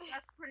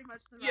that's pretty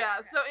much the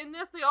yeah. So in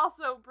this, they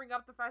also bring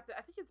up the fact that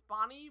I think it's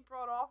Bonnie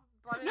brought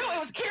in. No, it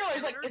was Caroline.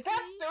 He's like, "Is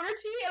that Stoner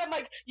Tea?" And I'm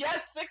like,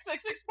 "Yes,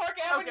 666 Park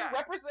Avenue Okay.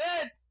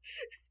 represent."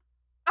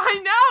 I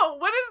know.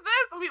 What is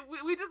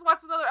this? We just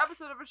watched another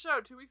episode of a show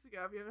 2 weeks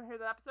ago. If you haven't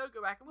heard that episode,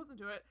 go back and listen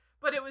to it.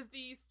 But it was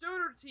the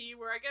Stoner Tea,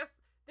 where I guess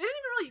they didn't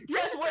even really.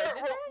 Yes, drink it,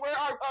 did they? where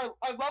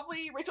our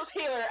lovely Rachel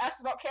Taylor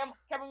asked about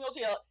chamomile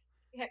tea.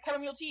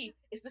 Chamomile tea.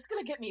 Is this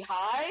gonna get me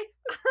high?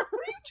 What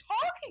are you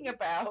talking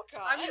about?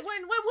 God. I mean,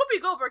 when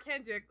Whoopi Goldberg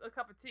hands you a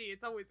cup of tea,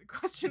 it's always a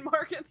question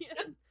mark at the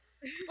end.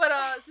 But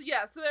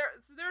so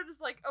they're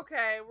just like,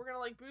 okay, we're gonna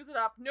like booze it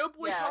up. No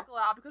boy Yeah. talk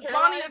aloud because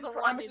Caroline Bonnie doesn't want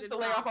me promises to to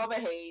lay off all drown. the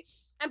hate.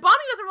 And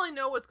Bonnie doesn't really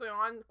know what's going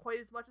on quite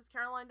as much as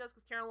Caroline does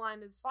because Caroline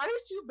is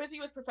Bonnie's too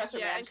busy with Professor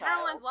and Manchild.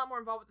 Caroline's a lot more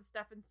involved with the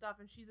Stefan stuff,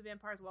 and she's a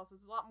vampire as well, so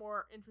it's a lot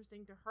more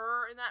interesting to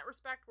her in that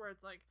respect, where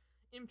it's like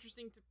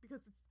interesting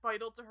because it's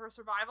vital to her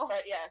survival.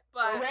 But yeah,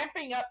 But- we're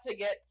ramping up to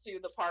get to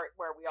the part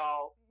where we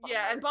all.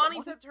 Yeah, and murder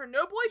Bonnie someone. says to her,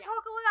 "No boy Yeah.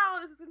 talk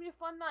aloud. This is gonna be a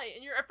fun night."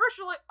 And at first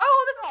you're like,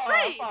 "Oh, this is Aw,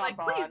 great! Bon Like,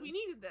 Bon. please, we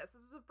needed this.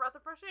 This is a breath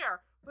of fresh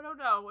air." But oh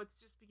no,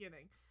 it's just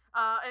beginning.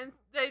 And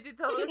they did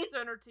tell her the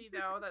Stoner Tea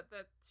though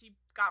that she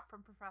got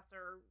from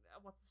Professor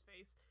what's his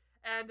face.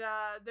 And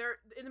they're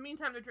in the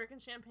meantime they're drinking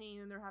champagne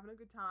and they're having a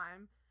good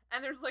time.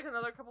 And there's like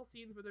another couple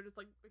scenes where they're just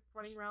like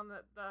running around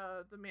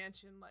the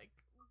mansion like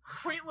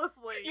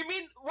pointlessly. You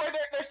mean where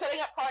they're setting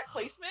up product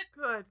placement?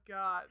 Good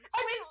God.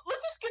 I mean,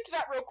 let's just get to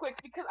that real quick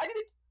because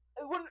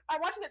when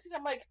I'm watching that scene,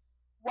 I'm like,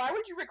 why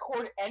would you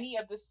record any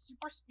of this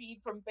super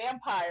speed from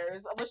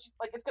vampires unless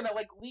it's gonna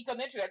like leak on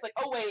the internet? It's like,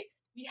 oh wait,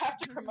 we have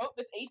to promote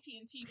this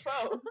AT&T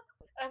phone.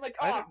 And I'm like,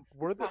 oh,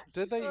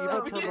 Did they so even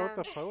man. promote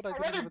the phone? I I'd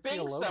didn't rather even see a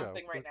Bing logo.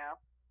 something right Was- now.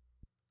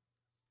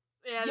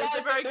 Yeah, Yeah, there's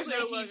a very there's an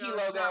clear AT&T logo.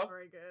 It's logo. not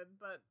very good,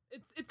 but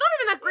it's not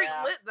even that great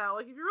Yeah. lit though.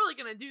 Like if you're really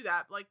gonna do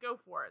that, like go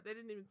for it. They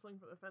didn't even swing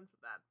for the fence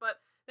with that.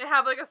 But they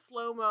have like a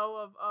slow mo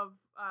of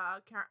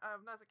not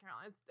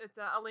Caroline. It's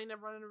Elena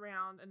running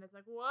around, and it's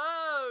like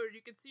whoa, you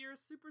can see her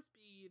super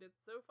speed.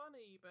 It's so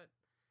funny, but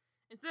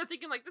instead of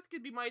thinking like this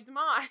could be my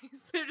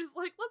demise, they're just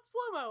like let's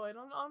slow mo it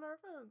on our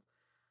phones.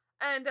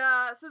 And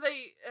so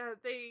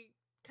they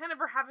kind of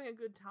are having a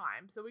good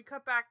time. So we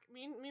cut back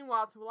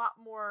meanwhile to a lot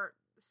more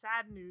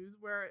sad news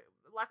where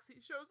Lexi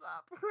shows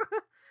up.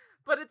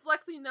 But it's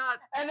Lexi not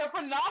And a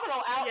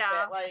phenomenal outfit.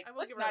 Yeah, like, I will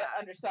let's give her not that.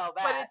 undersell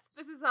that.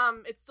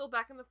 but it's still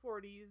back in the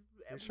 40s.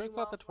 You sure it's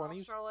not the Meanwhile,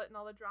 20s? Charlotte and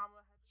all the drama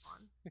had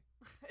fun.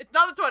 It's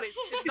not the 20s.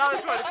 It's not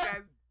the 20s,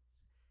 guys.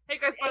 Hey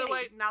guys, by the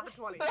way, 80s. not the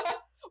 20s.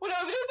 Well, no,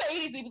 if it was the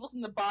 80s, they'd be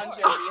listening to Bon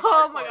Jovi.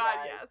 Oh my hardcore god,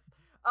 guys. yes.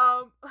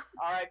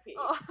 R.I.P.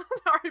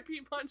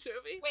 R.I.P. Bon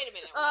Jovi. Wait a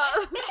minute.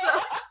 What?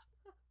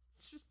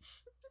 So, just,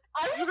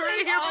 I'm You just heard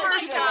saying, it here Oh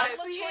first, my Lexi god, guys.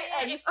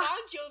 Latoya, and- if Bon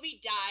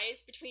Jovi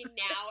dies between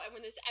now and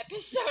when this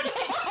episode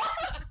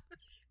ends,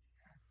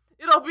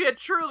 It'll be a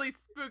truly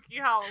spooky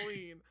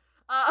Halloween.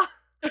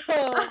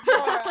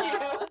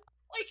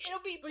 Like,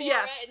 it'll be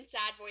Bora and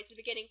sad voice at the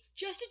beginning.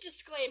 Just a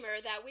disclaimer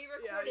that we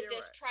recorded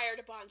this prior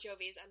to Bon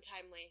Jovi's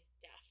untimely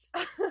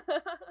death.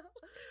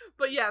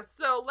 But yes,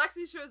 so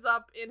Lexi shows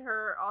up in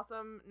her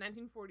awesome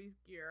 1940s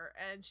gear,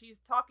 and she's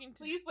talking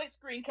to... Please,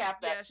 screen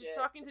cap that shit. She's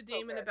talking to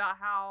Damon about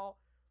how,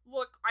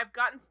 look, I've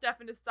gotten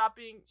Stefan to stop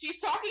being... She's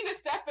talking to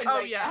Stefan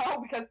now,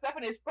 because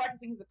Stefan is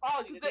practicing his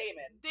apology to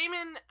Damon.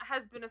 Damon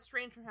has been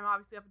estranged from him,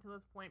 obviously, up until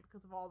this point,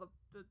 because of all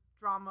the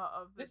drama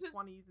of the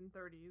 20s and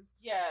 30s.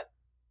 Yeah,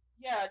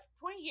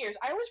 20 years.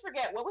 I always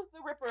forget, what was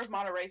the Ripper of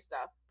Monterey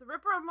stuff? The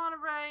Ripper of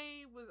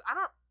Monterey was...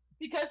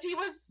 Because he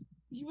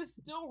was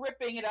still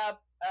ripping it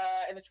up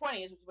in the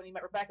 20s, which is when he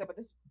met Rebecca, but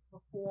this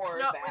before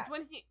that. No, it's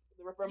when he...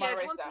 The Ripper of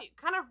Monterey stuff.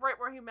 Kind of right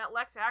where he met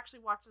Lex. I actually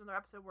watched another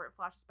episode where it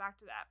flashes back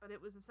to that, but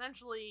it was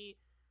essentially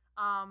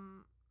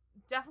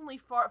definitely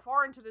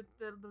far into the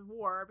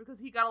war, because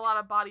he got a lot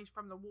of bodies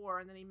from the war,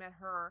 and then he met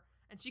her,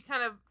 and she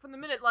kind of, from the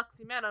minute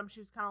Lexi met him, she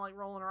was kind of like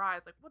rolling her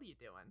eyes, like, what are you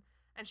doing?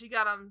 And she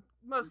got him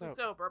mostly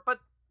sober, but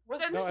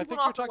then I she think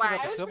went off you're the talking wagon.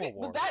 about the Civil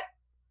War. Was that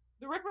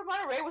the Ripper of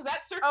Monterey? Was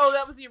that Cirque? Oh,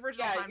 that was the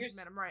original time she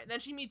met him, right? And then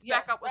she meets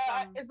back up with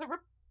them. Is the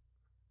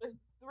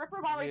Ripper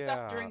of Monterey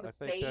stuff during the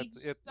stage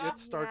stuff? It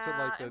starts in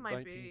like the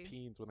 19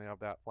 teens when they have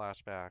that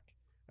flashback.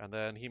 And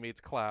then he meets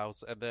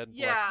Klaus, and then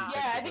Yeah. Lexi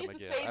Yeah, I thinks think of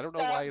it's him the again. same I don't know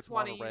stuff. why it's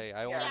Monterey.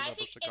 I only I remember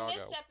think Chicago.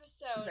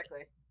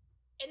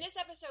 in this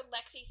episode,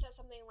 Lexi says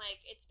something like,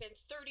 it's been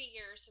 30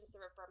 years since the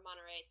Ripper of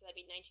Monterey, so that'd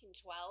be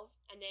 1912,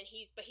 and then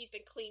he's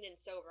been clean and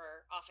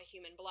sober off of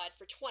human blood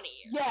for 20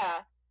 years.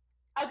 Yeah.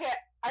 Okay,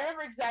 I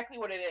remember exactly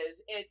what it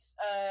is. It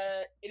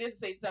is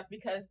the same stuff,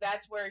 because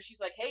that's where she's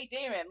like, hey,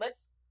 Damon,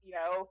 let's,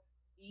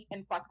 eat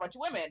and fuck a bunch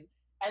of women.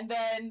 And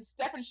then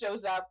Stefan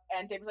shows up,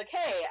 and Damon's like,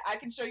 hey, I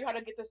can show you how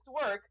to get this to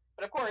work.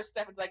 But of course,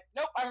 Stefan's like,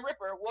 nope, I'm a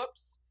Ripper.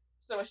 Whoops.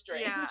 So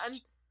estranged. Yeah,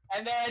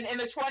 and then in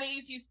the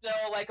 20s, he's still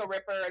like a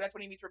Ripper, and that's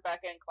when he meets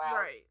Rebecca and Klaus.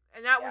 Right,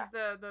 and that was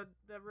the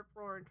Rip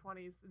Roaring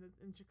 20s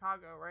in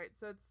Chicago, right?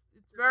 So it's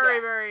very,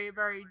 very,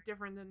 very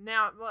different than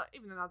now. Well,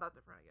 even though not that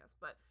different, I guess.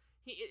 But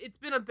it's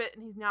been a bit,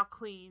 and he's now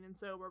clean and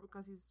sober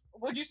because he's...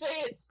 Would you say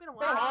it's been a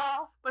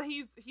while? But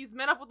he's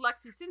met up with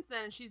Lexi since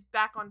then, and she's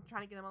back on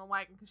trying to get him on the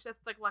wagon, because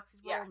that's like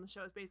Lexi's role in the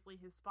show is basically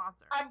his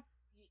sponsor.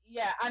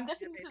 I'm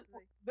guessing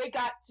they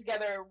got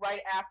together right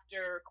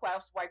after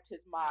Klaus wiped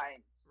his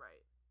mind. Right.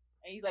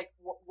 And he's like,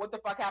 what the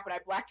fuck happened? I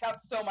blacked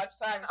out so much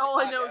time in All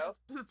Chicago. I know is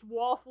this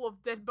wall full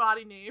of dead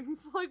body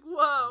names. Like,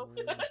 whoa.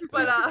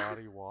 But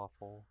body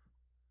waffle.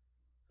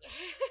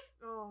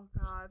 Oh,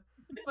 God.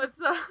 But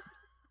so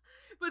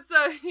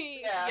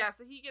he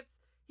gets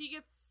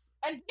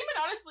and Damon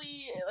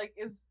honestly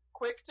is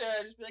quick to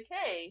just be like,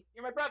 hey,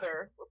 you're my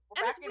brother. We're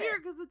and back it's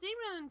weird because the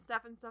Damon and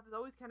Stefan stuff has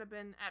always kind of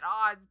been at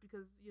odds,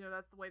 because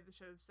that's the way the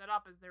show's set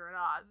up, is they're at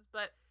odds.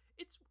 But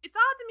it's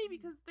odd to me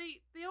because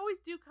they always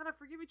do kind of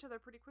forgive each other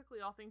pretty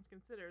quickly, all things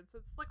considered. So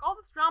it's like all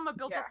this drama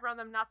built up around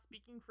them not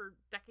speaking for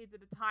decades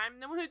at a time,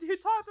 and then when they do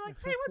talk, they're like,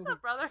 hey, what's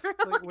up, brother?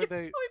 It's so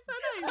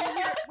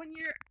nice. when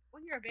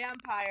you're a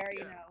vampire,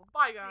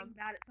 bygones. being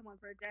mad at someone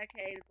for a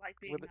decade, it's like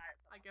being mad at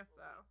someone. I guess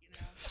so.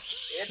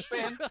 It's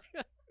been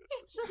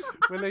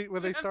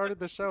when they started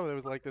the show, there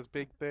was like this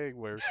big thing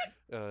where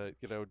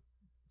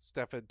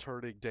Stefan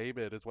turning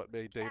Damon is what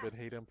made Damon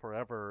hate him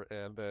forever,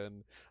 and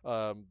then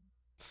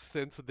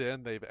since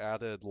then they've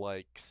added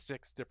like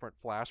 6 different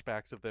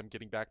flashbacks of them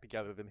getting back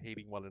together and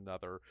hating one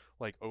another,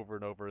 like over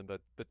and over in the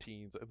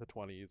teens and the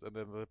 20s and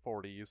then the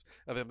 40s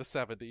and then the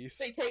 70s.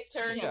 They take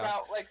turns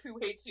about like who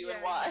hates you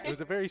and why. It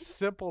was a very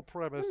simple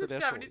premise in the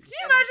initially. 70s. Can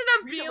you imagine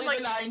them being like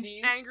the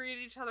 90s. angry at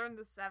each other in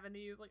the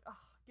 70s? Like, oh,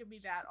 give me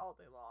that all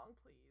day long,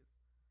 please.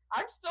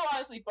 I'm still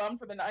honestly bummed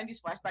for the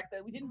 90s flashback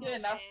that we didn't get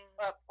enough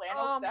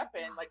flannel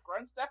Stefan, like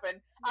grunt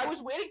Stefan. I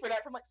was waiting for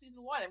that from like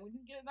season 1, and we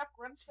didn't get enough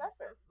grunt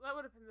Stefan. That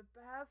would have been the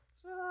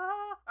best.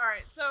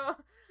 Alright, so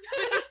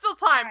there's still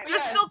time.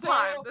 There's still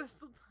time.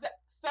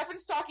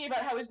 Stefan's talking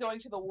about how he's going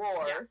to the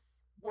war.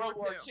 Yes. World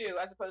War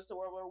II as opposed to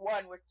World War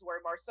I, which is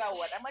where Marcel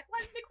went. I'm like, why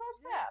did they cross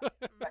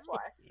paths? That's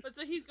why. But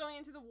so he's going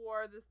into the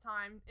war this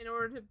time in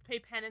order to pay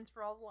penance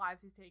for all the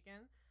lives he's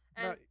taken.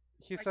 And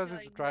he says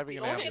he's driving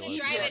an ambulance.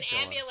 He's gonna drive an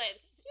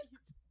ambulance.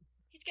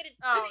 He's gonna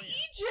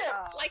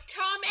Egypt, like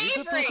Tom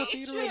Avery,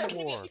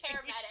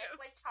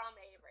 paramedic, like Tom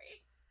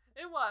Avery.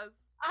 It was.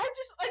 I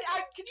just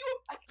can you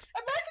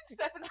imagine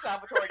Stefan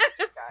Salvatore?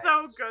 It's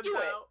so good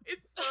though.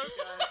 It's so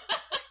good.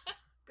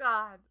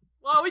 God.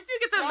 Well, we do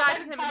get to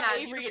imagine him in that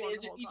Avery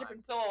in Egypt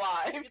and still We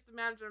alive. get to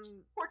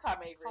imagine poor Tom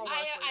Avery.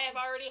 I have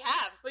already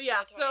have. But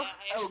yeah, so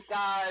oh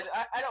God,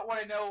 I don't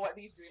want to know what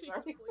these dreams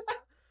are.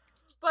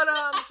 But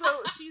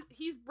so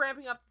he's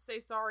ramping up to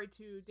say sorry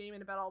to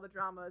Damon about all the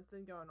drama that's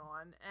been going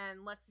on, and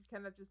Lexi's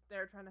kind of just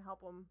there trying to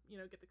help him,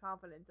 get the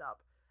confidence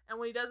up. And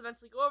when he does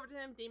eventually go over to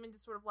him, Damon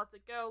just sort of lets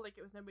it go like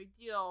it was no big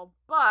deal.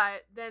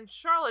 But then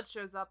Charlotte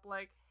shows up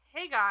like,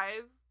 "Hey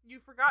guys, you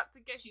forgot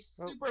to get." She's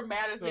super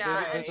mad as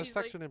there's a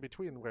section in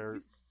between where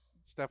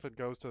Stefan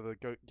goes to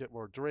go get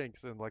more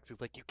drinks, and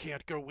Lexi's like, "You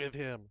can't go with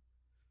him."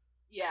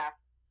 Yeah.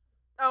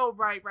 Oh,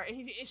 right.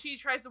 And she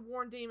tries to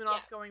warn Damon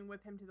off going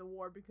with him to the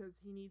war because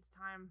he needs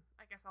time,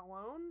 I guess,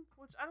 alone.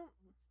 Which I don't.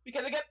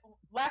 Because again,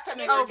 last time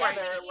they were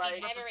together,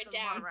 like, I wrote it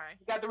down.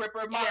 Got the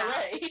Ripper of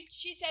Monterey.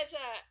 She says,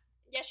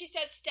 she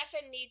says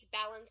Stefan needs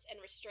balance and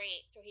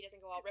restraint, so he doesn't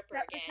go all Ripper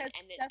again.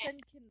 Because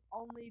Stefan can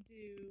only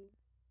do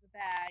the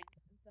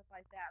bags and stuff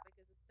like that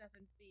because if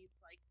Stefan feeds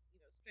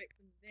straight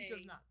from the vein, he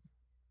goes nuts.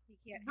 He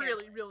can't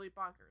really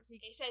bonkers.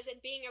 He says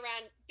that being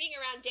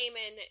around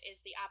Damon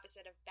is the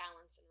opposite of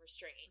balance and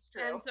restraint.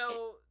 And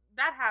so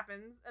that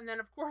happens, and then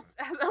of course,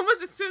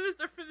 almost as soon as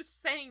they're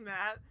finished saying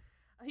that,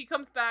 he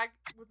comes back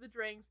with the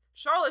drinks.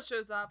 Charlotte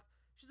shows up.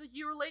 She's like,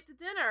 "You were late to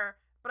dinner,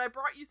 but I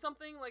brought you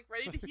something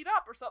ready to heat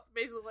up or something,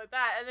 basically like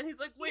that." And then he's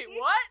like, "Wait,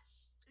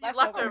 what?"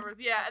 Leftovers,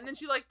 yeah. And then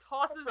she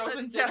tosses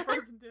frozen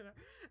dinner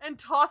and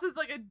tosses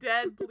a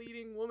dead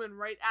bleeding woman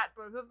right at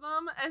both of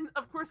them. And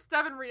of course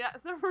Stefan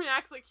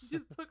reacts like he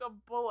just took a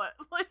bullet.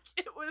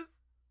 It was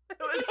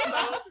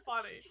so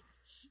funny.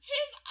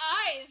 His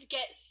eyes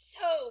get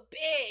so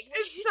big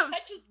when he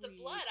touches the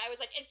blood. I was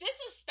like, is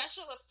this a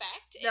special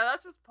effect? No,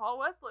 that's just Paul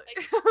Wesley.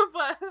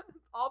 But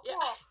it's all Paul.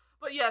 Yeah.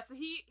 But yeah, so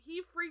he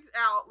freaks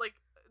out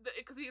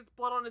because he gets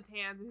blood on his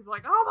hands and he's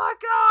like, "Oh my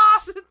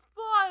god, it's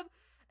blood!"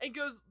 And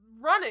goes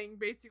running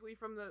basically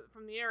from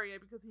the area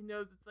because he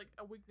knows it's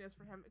a weakness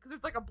for him because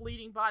there's a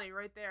bleeding body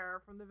right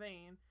there from the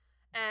vein.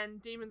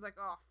 And Damon's like,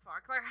 "Oh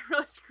fuck, I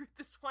really screwed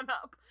this one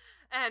up."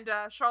 And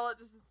Charlotte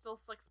just is still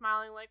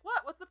smiling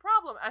what's the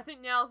problem? I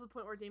think now is the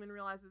point where Damon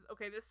realizes,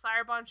 okay, this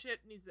Cirebon shit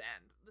needs to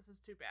end. This is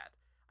too bad.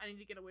 I need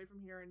to get away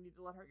from here and need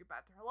to let her get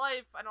back to her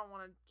life. I don't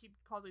want to keep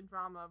causing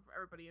drama for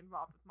everybody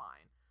involved with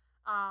mine.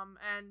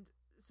 And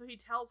so he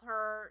tells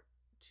her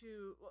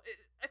to.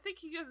 I think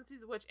he goes and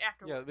sees the witch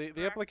afterwards. Yeah,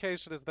 the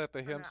implication is that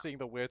him seeing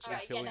the witch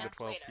and killing the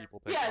 12 people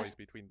takes place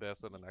between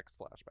this and the next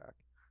flashback.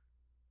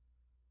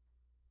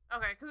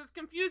 Okay, because it's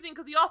confusing.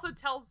 Because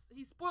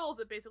he spoils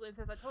it basically and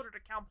says, "I told her to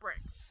count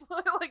bricks,"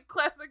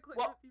 classically.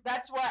 Well,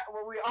 that's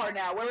where we are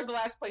now. Where was the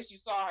last place you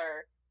saw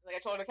her? I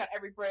told her to count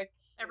every brick,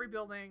 every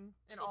building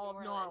in all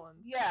of New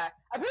Orleans. Yeah,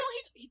 apparently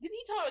didn't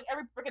he tell her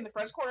every brick in the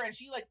French Quarter, and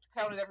she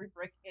counted every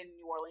brick in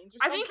New Yeah.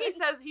 I think he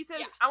says,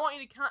 yeah. "I want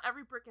you to count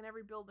every brick in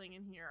every building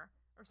in here,"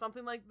 or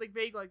something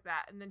vague like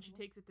that. And then she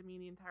takes it to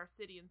mean the entire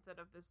city instead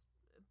of this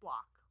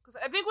block. Because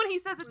I think when he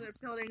says it, the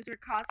buildings are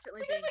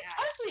constantly being added.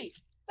 Honestly,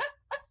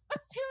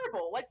 that's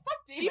terrible.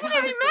 Fuck David. Even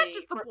if he meant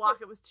just the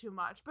block, it was too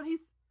much. But he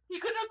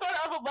couldn't have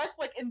thought of a less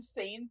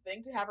insane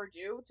thing to have her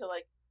do to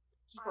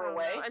keep her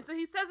away. And so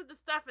he says it to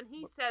Steph, and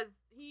he says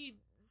he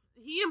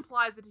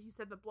implies that he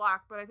said the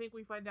block, but I think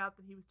we find out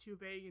that he was too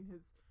vague in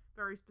his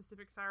very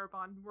specific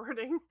Cirebon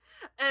wording,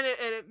 and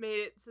it made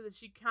it so that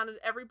she counted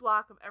every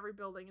block of every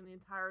building in the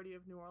entirety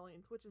of New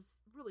Orleans, which is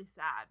really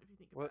sad if you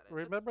think about it.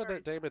 Remember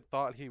that David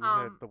thought he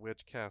had the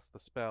witch cast the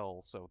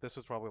spell, so this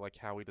was probably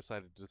how he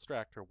decided to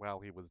distract her while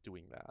he was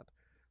doing that.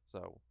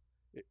 So,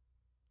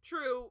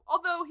 true.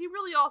 Although he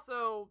really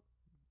also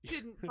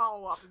didn't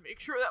follow up and make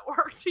sure that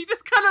worked. He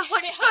just kind of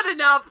good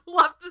enough,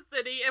 left the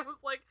city, and was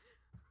like.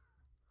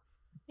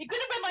 He could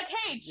have been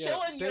 "Hey,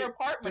 chill in your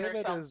apartment or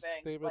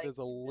something." David is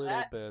a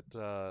little bit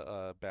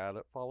bad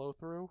at follow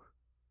through.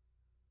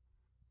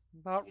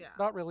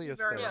 Not really a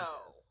no.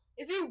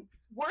 Is he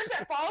worse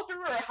at follow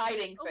through or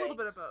hiding things? A little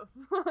bit of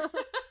both.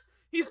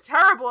 He's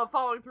terrible at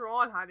following through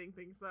on hiding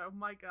things, though.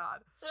 My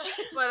God.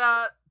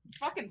 But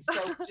fucking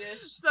soap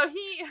dish. So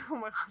oh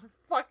my God,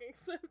 fucking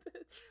soap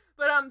dish.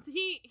 But so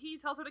he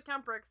tells her to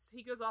count bricks.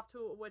 He goes off to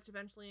a witch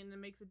eventually, and then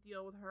makes a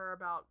deal with her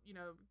about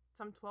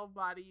some 12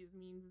 bodies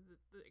means that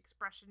the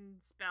expression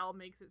spell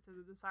makes it so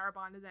that the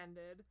Cirebon is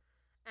ended,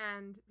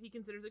 and he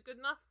considers it good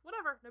enough.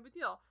 Whatever, no big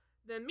deal.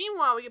 Then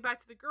meanwhile, we get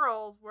back to the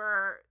girls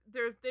where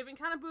they've been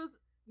kind of boozed.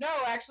 No,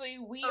 actually,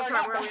 we are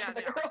not back to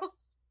the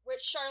girls. We're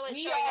Charlotte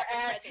showing up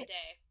in present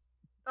day.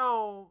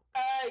 Oh.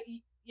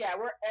 Yeah,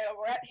 we're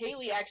at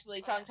Haley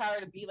actually telling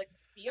Tyler to be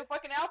a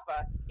fucking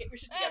alpha. Get your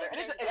shit together.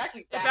 And it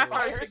actually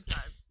backfires.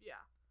 Yeah.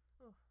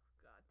 Oh,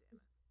 God damn.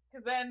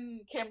 Because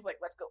then Kim's like,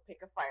 "Let's go pick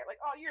a fight."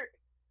 Oh, you're...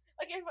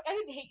 if I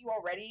didn't hate you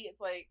already, it's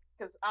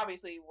because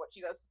obviously what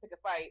she does is pick a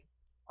fight.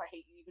 I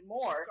hate you even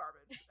more. She's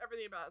garbage.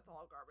 Everything about it's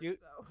all garbage,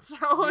 though.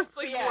 So it's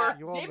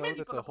you all know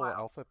that the whole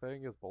alpha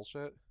thing is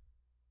bullshit?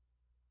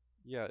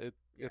 Yeah,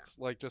 it's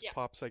just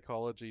pop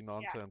psychology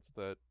nonsense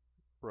that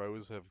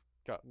bros have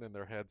gotten in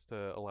their heads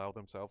to allow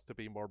themselves to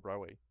be more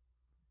broy.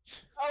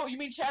 Oh, you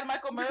mean Chad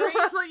Michael Murray? For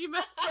everyone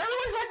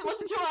who hasn't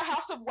listened to our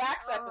House of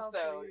Wax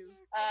episode,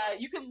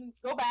 you can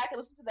go back and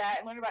listen to that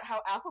and learn about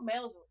how alpha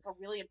male is a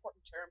really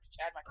important term to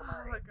Chad Michael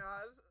Murray. Oh my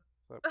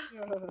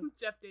God.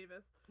 Jeff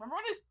Davis. Remember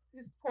when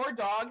his poor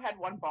dog had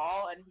one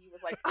ball and he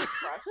was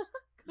crushed?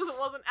 Because it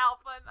wasn't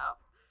alpha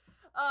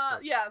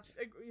enough. Yeah,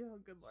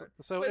 good lord.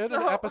 So in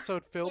an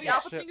episode filled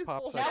with shit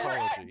pop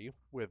psychology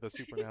with a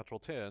supernatural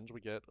tinge,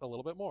 we get a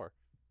little bit more.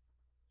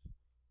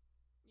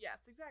 Yes,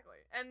 exactly.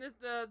 And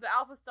the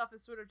alpha stuff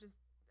is sort of just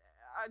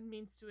a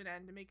means to an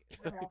end to make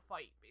them all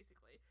fight,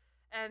 basically.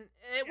 And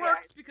it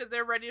works because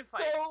they're ready to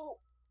fight. So,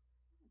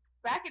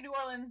 back in New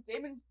Orleans,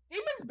 Damon's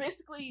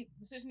basically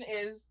decision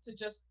is to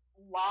just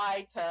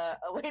lie to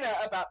Elena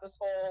about this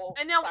whole.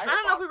 And now I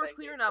don't know if we were thing,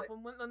 clear basically.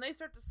 enough when they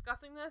start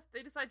discussing this.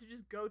 They decide to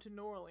just go to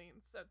New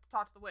Orleans to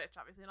talk to the witch,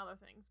 obviously, and other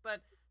things.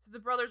 But so the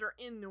brothers are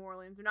in New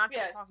Orleans. They're not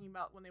just Yes. talking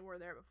about when they were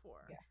there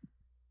before. Yeah.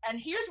 And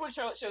here's when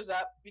shows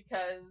up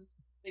because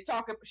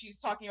she's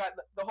talking about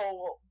the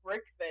whole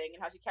brick thing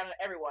and how she counted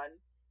everyone.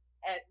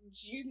 And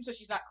she even says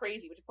she's not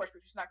crazy, which of course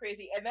she's not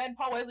crazy. And then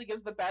Paul Wesley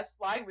gives the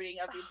best line reading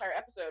of the entire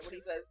episode when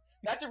he says,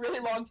 "That's a really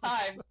long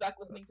time stuck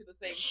listening to the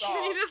same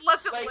song." He just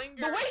lets it Like,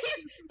 linger.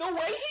 the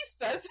way he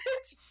says it,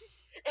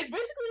 it's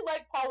basically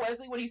like Paul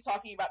Wesley when he's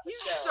talking about the He's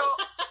show.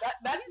 so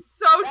That's he's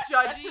so that's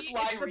judgy. his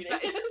line reading.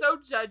 It's so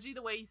judgy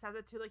the way he says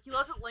it too. Like he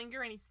lets it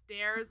linger and he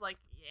stares like,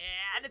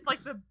 yeah, and it's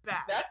like the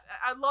best.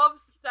 I love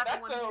Stefan.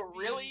 That's when a he's being-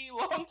 really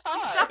long when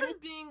time. Stefan's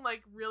being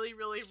like really,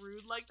 really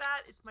rude like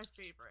that. It's my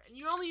favorite, and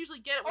you only usually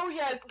get it with,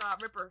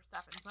 Ripper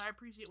Stefan. So I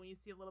appreciate when you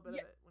see a little bit of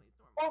it when he's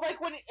normal. Or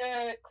like when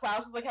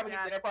Klaus is like having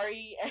a dinner Yes.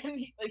 party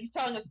and he's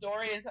telling a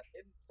story and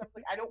stuff's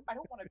like, I don't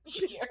want to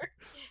be here.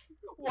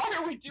 Why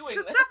are we doing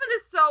Because this?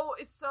 Stefan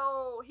is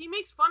so he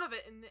makes fun of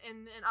it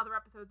in other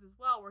episodes as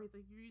well, where he's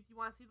like, you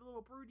want to see the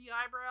little broody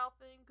eyebrow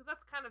thing? Because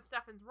that's kind of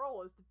Stefan's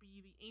role, is to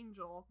be the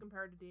angel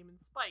compared to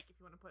Damon's Spike, if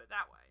you want to put it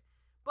that way.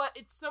 But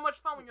it's so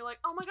much fun when you're like,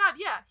 oh my god,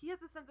 yeah, he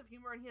has a sense of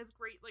humor and he has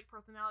great like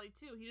personality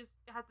too. He just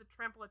has to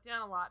trample it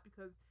down a lot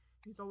because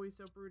he's always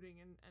so brooding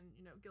and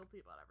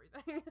guilty about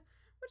everything,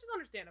 which is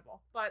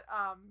understandable. But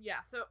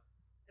yeah, so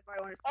If I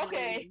want to see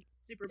Okay. him,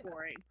 super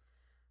boring.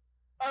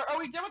 Are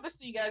we done with the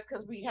scene, guys?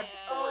 Because we have to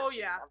Yeah. tell Oh, our scene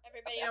yeah. now.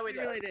 Everybody Yeah, else. we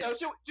do. Really do.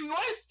 So do we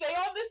want to stay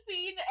on this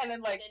scene and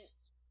then like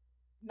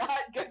Then-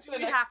 not go to the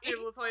we next have scene?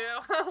 to. Let's tell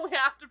you, we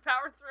have to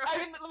power through. I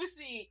mean, let me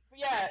see. But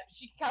yeah,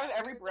 she counted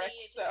every brick,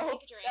 Everybody just so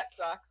take a drink. that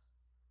sucks.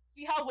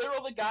 See how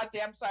literal the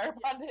goddamn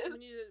Cyberbond Yes,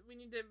 is? we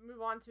need to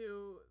move on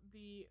to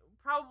the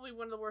probably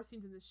one of the worst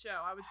scenes in the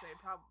show. I would say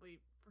probably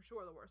for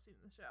sure the worst scene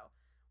in the show,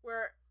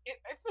 where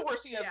It's the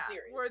worst scene of the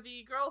series. where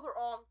the girls are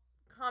all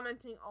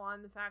commenting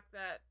on the fact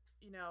that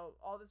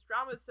all this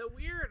drama is so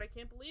weird. I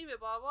can't believe it.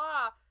 Blah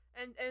blah.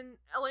 And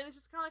Elena's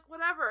just kind of like,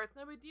 whatever. It's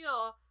no big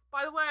deal.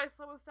 By the way, I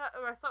slept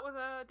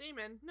with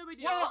Damon. No big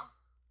deal.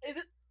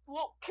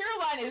 Well,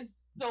 Caroline is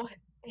still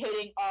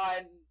hitting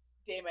on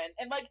Damon,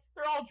 and like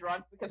they're all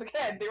drunk because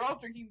again they're all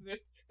drinking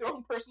their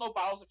own personal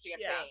bottles of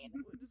champagne.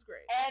 Which is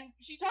great. And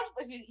she talks,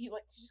 she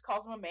just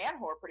calls him a man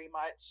whore pretty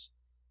much.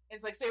 And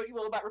it's like, say what you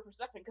will about Ripper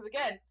Stefan, because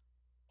again,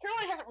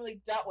 Caroline hasn't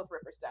really dealt with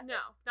Ripper Stefan. No,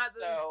 not to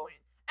this So- point.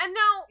 And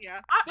now,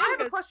 Yeah. I have a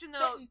Because question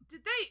though. then-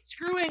 Did they?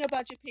 Screwing a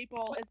bunch of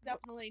people is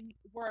definitely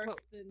worse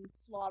than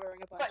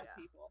slaughtering a bunch But- of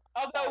people.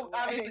 Although, Probably.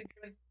 obviously,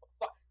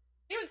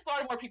 even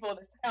slaughtered more people in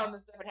the town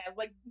than Stefan has.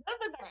 Like, none of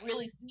them have Right.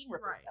 really seen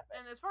Ripper Right. Stefan.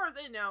 And as far as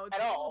they know, it's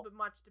At a all. little bit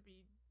much to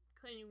be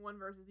claiming one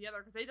versus the other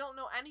because they don't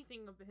know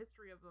anything of the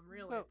history of them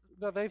really. No, at this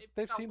no, point.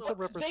 they've felt seen a some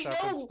little- Ripper They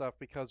Stefan know- stuff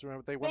because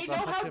remember they they went know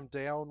and hunt how- him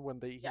down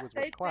when he Yeah. was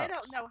They with Klaus.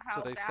 don't know how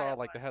so they bad saw it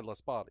like the was.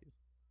 headless bodies.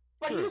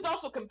 But he True. was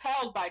also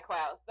compelled by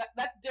Klaus.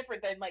 That's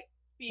different than, like,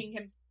 being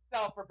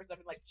himself Ripper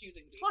Stefan, like,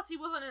 choosing to be. Plus, he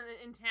wasn't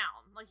in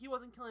town. Like he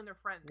wasn't killing their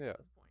friends Yeah. at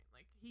this point.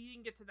 Like he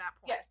didn't get to that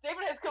point. Yes,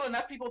 David has killed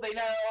enough people they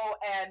know,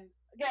 and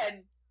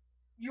again,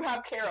 you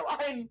have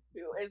Caroline,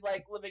 who is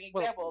like living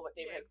Well, example of what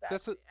David Yeah, has done.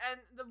 This is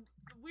And the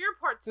weird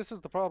part. this is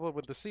the problem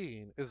with the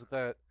scene is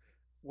that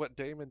what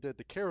Damon did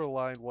to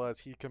Caroline was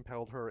he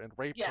compelled her and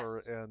raped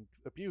Yes. her and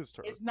abused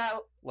her. It's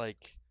not.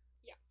 Like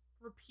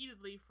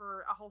repeatedly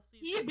for a whole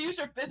season. He abused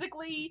her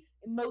physically,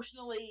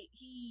 emotionally.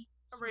 He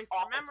erased was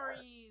her awful to her.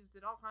 memories,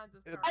 did all kinds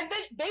of. It- terrible-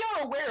 And they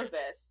are aware of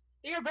this.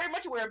 They are very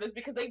much aware of this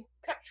because they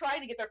kept trying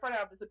to get their friend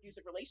out of this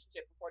abusive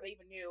relationship before they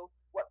even knew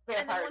what And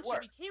then vampires when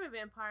were. she became a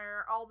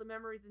vampire, all the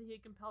memories that he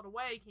had compelled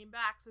away came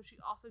back, so she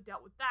also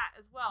dealt with that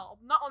as well.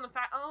 Not only on the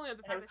fact it was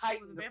that she was a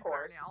heightened, of vampire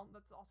course. now.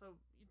 That's also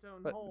its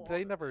own but whole. they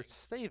other never thing.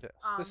 say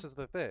this. Um, This is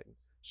the thing.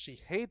 She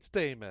hates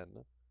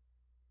Damon.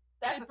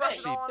 That's They the brush thing.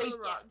 it all under They the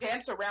rug.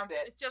 dance around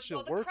it. It just She'll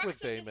Well, the work crux with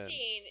of the Damon.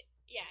 scene,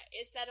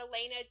 is that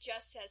Elena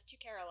just says to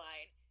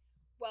Caroline,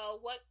 "Well,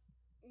 what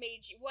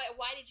made you?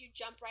 Why did you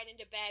jump right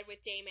into bed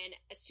with Damon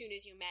as soon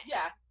as you met him?"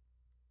 Yeah.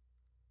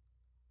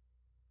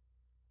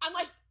 I'm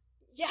like,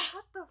 yeah.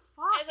 what the I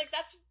fuck? was like,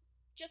 that's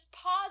just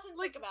pause and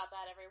Like- think about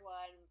that,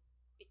 everyone.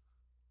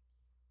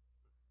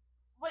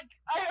 Like,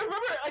 I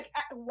remember, like,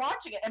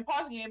 watching it and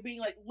pausing it and being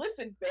like,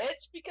 listen,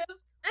 bitch,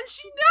 because And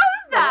she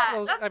knows that.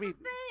 well, That's I the mean,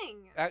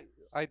 thing.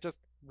 I just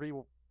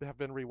have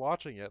been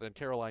rewatching it, and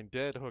Caroline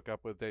did hook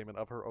up with Damon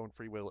of her own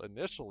free will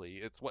initially.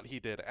 It's what he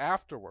did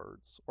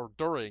afterwards, or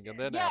during, and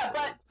then Yeah, but-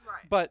 afterwards.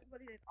 Right. But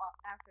What he did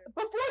after.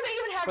 before they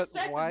even have But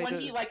sex is why when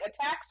he, does- like,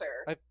 attacks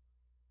her. I-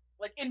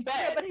 Like, in Yeah,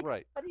 bed. but he,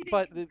 right. but he didn't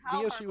But the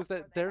compel her issue is before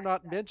that they they're had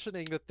not sex.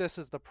 mentioning that this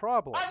is the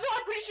problem. No,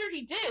 I'm pretty sure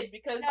he did,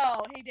 because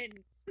No, he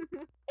didn't.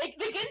 they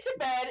get into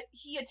bed,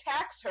 he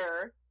attacks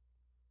her,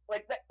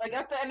 like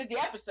at the end of the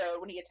episode,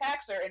 when he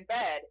attacks her in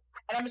bed,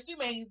 and I'm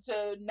assuming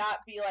to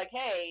not be like,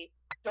 hey,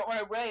 don't run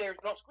away or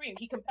don't scream,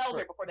 he compelled her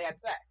Right. before they had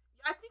sex.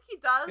 I think he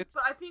does, It's-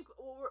 but I think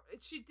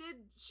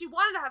she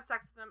wanted to have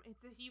sex with him.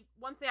 It's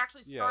once they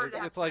actually Yeah, started. to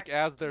have it's like sex,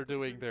 as he they're continued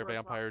doing to their gross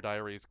up. Vampire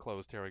Diaries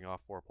clothes tearing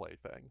off foreplay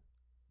thing.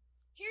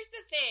 Here's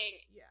the thing.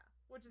 Yeah.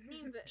 Which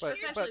means that But-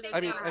 essentially but, they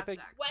I mean, don't I have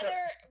think- sex.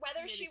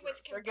 Whether she was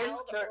They're getting-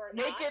 compelled they're or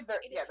naked, not,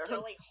 they're- it yeah, is they're-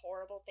 still a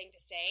horrible thing to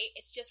say.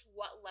 It's just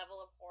what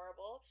level of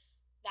horrible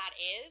that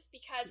is,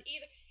 because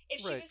either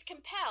if she Right. was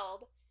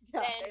compelled,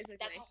 Yeah, then basically.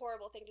 that's a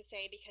horrible thing to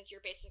say because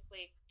you're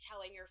basically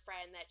telling your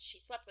friend that she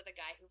slept with a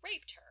guy who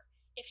raped her.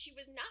 If she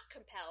was not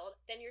compelled,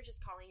 then you're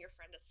just calling your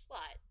friend a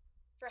slut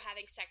for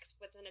having sex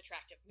with an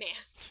attractive man.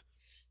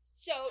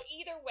 So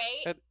either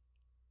way, And-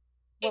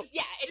 well,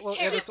 it's Well, and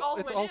terrible. it's all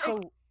the way down.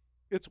 also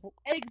it's And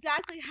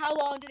exactly how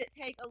long did it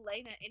take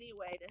Elena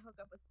anyway to hook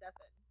up with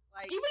Stefan?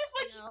 Like, Even if,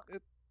 like, you know,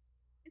 it-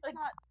 it's like-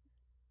 not.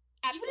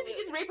 Absolutely. Even if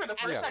he didn't rape her the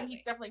first time, Absolutely.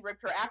 he definitely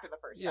raped her after the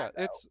first yeah,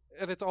 time.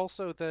 it's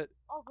also that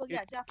Oh well,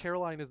 yeah, it's, definitely.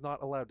 Caroline is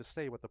not allowed to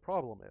say what the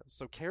problem is.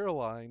 So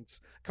Caroline's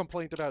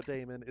complaint about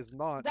Damon is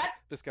not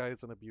That this guy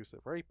is an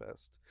abusive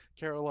rapist.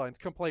 Caroline's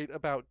complaint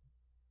about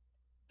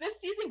this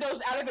season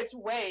goes out of its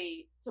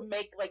way to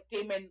make like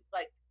Damon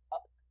like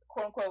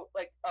quote unquote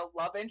like a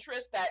love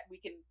interest that we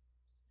can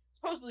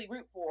supposedly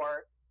root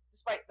for,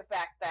 despite the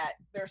fact that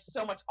there's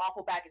so much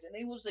awful baggage, and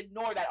they will just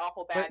ignore that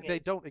awful but baggage. they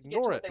don't to get to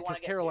ignore what it they wanna because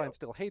get Caroline to.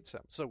 still hates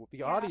him. So the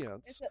Yeah,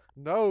 audience it's a-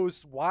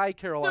 knows why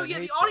Caroline So yeah,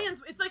 the hates him.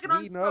 audience, it's like an We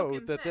unspoken know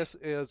that thing. this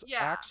is Yeah.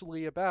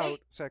 actually about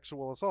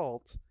sexual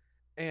assault,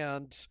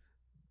 and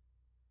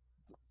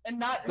and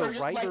not the her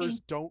just liking writers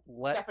don't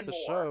let Stefan the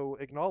more. show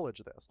acknowledge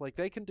this. Like,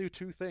 they can do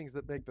two things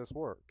that make this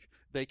work.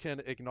 They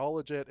can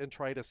acknowledge it and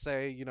try to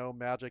say, you know,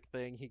 magic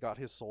thing, he got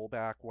his soul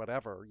back,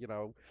 whatever, you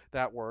know,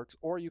 that works.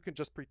 Or you can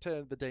just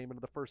pretend the Damon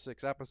of the first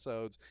 6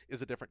 episodes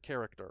is a different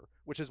character,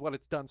 which is what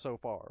it's done so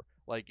far.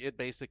 Like, it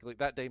basically,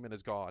 that Damon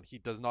is gone. He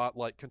does not,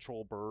 like,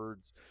 control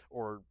birds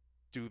or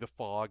do the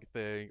fog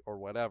thing or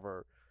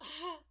whatever.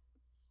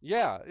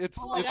 Yeah, it's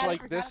Oh my it's God, I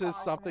like forgot this is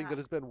about something that. that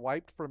has been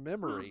wiped from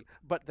memory,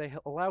 but they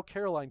allow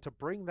Caroline to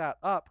bring that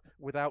up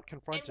without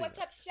And confronting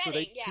what's it. So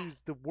upsetting, they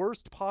choose the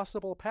worst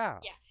possible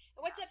path. Yeah.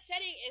 And what's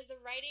upsetting is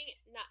the writing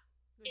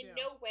They in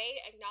do. no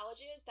way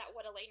acknowledges that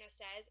what Elena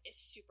says is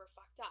super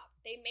fucked up.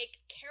 They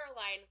make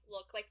Caroline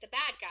look like the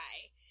bad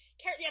guy.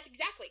 Yes,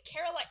 exactly.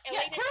 Caroline. Yeah,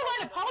 Elena tells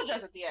Caroline her to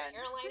apologizes leave. at the end.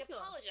 Caroline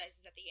ridiculous.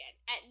 apologizes at the end.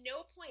 At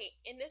no point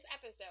in this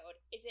episode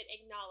is it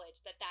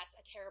acknowledged that that's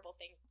a terrible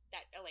thing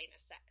that Elena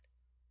said.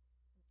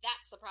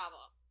 That's the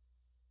problem.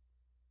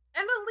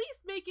 And at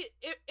least make it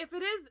if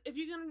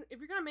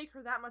you're gonna make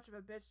her that much of a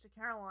bitch to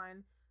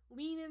Caroline,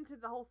 lean into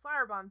the whole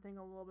Cirebon thing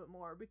a little bit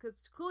more,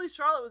 because clearly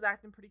Charlotte was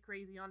acting pretty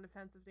crazy on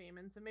defense of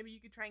Damon, so maybe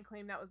you could try and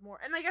claim that was more.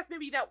 And I guess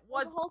maybe that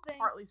Well, was the whole thing.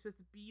 partly supposed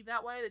to be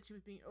that way, that she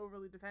was being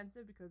overly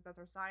defensive because that's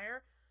her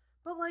sire,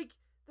 but like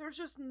there's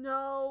just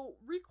no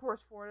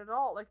recourse for it at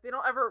all. Like they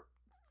don't ever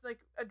like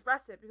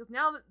address it, because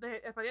now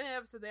that by the end of the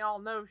episode they all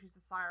know she's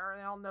the sire,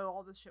 they all know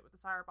all this shit with the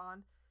sire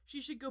bond. She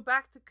should go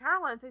back to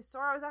Caroline and say,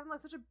 sorry, I was acting like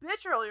such a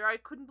bitch earlier. I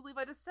couldn't believe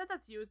I just said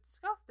that to you. It's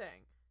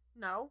disgusting.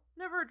 No,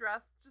 never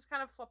addressed. Just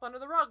kind of swept under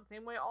the rug, the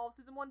same way all of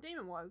season 1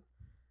 Damon was.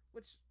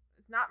 Which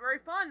is not very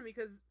fun,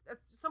 because that's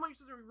someone you're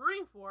supposed to be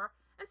rooting for,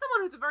 and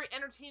someone who's a very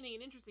entertaining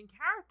and interesting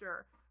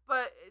character.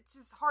 But it's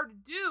just hard to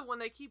do when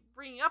they keep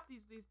bringing up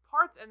these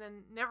parts and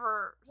then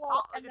never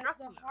And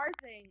addressing the them. hard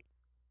thing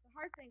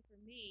for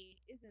me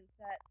isn't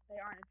that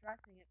they aren't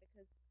addressing it,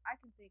 because I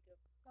can think of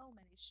so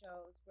many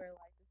shows where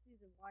like the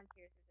season 1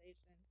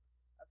 characterization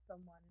of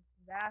someone is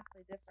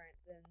vastly different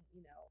than,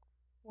 you know,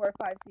 4 or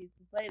 5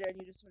 seasons later, and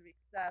you just sort of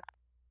accept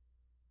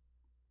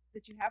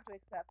that you have to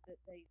accept that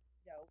they,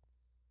 you know,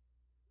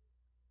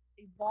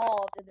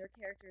 evolved in their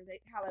character,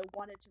 how they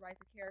wanted to write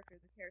the character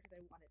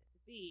they wanted it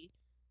to be.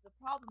 The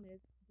problem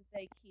is that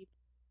they keep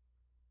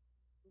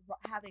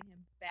having him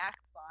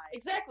backslide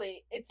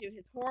Exactly. It's into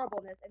his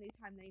horribleness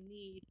anytime they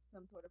need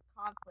some sort of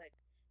conflict.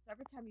 So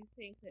every time you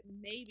think that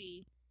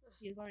maybe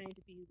he's learning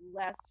to be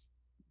less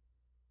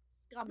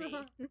scummy,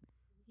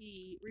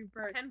 he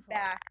reverts Tenfold.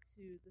 back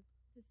to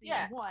season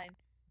Yeah. 1.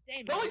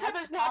 Damon, the only time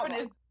that's this the happened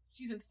problem. is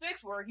season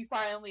 6, where he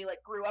finally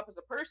like grew up as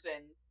a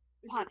person.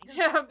 Bonnie.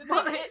 Yeah, The thing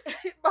Bonnie.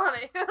 is-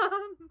 Bonnie.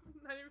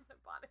 90%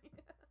 Bonnie.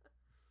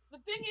 The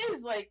thing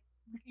is, like,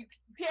 you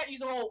can't use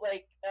the whole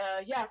like,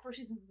 first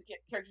season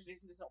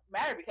characterization doesn't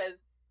matter,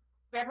 because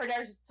Vampire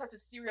Diaries is such a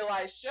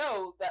serialized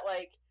show that,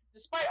 like,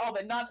 despite all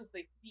the nonsense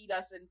they feed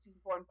us in season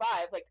 4 and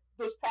 5, like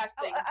those past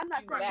things I'm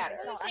not do saying matter.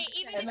 I was gonna say,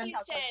 even if you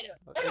said-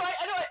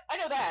 I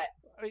know that.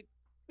 I-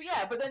 But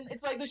yeah, but then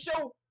it's like the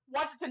show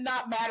wants it to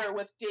not matter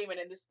with Damon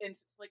in this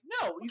instance. Like,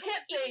 no, you Okay,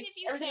 can't say even if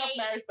you everything else say-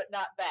 matters, but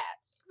not that.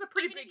 It's a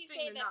pretty Even big if you thing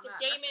say to that not the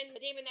matter.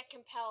 Damon that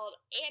compelled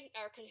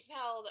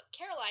compelled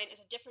Caroline is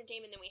a different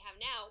Damon than we have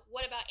now,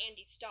 what about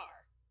Andy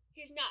Starr?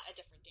 He's not a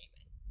different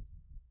Damon.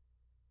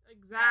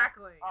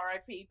 Exactly.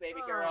 R.I.P.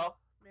 baby Oh. girl.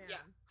 Man. Yeah.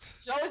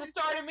 She's always a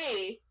star to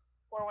me.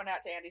 Pour one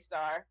out to Andy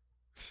Starr.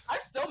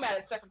 I'm still mad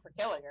at Stefan for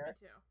killing Me her.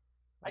 too.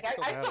 Like, I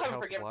mad still at haven't House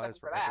of forgiven Lies Stefan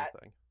for that.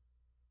 everything.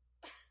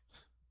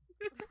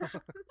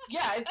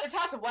 Yeah, it's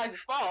House of Lies'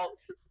 fault,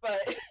 but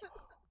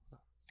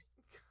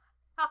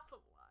House of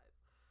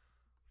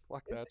Lies.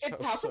 Fuck that It's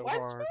show House so of Lies'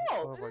 hard.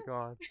 fault. Oh my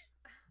god.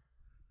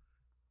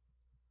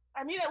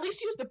 I mean, at least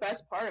she was the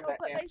best part of Well, that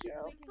but damn basically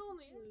show. we can Still in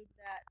the conclude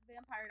that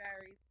Vampire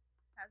Diaries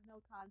has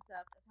no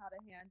concept of how to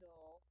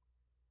handle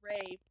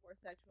rape or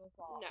sexual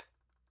assault No.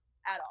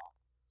 at all.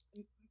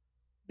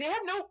 They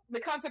have the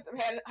concept of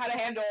how to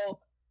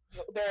handle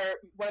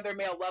one of their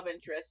male love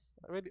interests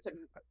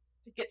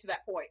to get to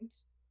that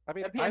point. I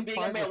mean, Of I'm being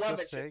a fine male with love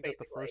just saying interest,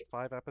 that the first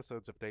 5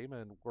 episodes of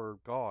Damon were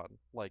gone.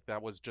 Like,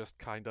 that was just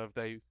kind of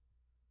You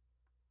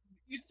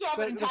saw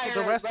the entire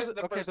the rest rest of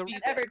the okay, first the-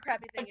 season. Every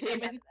crappy thing of you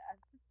did Damon. after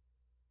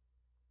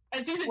that.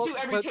 And season Well, 2,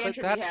 every but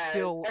tantrum that's he has.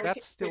 still every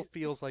that still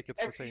feels like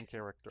it's the every- same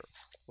character.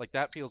 Like,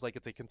 that feels like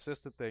it's a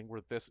consistent thing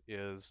where this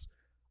is,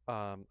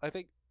 I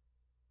think,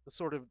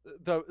 sort of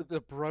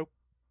the broke.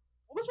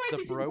 Well, that's why I the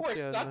see season 4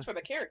 broken, sucks for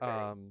the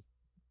characters.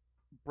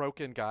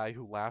 Broken guy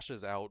who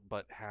lashes out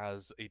but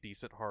has a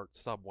decent heart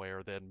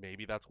somewhere, then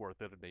maybe that's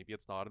worth it, and maybe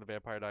it's not. And the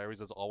Vampire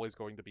Diaries is always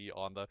going to be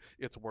on the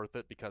it's worth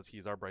it because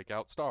he's our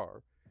breakout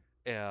star.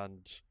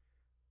 And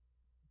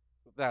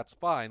that's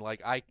fine.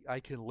 Like, I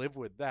can live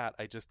with that.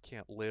 I just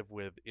can't live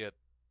with it,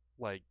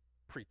 like,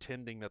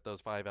 pretending that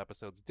those 5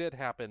 episodes did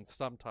happen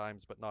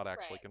sometimes, but not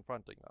actually Right.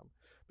 confronting them.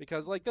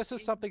 Because, like, this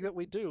is something that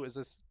we do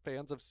as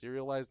fans of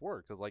serialized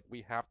works. Is like,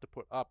 we have to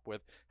put up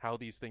with how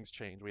these things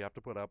change. We have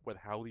to put up with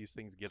how these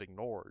things get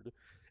ignored.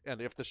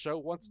 And if the show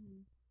wants...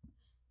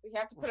 We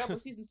have to put up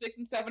with season 6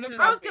 and 7 of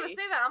Buffy. I was gonna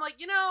say that. I'm like,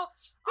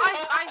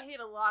 I hate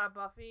a lot of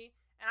Buffy,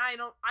 and I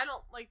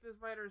don't like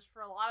those writers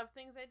for a lot of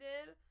things I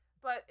did.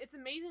 But it's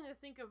amazing to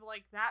think of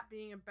like that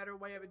being a better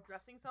way of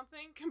addressing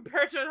something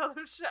compared to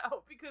another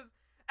show, because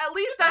at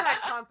least that had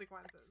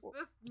consequences.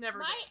 This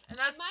never did, and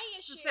that's my to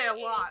issue say a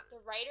lot. is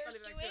the writers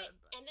Not do even it, good,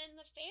 but- and then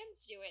the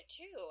fans do it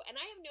too. And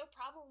I have no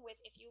problem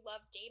with if you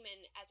love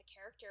Damon as a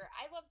character.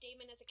 I love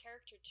Damon as a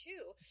character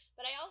too,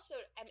 but I also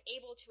am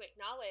able to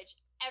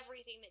acknowledge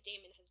everything that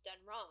Damon has done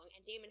wrong,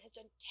 and Damon has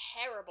done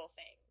terrible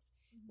things.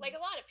 Like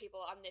a lot of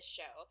people on this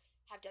show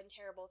have done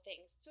terrible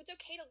things. So it's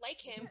okay to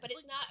like him, but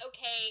it's not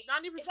okay.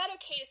 90%. It's not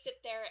okay to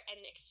sit there and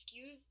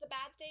excuse the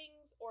bad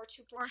things or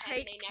to Or pretend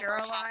hate they never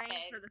Caroline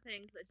happened. for the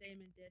things that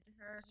Damon did to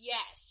her.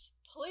 Yes,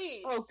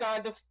 please. Oh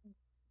god,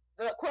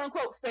 the quote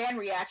unquote fan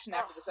reaction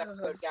after this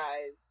episode,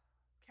 guys.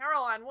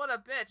 Caroline, what a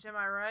bitch, am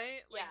I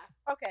right? Like,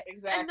 Yeah. Okay.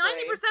 Exactly. And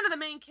 90% of the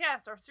main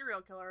cast are serial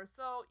killers,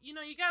 so you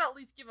gotta at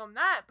least give them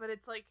that. But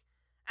it's like,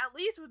 at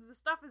least with the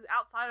stuff is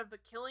outside of the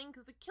killing,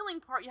 because the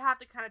killing part you have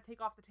to kind of take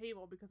off the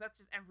table, because that's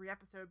just every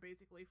episode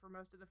basically for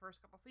most of the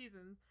first couple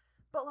seasons.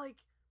 But like,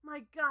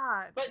 my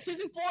god. But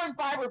season 4 and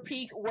 5 were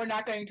peak. We're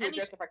not going to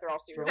address the fact they're all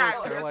serial Exactly.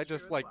 killers. Caroline that's true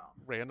just, as like, well.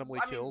 randomly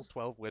I mean- kills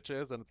 12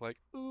 witches, and it's like,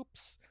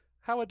 oops,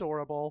 how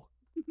adorable.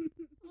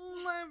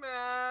 My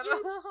bad.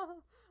 Oops.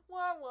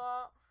 Wah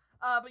wah.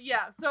 But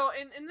yeah, so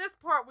in this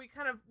part we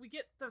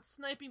get the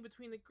sniping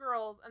between the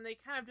girls, and they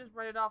kind of just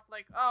write it off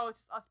like, oh, it's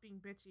just us being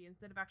bitchy,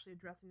 instead of actually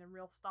addressing the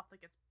real stuff that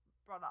gets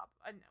brought up,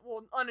 and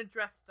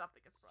unaddressed stuff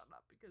that gets brought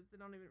up, because they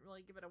don't even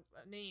really give it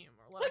a name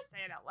or let them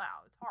say it out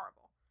loud. It's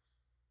horrible.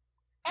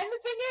 And the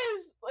thing is,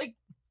 like,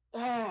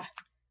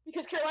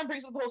 because Caroline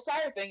brings up the whole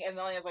Sire thing, and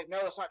Elena's like, no,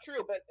 that's not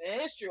true, but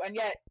it is true, and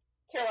yet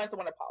Caroline's the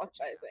one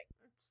apologizing.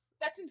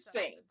 That's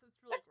insane. It's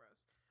really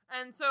gross.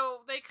 And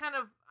so they kind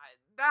of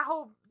that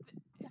whole.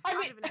 I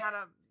don't even know how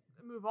to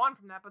move on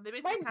from that, but they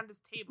basically kind of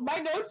just table. My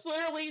notes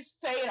literally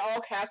say in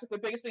all caps, like, the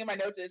biggest thing in my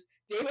notes is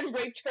Damon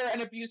raped her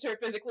and abused her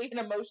physically and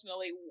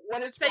emotionally.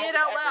 What is say wrong it with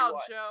out loud,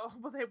 everyone? Joe,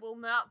 but they will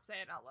not say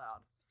it out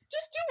loud.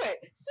 Just do it.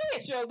 Say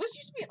it, Joe. This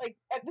used to be, like,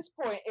 at this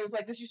point, it was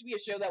like, this used to be a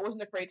show that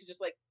wasn't afraid to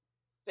just, like,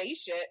 say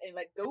shit and,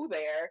 like, go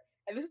there.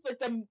 And this is, like,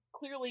 them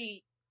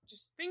clearly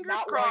just Fingers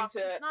not crossed.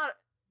 wanting to It's not.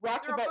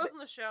 rock the They're boat. both on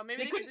the show.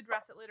 Maybe they could couldn't-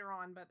 address it later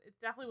on, but it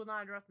definitely will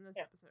not address in this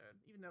episode,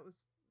 even though it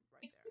was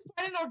right there.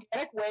 Find an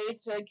organic way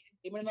to get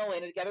Damon and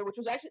Elena together, which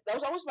was actually, that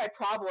was always my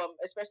problem,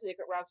 especially like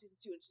around season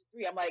 2 and season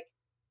 3. I'm like,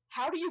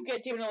 how do you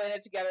get Damon and Elena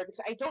together? Because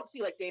I don't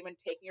see, like, Damon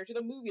taking her to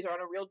the movies or on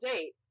a real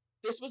date.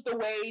 This was the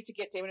way to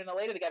get Damon and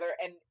Elena together,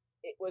 and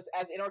it was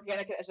as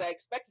inorganic as I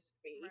expected it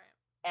to be. Right.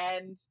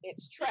 And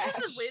it's They trash.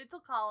 could've just waited till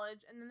college,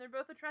 and then they're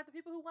both attracted to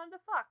people who wanted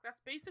to fuck. That's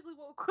basically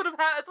what could have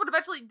happened. That's what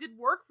eventually did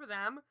work for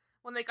them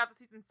when they got to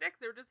season 6.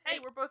 They were just, hey,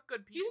 we're both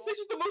good people. Season 6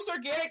 was the most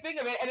organic thing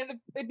of it, and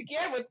then it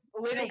began with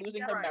Elena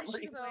losing her They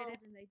memories. should've waited,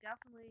 and they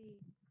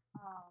definitely,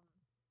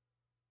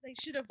 they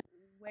should have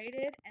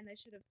waited, and they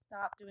should have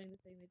stopped doing the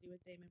thing they do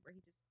with Damon, where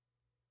he just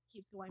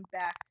keeps going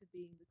back to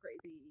being the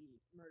crazy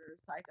murder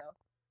psycho.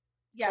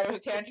 Yeah,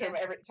 Throws a tantrum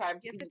every time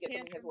he Get the gets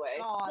something his tantrums way.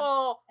 gone,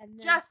 Well, and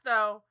then- Jess,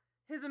 though,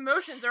 his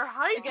emotions are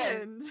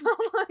heightened.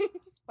 Like-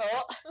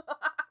 Well,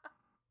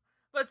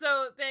 But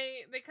so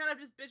they kind of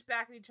just bitch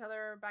back at each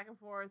other, back and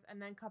forth, and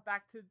then cut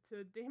back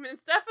to Damon and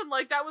Stefan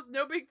like that was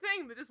no big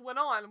thing that just went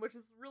on, which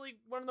is really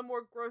one of the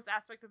more gross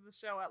aspects of the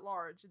show at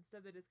large.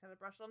 Instead, they just kind of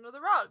brushed it under the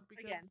rug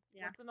because Again,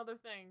 yeah. that's another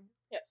thing.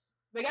 yes.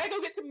 They gotta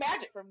go get some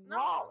magic from No.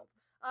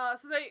 Rollins.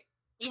 So they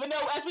Even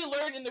though, as we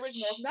learned in the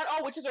original, not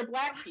all witches are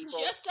black people.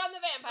 Just on the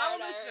not Vampire on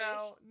this Diaries.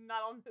 show,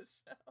 not on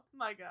this show.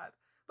 My God.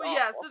 But Oh,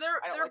 yeah, so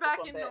they're I don't like this back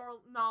one in bit.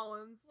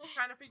 Nolans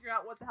trying to figure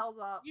out what the hell's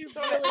up. You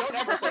Don't- really don't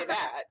ever say need to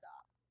that. stop.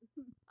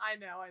 I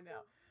know.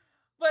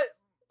 But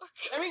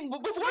I mean,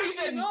 before you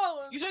said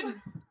Nolans, you said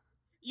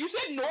You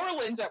said New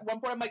Orleans at one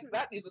point. I'm like,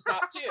 that needs to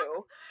stop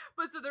too.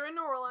 But so they're in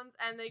New Orleans,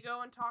 and they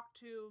go and talk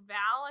to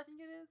Val, I think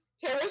it is.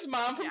 Tara's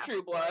mom from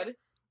True Blood.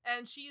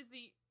 And she's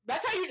the...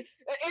 That's how you...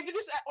 If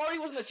this already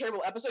wasn't a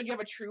terrible episode, you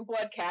have a True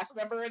Blood cast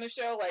member in the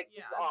show, like,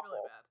 this is awful.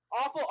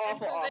 Really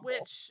bad. Awful. The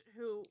witch,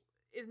 who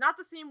is not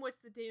the same witch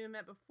that Damon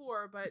met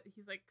before, but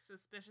he's, like,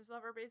 suspicious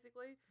of her,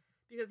 basically.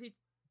 Because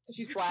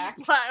she's black.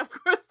 She's black. Of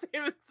course,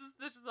 Damon's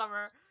suspicious of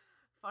her.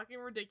 Fucking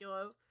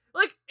ridiculous.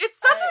 Like, it's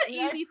such an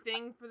easy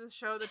thing for the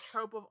show, the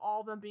trope of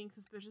all of them being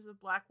suspicious of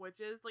black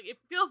witches. Like, it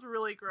feels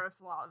really gross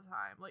a lot of the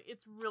time. Like,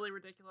 it's really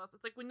ridiculous.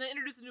 It's like, when they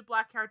introduce a new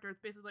black character, it's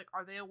basically like,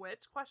 are they a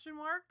witch? ?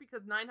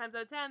 Because 9 times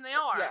out of 10, they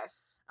are.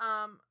 Yes.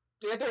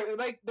 Yeah,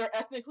 they're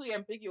ethnically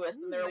ambiguous,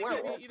 and they're a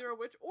werewolf. Either a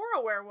witch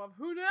or a werewolf.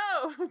 Who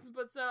knows?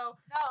 But so,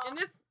 in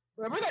this...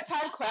 Remember that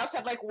time Klaus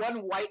had, like, one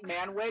white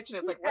man witch, and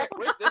it's like,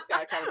 where's this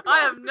guy coming from?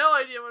 I have no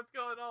idea what's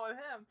going on with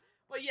him.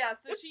 But yeah,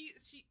 so she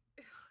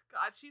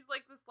God, she's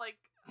like this, like,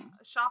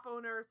 shop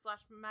owner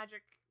 /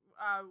 magic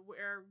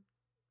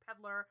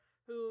peddler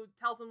who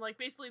tells him, like,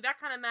 basically that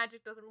kind of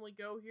magic doesn't really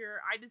go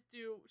here. I just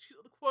do,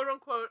 quote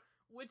unquote,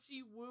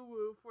 witchy woo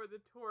woo for the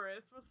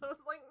tourists. So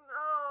it's like,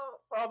 no.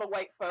 For all the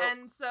white folks.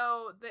 And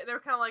so they're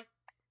kind of like.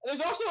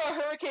 There's also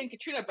a Hurricane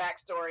Katrina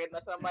backstory in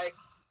this. I'm like,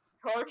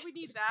 do we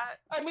need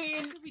that? I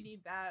mean, do we need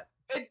that?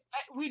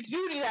 We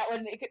do need that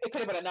when it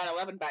could have been a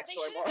 9/11 backstory. They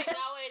should have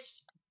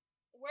acknowledged.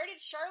 Where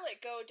did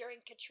Charlotte go during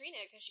Katrina?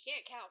 Because she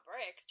can't count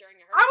bricks during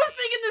a hurricane. I was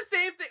thinking the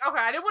same thing.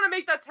 Okay, I didn't want to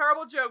make that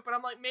terrible joke, but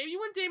I'm like, maybe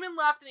when Damon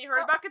left and he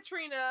heard about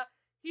Katrina,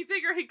 he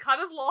figured he cut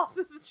his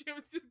losses and she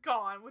was just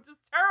gone, which is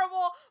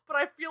terrible,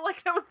 but I feel like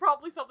that was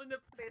probably something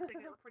that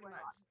basically was pretty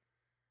much.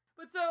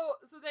 But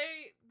so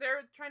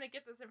they're trying to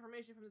get this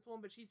information from this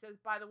woman, but she says,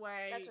 by the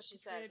way, that's what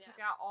she says. Took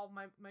out all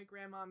my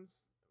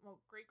grandmom's,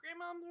 great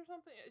grandmoms or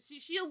something.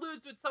 She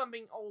alludes with someone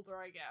being older,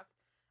 I guess.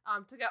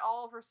 Took out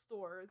all of her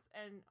stores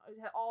and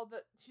had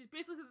she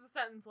basically says a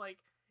sentence like,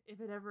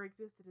 if it ever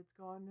existed, it's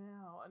gone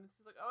now. And it's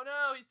just like, oh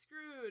no, he's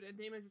screwed. And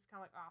Damon's just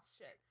kind of like, oh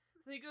shit.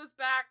 So he goes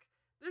back.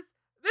 This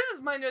is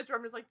my notes where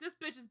I'm just like, this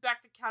bitch is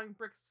back to counting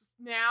bricks just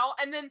now.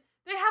 And then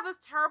they have this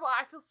terrible,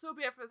 I feel so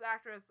bad for this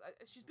actress.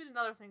 She's been in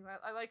other things.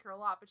 I like her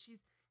a lot, but she's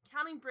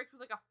counting bricks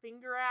with like a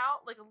finger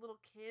out, like a little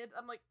kid.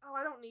 I'm like, oh,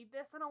 I don't need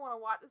this. I don't want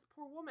to watch this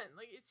poor woman.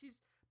 Like, she's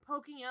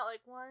poking out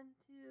like 1,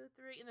 2,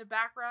 3 in the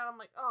background. I'm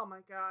like, oh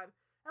my god.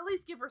 At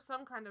least give her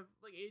some kind of,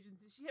 like,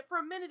 agency. For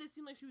a minute, it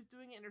seemed like she was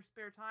doing it in her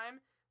spare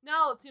time.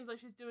 Now it seems like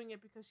she's doing it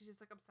because she's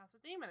just, like, obsessed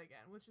with Damon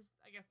again, which is,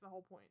 I guess, the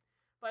whole point.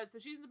 But, so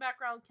she's in the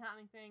background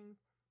counting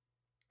things.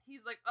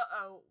 He's like,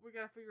 uh-oh, we're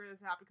gonna figure this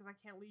out because I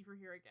can't leave her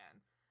here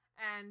again.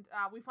 And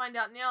we find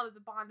out now that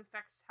the bond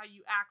affects how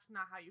you act,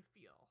 not how you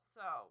feel.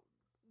 So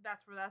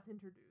that's where that's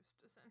introduced,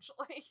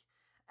 essentially.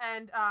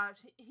 And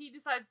he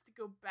decides to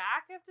go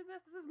back after this.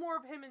 This is more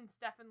of him and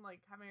Stefan,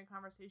 like, having a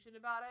conversation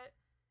about it.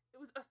 It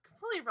was a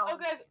completely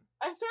irrelevant. Oh, guys,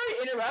 I'm sorry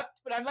to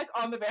interrupt, but I'm, like,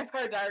 on the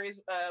Vampire Diaries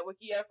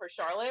Wikia for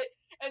Charlotte,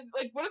 and,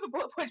 like, one of the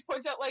bullet points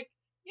points out, like,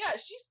 yeah,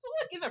 she's still,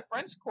 like, in the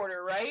French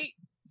Quarter, right?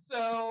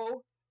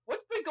 So,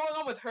 what's been going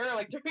on with her,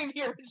 like, during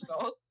the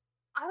originals?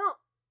 I don't...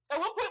 At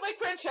one point, like,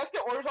 Francesca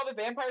orders all the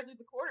vampires leave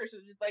the quarter, so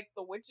did, like,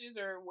 the witches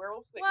or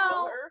werewolves,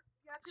 kill her?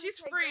 Yeah, she's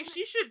free.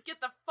 She should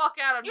get the fuck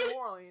out of New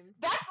Orleans.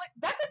 That's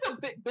like,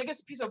 the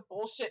biggest piece of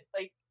bullshit,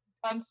 like,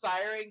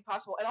 unsiring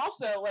possible. And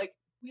also, like,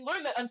 we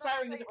learned that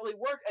unsiring doesn't really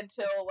work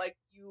until, like,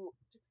 you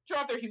turn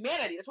off their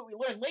humanity. That's what we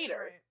learned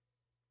later. Right.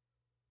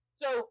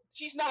 So,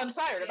 she's not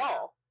unsired at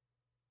all.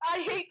 I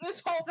hate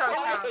this whole thing.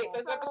 I hate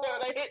this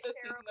episode. I hate this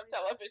season of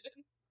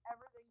television.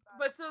 Everything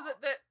but so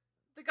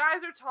the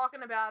guys are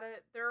talking about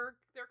it. They're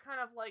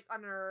kind of, like,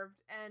 unnerved.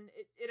 And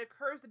it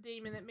occurs to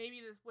Damon that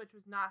maybe this witch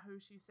was not who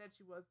she said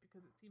she was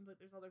because it seems like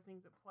there's other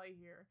things at play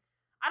here.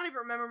 I don't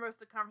even remember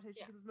most of the conversation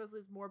because it's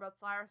mostly more about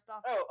Sire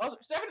stuff. Oh, also,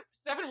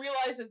 Seven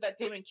realizes that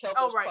Damon killed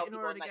those 12 in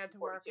order to get to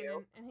work.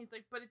 And he's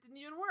like, but it didn't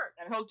even work.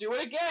 And he'll do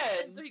it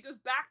again. And so he goes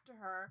back to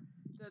her,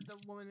 the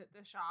woman at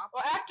the shop.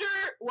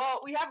 Well,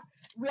 we have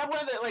one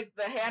of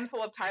the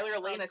handful of Tyler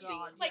Elena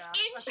scenes. Like,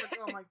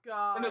 oh my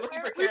god. And they're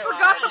looking for We Caroline.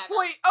 forgot the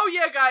point. Oh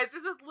yeah, guys,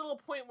 there's this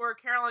little point where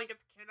Caroline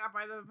gets kidnapped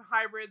by the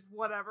hybrids,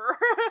 whatever.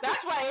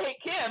 That's why I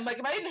hate Kim. Like,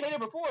 if I didn't hate her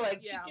before,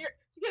 like, she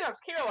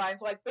kidnaps Caroline,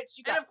 so, like, bitch,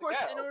 you got to go. And of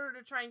course, in order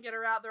to try and get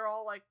her out, they're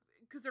all like,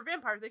 because they're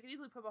vampires, they could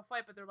easily put up a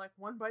fight, but they're like,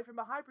 one bite from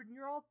a hybrid and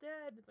you're all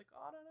dead. It's like,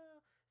 oh, I don't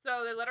know.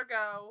 So they let her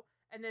go,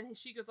 and then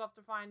she goes off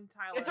to find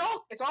Tyler.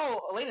 It's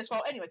all Elena's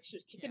fault anyway, because she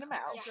was kicking him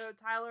out. Yeah. So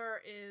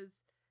Tyler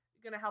is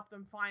gonna help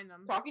them find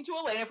them. Talking to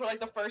Elena for,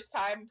 like, the first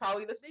time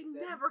probably this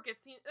season. They never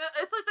get seen.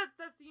 It's like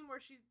that scene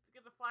where she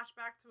get the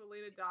flashback to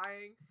Elena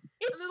dying.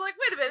 And they're like,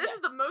 wait a minute, this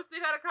is the most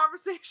they've had a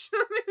conversation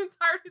in the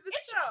entirety of the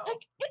show.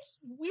 Like, it's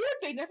weird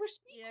they never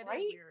speak,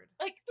 right? It's weird.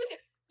 Like,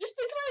 just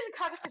think about it in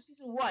the context of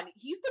season 1.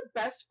 He's the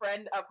best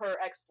friend of her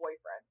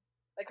ex-boyfriend.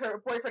 Like,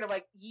 her boyfriend of,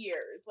 like,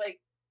 years.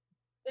 Like,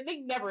 and they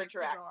never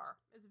interact.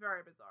 It's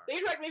very bizarre. They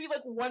interact maybe,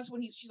 like, once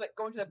when she's, like,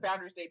 going to the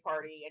Founders Day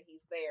party and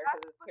he's there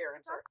because his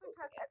parents are. That's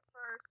because at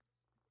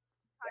first,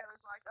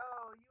 Tyler's like,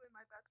 oh, you and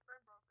my best friend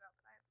broke up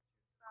and I have to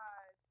choose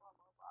sides, blah,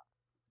 blah, blah.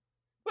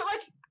 But,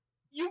 like,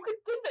 you could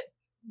think that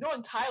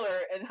knowing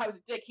Tyler and how he's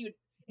a dick, he would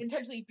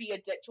intentionally be a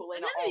dick to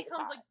Elena and then all he the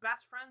becomes time. like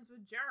best friends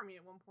with Jeremy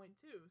at one point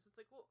too. So it's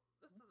like, well,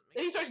 this doesn't make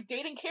And he sense. starts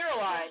dating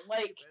Caroline.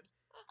 Like, Stupid.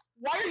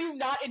 why are you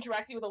not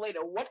interacting with Elena?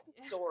 What's the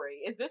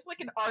story? Is this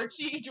like an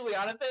Archie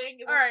Juliana thing?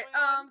 Is All that right.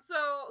 what's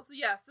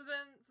going on? So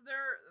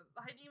they're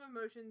heightening of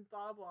emotions.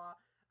 Blah blah.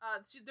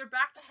 They're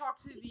back to talk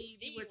to the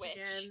witch witch.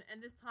 again,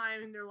 and this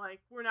time they're like,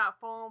 "We're not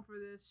falling for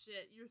this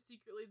shit. You're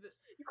secretly the."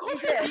 You call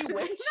her the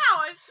witch?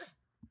 No,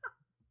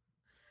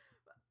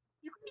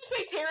 You couldn't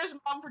say Tara's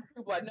mom for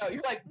True Blood. No,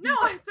 you're like, no,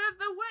 I said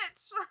the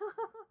witch.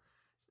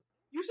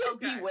 you said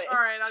Okay. the witch. All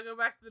right, I'll go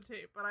back to the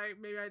tape, but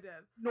maybe I did.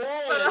 Noise.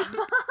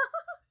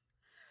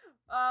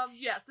 But,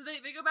 yeah, so they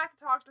go back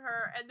to talk to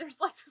her, and there's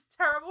like this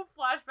terrible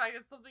flashback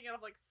of something out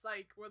of like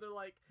Psych, where they're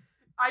like,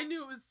 I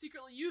knew it was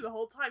secretly you the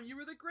whole time. You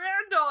were the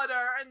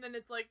granddaughter, and then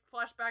it's like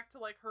flashback to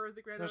like her as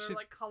the granddaughter, she's-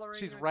 like coloring.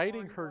 She's and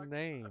writing coloring her the book.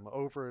 name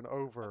over and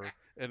over,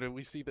 and then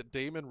we see that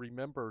Damon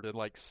remembered and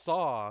like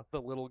saw the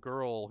little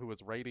girl who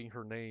was writing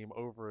her name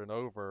over and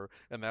over,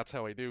 and that's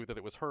how I knew that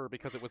it was her,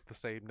 because it was the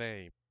same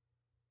name.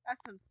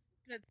 That's some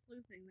good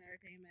sleuthing there,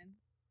 Damon.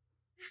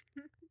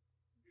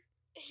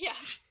 Yeah.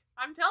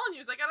 I'm telling you,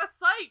 it's like out of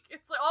Psych.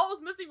 It's like all it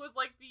was missing was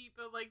like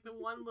the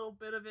one little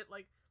bit of it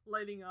like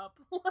lighting up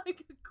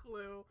like a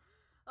clue.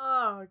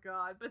 Oh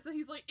god. But so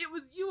he's like, it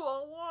was you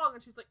all along,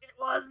 and she's like, it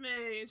was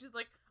me, and she's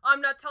like,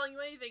 I'm not telling you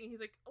anything, and he's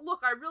like,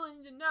 look, I really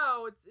need to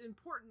know, it's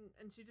important,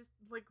 and she just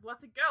like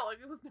lets it go, like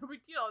it was no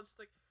big deal. It's just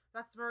like,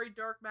 that's very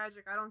dark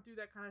magic. I don't do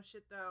that kind of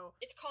shit though.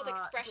 It's called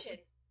expression.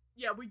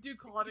 Yeah, we do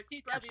call it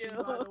expression,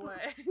 CW. by the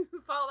way.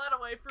 File that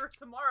away for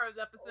tomorrow's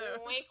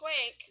episode. Wink,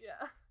 wink.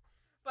 Yeah.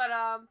 But,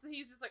 so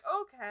he's just like,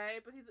 okay,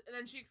 but and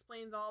then she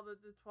explains all the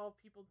 12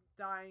 people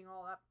dying,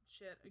 all that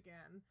shit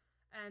again.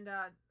 And,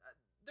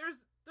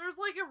 there's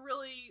like a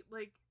really,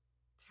 like,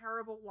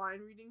 terrible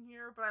line reading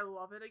here, but I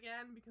love it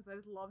again, because I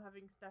just love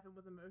having Stefan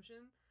with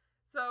emotion.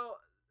 So,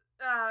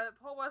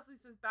 Paul Wesley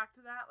says back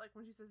to that, like,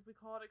 when she says we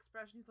call it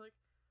expression, he's like,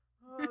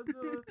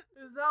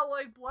 is that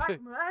like black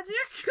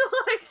magic?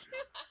 Like,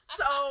 it's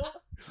so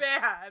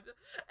bad.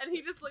 And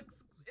he just, like,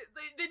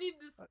 they need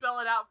to spell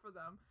it out for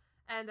them.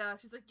 And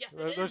she's like, yes,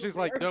 it No, is. she's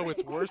like, no,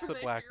 it's worse They than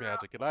black figure out-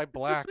 magic, and I'm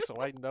black,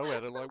 so I know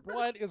it. And like,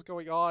 what is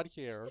going on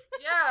here?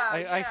 Yeah,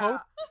 I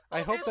hope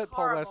It's that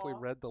Paul Wesley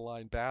horrible. read the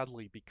line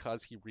badly,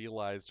 because he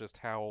realized just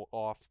how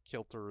off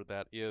kilter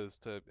that is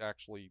to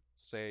actually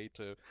say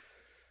to,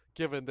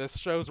 given this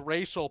show's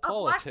racial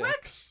black witch?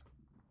 politics.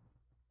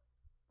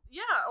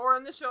 Yeah, or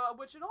in the show, a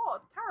witch at all.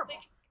 It's terrible.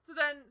 like- So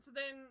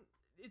then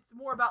it's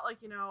more about like,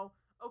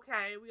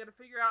 okay, we got to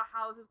figure out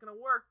how this is gonna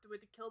work. Do we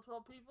have to kill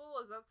 12 people?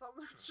 Is that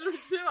something to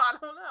do? I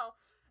don't know.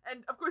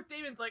 And of course,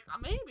 Damon's like,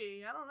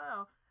 maybe, I don't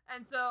know.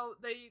 And so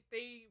they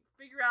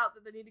figure out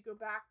that they need to go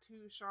back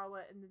to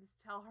Charlotte and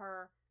just tell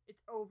her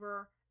it's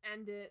over,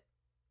 end it,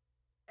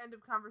 end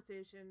of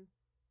conversation,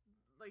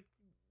 like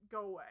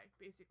go away.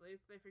 Basically,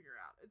 they figure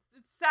out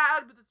it's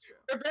sad, but it's true.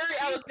 They're very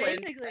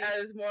eloquent, Basically-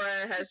 as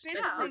Maura has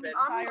basically proven. the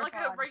I'm Sire like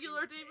a God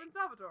regular community. Damon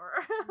Salvatore.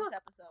 In this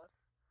episode.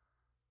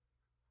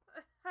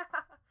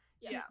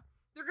 Yeah.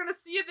 They're gonna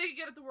see if they can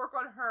get it to work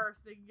on her,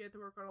 so they can get it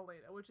to work on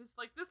Elena, which is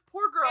like this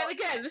poor girl. And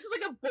again, this is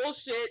like a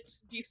bullshit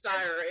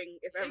desiring,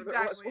 if ever there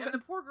was exactly, one. and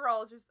the poor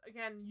girl is just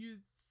again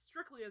used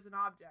strictly as an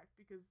object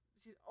because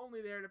she's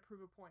only there to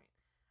prove a point.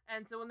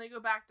 And so when they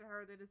go back to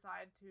her, they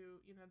decide to,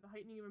 the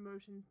heightening of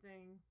emotions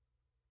thing.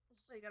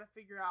 They got to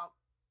figure out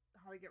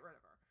how to get rid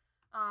of her.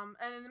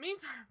 And in the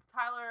meantime,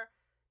 Tyler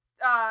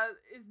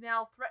is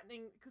now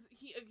threatening, because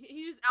he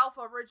was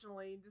alpha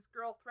originally. This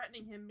girl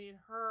threatening him made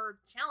her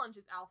challenge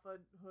his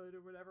alphahood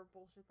or whatever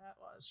bullshit that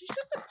was. She's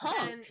just a punk.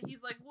 And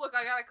he's like, look,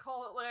 I gotta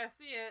call it like I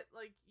see it.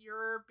 Like,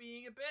 you're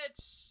being a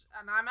bitch,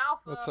 and I'm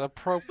alpha. That's She's like,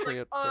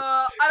 appropriate.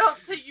 I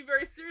don't take you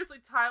very seriously,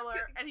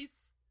 Tyler. And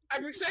he's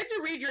I'm excited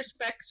to read your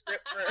spec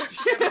script first.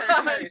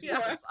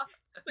 yeah,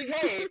 It's like,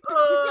 hey, Uh,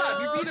 what's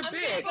up? You're being a I'm gonna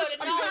bitch. go to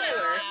I'm Nolan's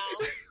Tyler.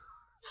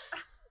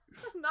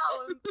 now.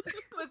 Nolan.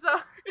 But so,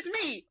 It's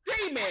me,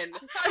 Damon.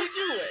 How you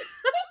doing?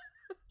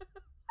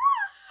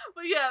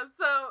 but yeah,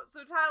 so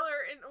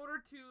Tyler, in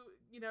order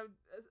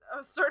to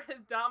assert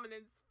his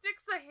dominance,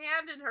 sticks a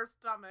hand in her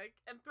stomach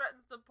and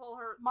threatens to pull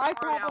her My heart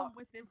problem out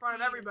with this in front of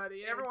scene everybody,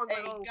 is and everyone's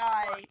like, a "Oh,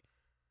 guy fuck."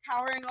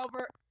 towering over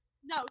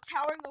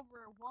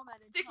a woman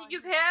and Sticking telling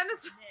his her to hand in-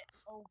 submit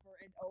over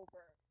and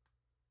over.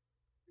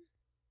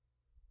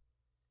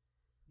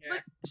 Yeah.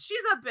 Like,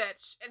 she's a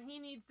bitch, and he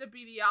needs to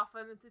be the alpha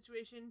in the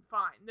situation.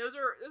 Fine, those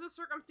are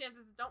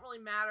circumstances that don't really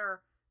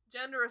matter.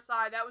 Gender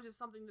aside, that was just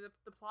something that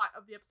the plot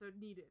of the episode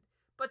needed.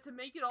 But to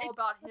make it all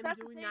about but him that's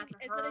the doing thing, that to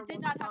is her, that it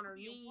did while not she's have on to her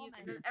be a knees, woman.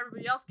 and then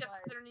everybody else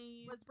gets to Was- their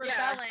knees. Was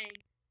Yeah. rebelling.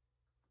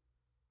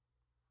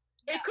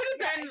 It could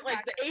have been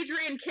like the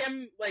Adrian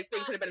Kim thing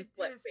could have been It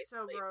flipped, is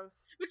so basically. gross.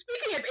 But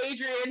speaking of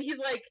Adrian, he's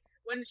like,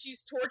 when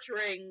she's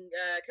torturing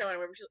Caroline,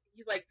 whatever,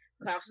 he's like,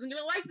 Klaus isn't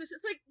gonna like this.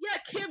 It's like, yeah,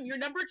 Kim, your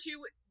number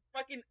 2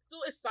 fucking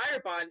still is sire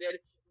bonded.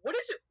 What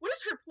is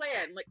her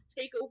plan? Like, to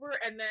take over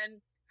and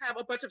then have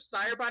a bunch of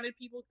sire bonded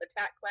people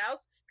attack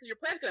Klaus, because your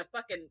plan's gonna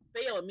fucking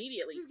fail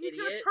immediately. He's idiot.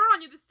 gonna turn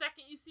on you the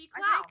second you see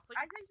Klaus.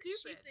 I Like, think it's that she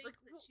stupid. thinks Like,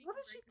 that she what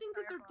can does she break the think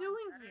that they're Sire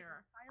doing bond better here?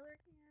 than Tyler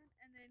can,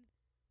 and then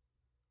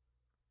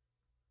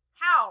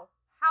How?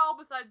 How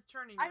besides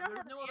turning I them? don't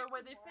There's have no an other way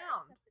answer they for it,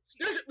 found. except that she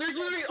There's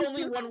literally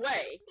only one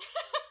way.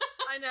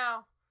 I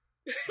know.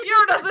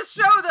 Hero does a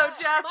show though,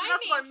 Jess. My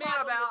That's what I'm main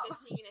mad problem about. with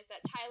the scene is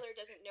that Tyler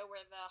doesn't know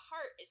where the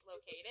heart is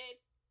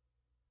located.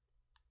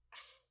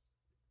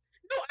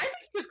 No, I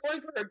think he was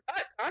going for her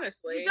butt,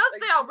 honestly. He does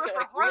say I'll you rip know,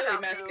 her heart really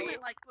out, messy.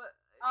 though. Like, But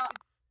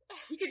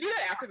it's He could do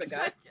that after the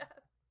gut. Yeah.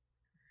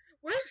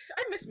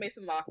 I miss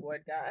Mason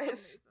Lockwood, guys.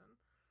 Amazing.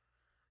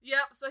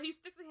 Yep, so he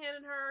sticks a hand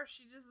in her.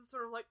 She just is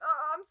sort of like, oh,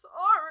 I'm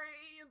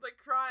sorry, and like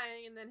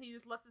crying, and then he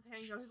just lets his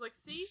hand go. He's like,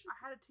 see,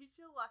 I had to teach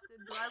you a lesson,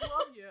 but I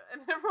love you.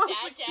 And everyone's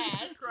Dad, like,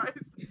 Jesus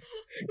Christ.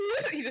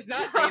 He does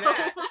not say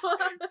that.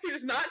 He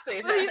does not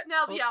say But he's that.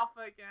 now the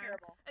alpha again.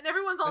 terrible. And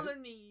everyone's on I their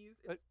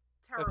knees.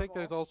 It's terrible. I think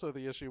there's also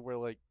the issue where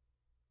like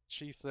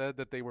she said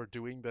that they were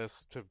doing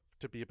this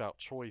to be about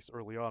choice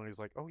early on, and he's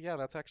like, oh yeah,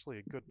 that's actually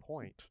a good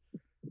point.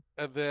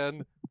 And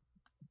then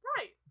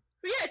Right.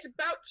 But yeah, it's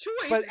about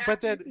choice. But after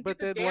then you but get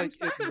the then damn like it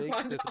sire makes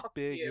bond this off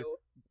big you.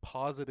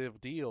 positive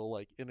deal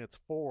like in its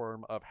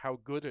form of how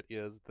good it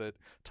is that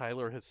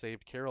Tyler has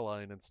saved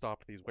Caroline and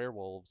stopped these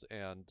werewolves,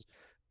 and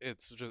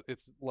it's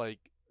like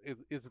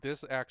is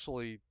this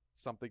actually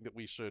something that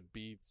we should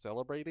be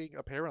celebrating?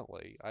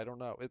 Apparently, I don't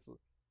know. It's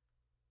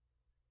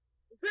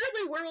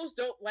Apparently, werewolves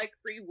don't like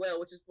free will,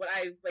 which is what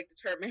I've like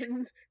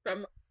determined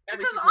from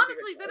every Because season. of the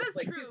honestly, that originals. is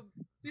Like, true.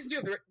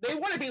 Season 2, they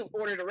want to be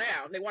ordered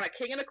around. They want a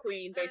king and a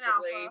queen, And an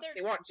basically. alpha.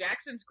 They want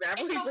Jackson's It's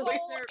gravelly a voice.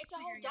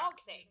 whole dog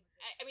thing.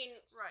 I mean,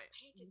 Right. I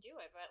hate to do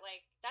it, but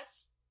like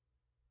that's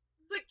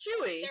It's like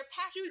Chewie. their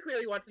pack. Chewie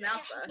clearly wants an Yeah,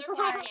 alpha. they're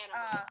Why, pack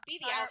animals. Be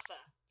the Sire- alpha,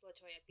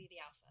 Latoya. Be the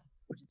alpha.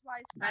 Which is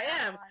why I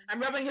am. Sire I'm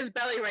rubbing his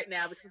belly right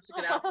now because I'm sick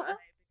of Bond- alpha.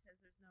 because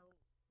there's no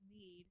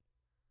need.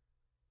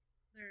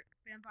 Their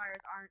vampires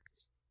aren't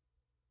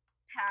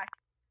pack.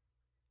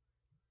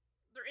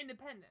 They're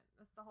independent.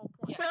 That's the whole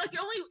point. But like,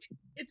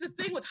 it's a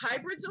thing with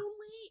hybrids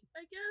only,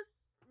 I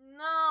guess.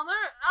 No,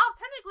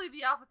 technically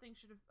the alpha thing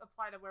should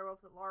apply to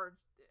werewolves at large.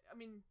 I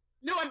mean,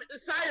 No,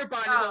 Sire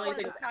Bond is Oh, only the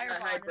thing with Sire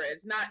Bond is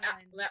hybrids, not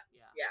someone- yeah.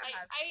 yeah.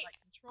 Has I-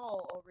 like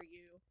control over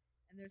you,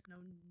 and there's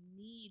no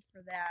need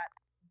for that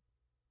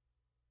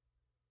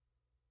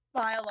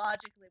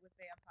biologically with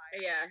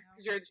vampires. Yeah,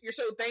 you know? because you're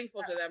so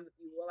thankful to them that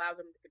you allow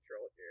them to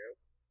control you.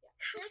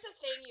 Here's the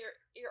thing: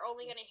 you're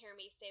only gonna hear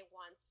me say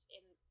once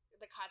in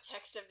the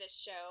context of this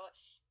show,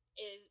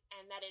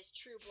 and that is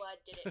True Blood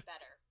did it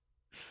better.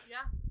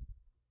 Yeah.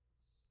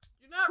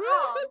 You're not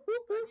wrong.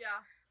 But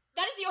yeah.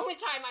 That is the only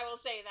time I will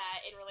say that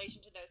in relation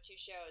to those two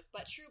shows.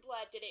 But True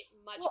Blood did it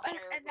much Well, better.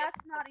 and with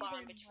that's not the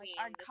bond even between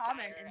like, the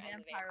uncommon sire in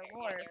and the vampire vampire.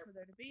 lore They're for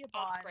there to be a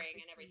bond offspring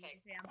and between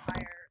everything. the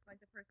vampire, like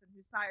the person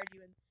who sired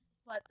you,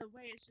 but the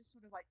way it's just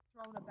sort of like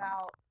thrown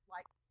about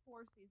like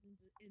 4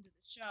 seasons into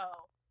the show.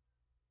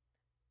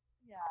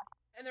 Yeah.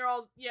 And they're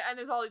all and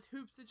there's all these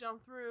hoops to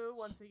jump through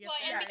once they get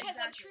Well, there. and Yeah, because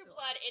exactly. of True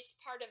Blood, it's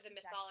part of the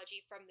Exactly. mythology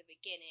from the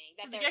beginning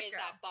that From the there is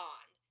get-go. that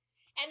bond.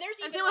 And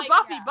there's And even same with like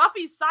Buffy. yeah.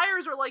 Buffy's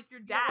sires are like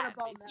your You don't wanna dad.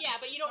 bone basically. yeah,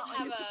 but you don't Not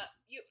have like-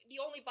 the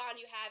only bond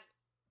you have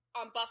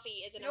on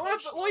Buffy is an You wanna-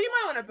 emotional well, you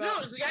might one. wanna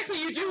bone. No,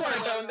 actually, you do want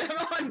to bone them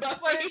on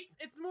But Buffy.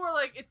 it's more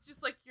like it's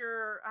just like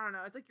your I don't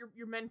know, it's like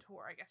your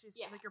mentor, I guess. Just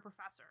Yeah. like your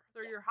professor.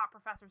 They're Yeah. your hot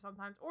professor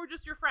sometimes. Or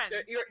just your friend.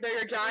 They're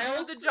your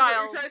Giles. They're Is the that what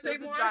Giles. You're trying to say They're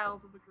the more?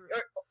 Giles of the group.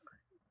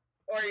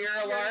 Or you're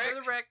a They're Alaric.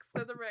 the Ricks.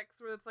 They're the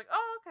Ricks, where it's like,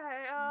 oh,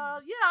 okay,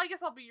 yeah, I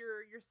guess I'll be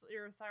your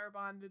sire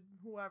bonded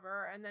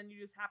whoever, and then you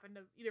just happen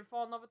to either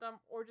fall in love with them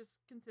or just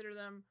consider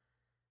them.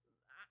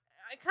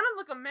 I kind of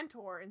like a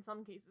mentor in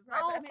some cases. Not Right,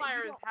 but all I mean, you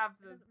sires don't- have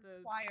it the doesn't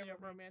require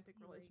romantic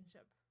feelings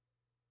relationship,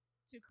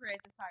 To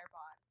create the sire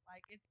bond,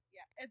 like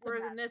it's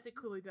whereas a in mess. this it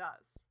clearly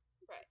does.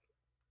 Right.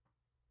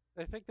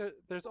 I think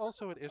that there's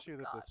also an issue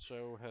that God. this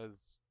show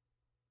has,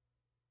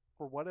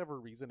 for whatever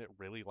reason, it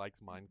really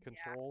likes mind Yeah.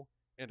 control,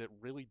 and it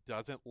really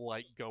doesn't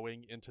like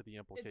going into the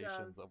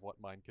implications does. of what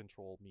mind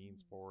control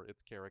means for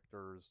its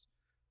characters,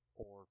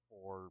 or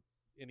for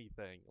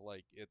anything.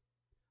 Like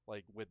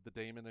with the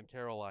Damon and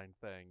Caroline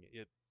thing,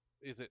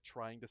 is it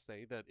trying to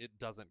say that it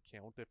doesn't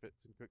count if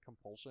it's in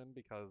compulsion?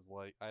 Because,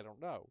 like, I don't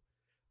know.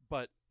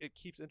 But it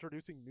keeps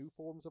introducing new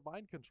forms of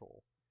mind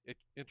control. It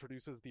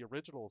introduces the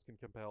originals can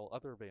compel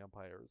other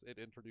vampires. It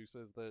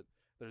introduces that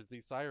there's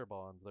these sire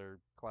bonds.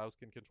 Klaus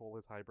can control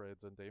his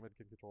hybrids, and Damon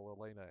can control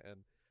Elena.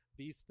 And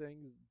these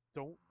things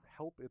don't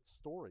help its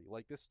story.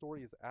 Like, this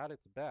story is at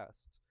its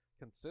best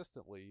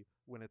consistently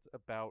when it's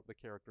about the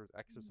characters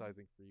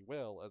exercising free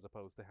will as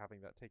opposed to having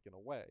that taken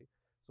away.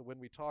 So when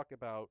we talk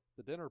about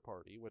the dinner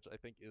party, which I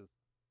think is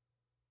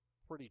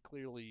pretty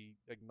clearly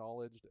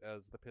acknowledged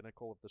as the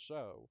pinnacle of the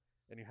show,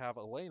 and you have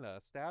Elena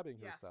stabbing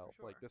Yes, for herself,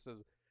 sure. like this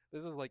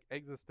is like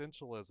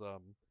existentialism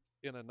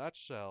in a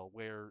nutshell,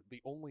 where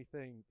the only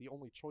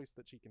choice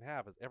that she can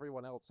have is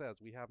everyone else says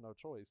we have no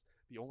choice.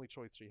 The only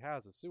choice she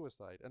has is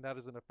suicide, and that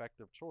is an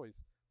effective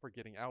choice for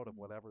getting out of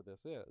whatever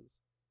this is.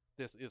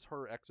 this is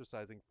her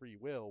exercising free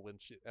will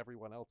when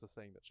everyone else is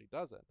saying that she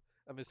doesn't.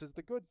 And this is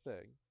the good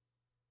thing.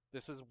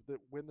 This is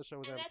when the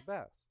show is at its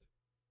best.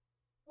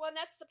 Well, and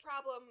that's the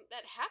problem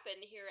that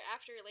happened here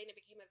after Elena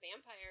became a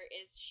vampire,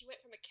 is she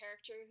went from a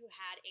character who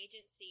had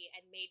agency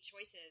and made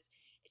choices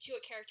to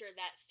a character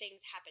that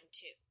things happened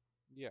to.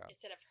 Yeah.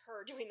 Instead of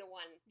her doing the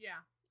one. Yeah.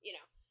 You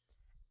know.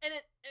 And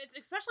it's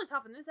especially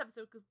tough in this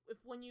episode because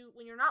when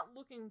you're not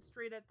looking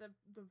straight at the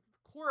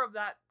core of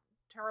that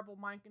terrible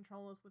mind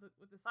control with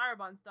the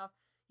Cyberbond stuff,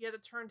 you have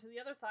to turn to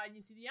the other side and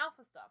you see the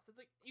alpha stuff. So it's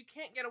like you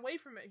can't get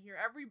away from it here.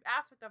 Every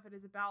aspect of it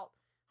is about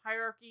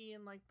hierarchy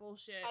and like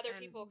bullshit. Other and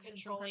people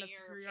controlling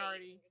your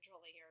fate,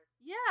 controlling your.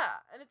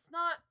 Yeah, and it's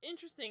not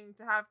interesting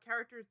to have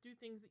characters do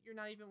things that you're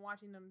not even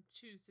watching them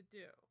choose to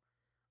do.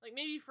 Like,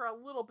 maybe for a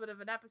little bit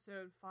of an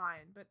episode,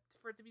 fine, but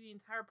for it to be the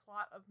entire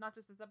plot of not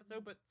just this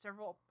episode, but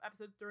several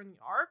episodes during the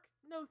arc,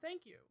 no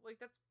thank you. Like,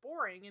 that's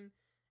boring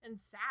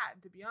and sad,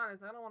 to be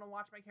honest. I don't want to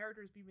watch my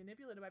characters be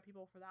manipulated by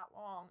people for that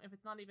long. If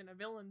it's not even a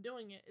villain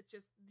doing it, it's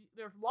just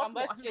their loved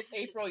ones. Unless it's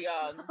April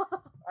Young,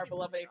 our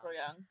beloved April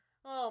Young.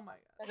 Oh my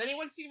god. Has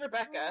anyone seen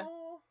Rebecca?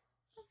 Oh,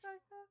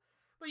 Rebecca.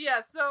 But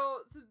yeah,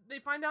 so they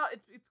find out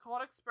it's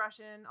called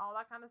Expression, all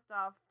that kind of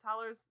stuff.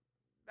 Tyler's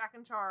back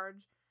in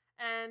charge,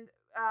 and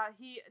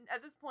he,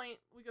 at this point,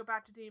 we go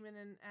back to Damon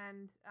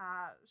and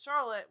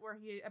Charlotte, where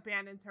he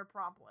abandons her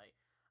promptly.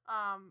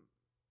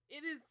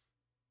 It is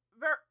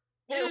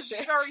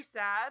very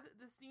sad,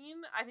 the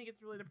scene. I think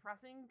it's really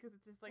depressing because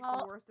it's just like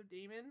the worst of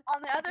Damon.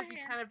 On the other hand,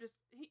 you kind of just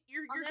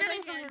you're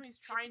getting from him. He's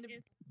trying to.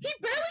 He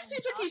barely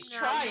seems like he's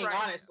trying,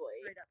 right. honestly.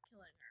 Straight up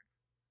killing her.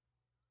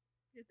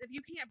 Because if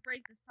you can't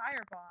break the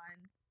sire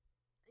bond,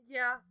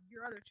 yeah,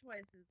 your other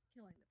choice is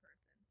killing the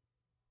person.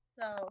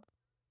 So,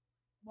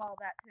 well,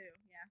 that too,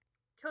 yeah.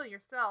 Killing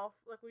yourself,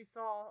 like we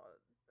saw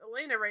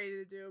Elena ready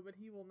to do, but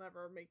he will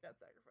never make that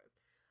sacrifice.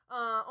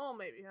 Oh,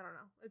 maybe, I don't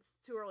know. It's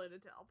too early to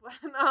tell, but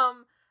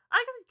I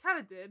guess he kind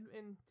of did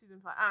in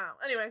season 5. I don't know.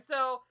 Anyway,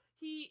 so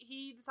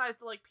he decides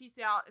to like peace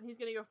out, and he's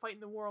gonna go fight in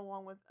the war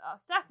along with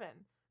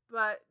Stefan.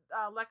 But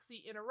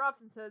Lexi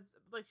interrupts and says,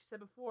 like she said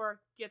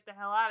before, get the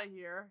hell out of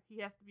here. He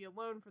has to be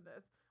alone for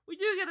this. We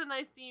do get a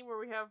nice scene where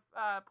we have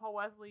Paul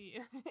Wesley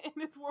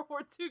in his World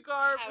War II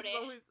garb, which is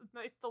always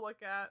nice to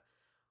look at.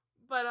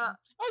 But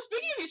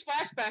speaking of these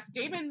flashbacks,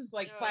 Damon's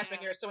like flashback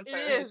here is so much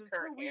better than his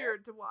current so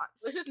weird to watch.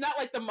 This is not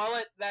like the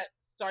mullet that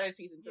started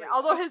season 3. Yeah,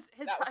 although his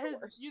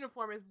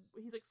uniform is,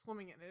 he's like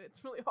swimming in it.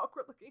 It's really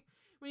awkward looking.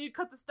 When you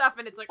cut the stuff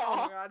and it's like, oh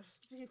my god,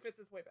 he fits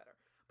this way better.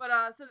 But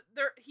so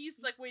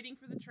he's like waiting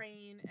for the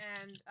train,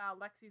 and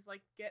Lexi's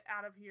like, get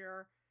out of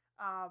here.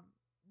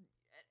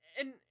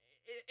 And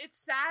it's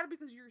sad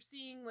because you're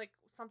seeing like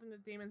something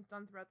that Damon's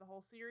done throughout the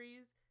whole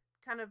series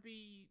kind of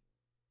be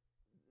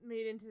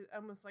made into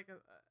almost like a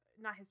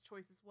not his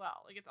choice as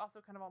well. Like, it's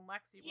also kind of on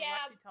Lexi. Yeah,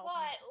 Lexi tells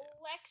but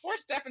him Lexi... Or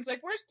Stefan's like,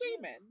 where's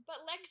Damon?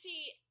 But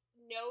Lexi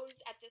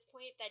knows at this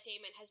point that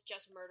Damon has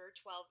just murdered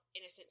 12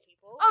 innocent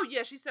people. Oh,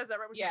 yeah, she says that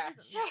right when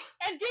she's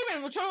and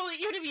Damon would totally,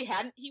 even if he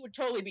hadn't, he would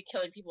totally be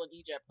killing people in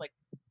Egypt. Like,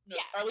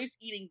 or at least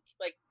eating,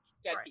 like,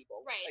 dead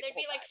people. Right, like, there'd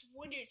be, like,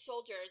 wounded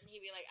soldiers, and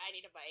he'd be like, I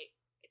need a bite.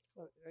 It's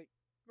cool.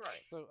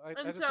 Right. So I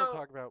just want to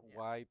talk about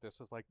why this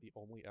is, like, the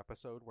only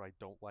episode where I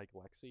don't like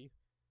Lexi.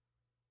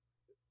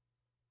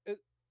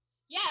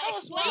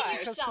 Explain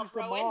yourself,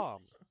 Rowan.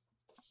 Mom.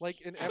 Like,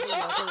 in every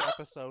other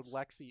episode,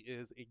 Lexi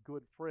is a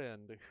good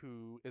friend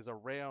who is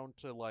around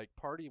to, like,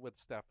 party with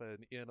Stefan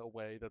in a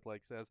way that,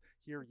 like, says,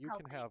 here, you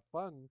can have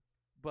fun,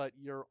 but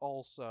you're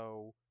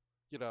also,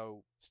 you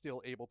know,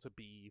 still able to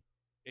be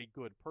a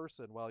good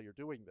person while you're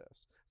doing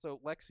this. So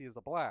Lexi is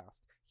a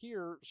blast.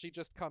 Here, she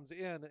just comes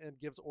in and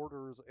gives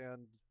orders,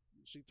 and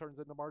she turns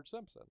into Marge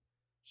Simpson.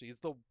 She's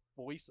the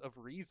voice of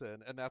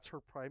reason, and that's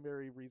her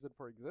primary reason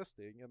for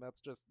existing, and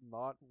that's just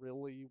not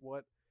really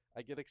what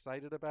I get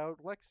excited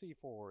about Lexi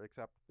for,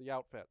 except the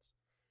outfits.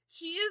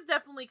 She is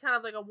definitely kind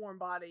of like a warm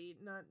body,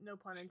 no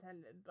pun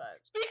intended, but...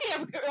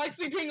 Speaking of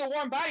Lexi being a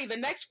warm body, the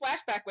next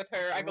flashback with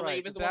her, I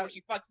believe, is the one where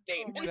she fucks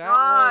Damon. Oh my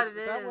god,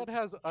 that one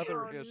has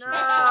other issues. No.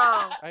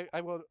 I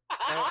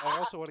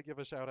also want to give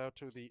a shout out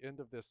to the end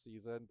of this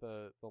season,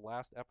 the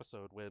last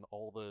episode when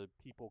all the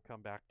people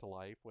come back to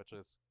life, which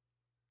is...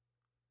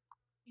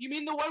 You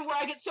mean the one where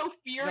I get so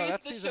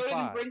furious the show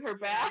didn't bring her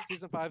back?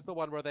 Season 5's the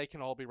one where they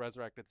can all be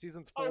resurrected.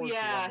 Season 4 is the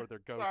one where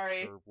their ghosts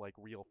are, like,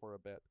 real for a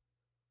bit.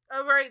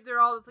 Oh, right, they're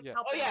all just, like,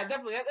 helping Oh, yeah, her.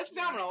 definitely. That's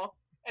phenomenal.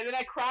 And then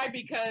I cried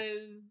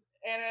because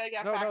Anna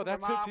got back with her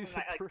mom, and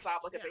I, like,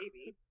 sobbed like a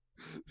baby.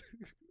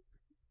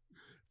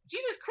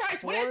 Jesus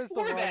Christ, what is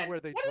 4 then? 4 is the one where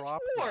they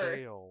drop the 4?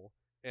 veil,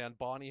 and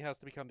Bonnie has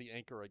to become the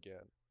anchor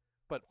again.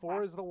 But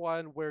 4 is the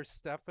one where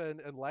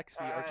Stefan and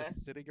Lexi are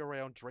just sitting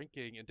around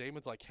drinking, and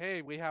Damon's like,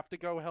 hey, we have to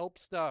go help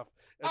stuff.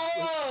 And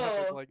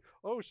Stefan's like,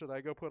 oh, should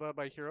I go put on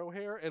my hero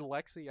hair? And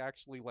Lexi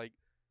actually, like,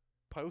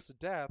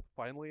 post-death,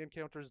 finally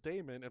encounters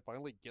Damon, and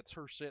finally gets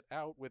her shit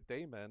out with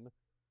Damon.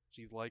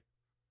 She's, like,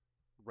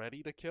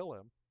 ready to kill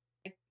him.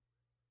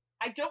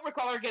 I don't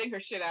recall her getting her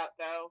shit out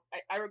though.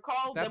 I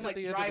recall That's them at like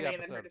the end driving of the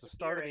and then her episode. The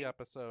start of the disappearing.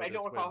 episode. But I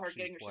don't is recall when her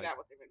getting her shit like, out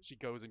with him. She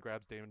goes and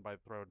grabs Damon by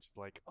the throat, and she's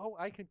like, "Oh,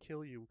 I can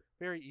kill you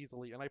very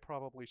easily, and I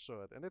probably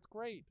should." And it's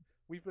great.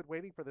 We've been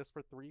waiting for this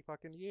for 3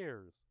 fucking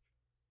years.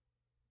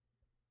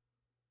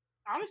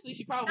 Honestly,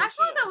 she probably I should.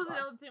 thought that was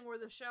another thing where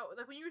the show,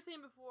 like when you were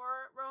saying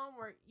before, Rome,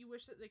 where you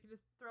wish that they could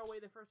just throw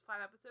away the first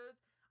 5 episodes.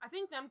 I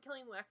think them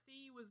killing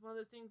Lexi was one of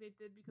those things they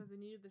did because they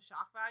needed the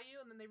shock value,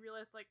 and then they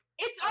realized, like,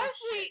 It's oh,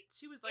 honestly, shit,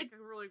 she was like a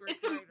really great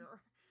it's the-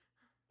 writer.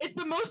 it's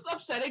the most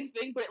upsetting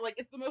thing, but like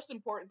it's the most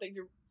important thing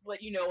to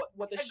let you know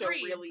what the show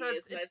Agreed. really So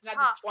is, and it's not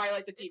tough. just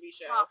Twilight the TV It's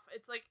show. tough.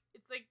 It's like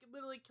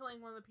literally killing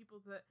one of the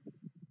people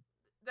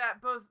that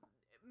both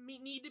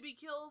need to be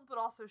killed, but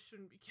also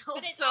shouldn't be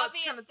killed. But it's so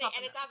obvious,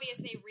 it's obvious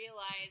they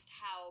realized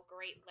how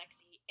great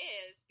Lexi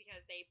is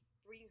because they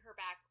bring her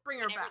back Bring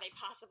her whenever back they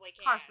possibly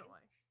can.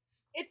 constantly.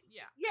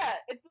 Yeah,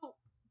 it's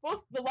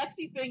both the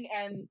Lexi thing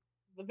and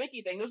the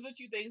Vicky thing. Those are the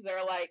two things that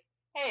are like,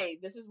 hey,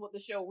 this is what the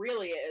show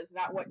really is,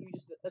 not what you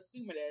just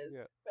assume it is.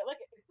 Yeah. But like,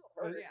 it still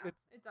hurt. Yeah,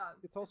 it does.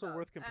 It's also It does.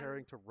 worth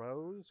comparing to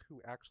Rose,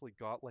 who actually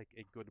got like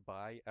a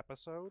goodbye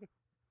episode.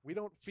 We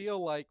don't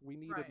feel like we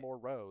needed Right. more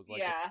Rose. Like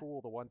Yeah. it's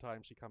cool the one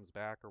time she comes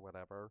back or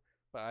whatever,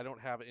 but I don't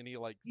have any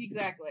like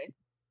Exactly.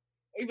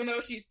 Even though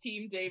she's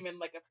Team Damon,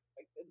 which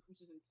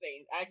is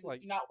insane. I actually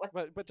Like, do not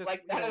like. But just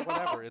like that at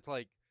whatever. all. It's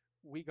like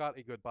we got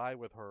a goodbye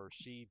with her.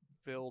 She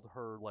filled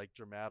her like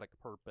dramatic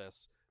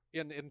purpose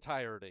in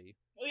entirety.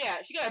 Oh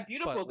yeah, she got a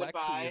beautiful But goodbye.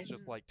 Lexi is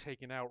just like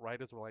taken out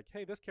right as we're like,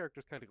 hey, this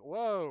character's kind of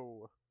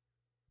whoa.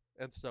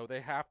 And so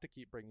they have to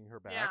keep bringing her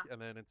back. Yeah.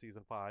 And then in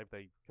season 5,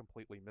 they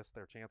completely missed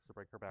their chance to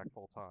bring her back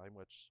full time,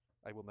 which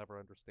I will never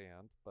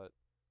understand. But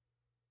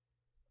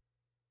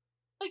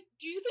Like,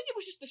 do you think it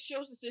was just the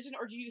show's decision,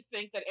 or do you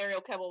think that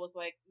Ariel Kebbel was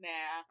like, nah?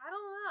 I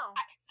don't know.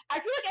 I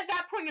feel like at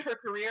that point in her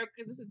career,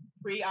 because this is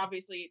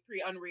obviously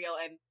pre-Unreal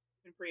and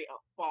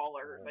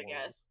pre-Ballers, I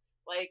guess.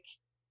 Like,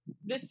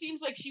 this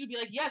seems like she would be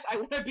like, yes, I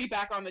want to be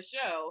back on the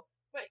show,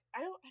 but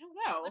I don't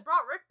know. They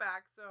brought Rick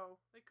back, so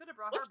they could have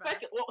brought her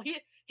back. Well,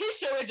 his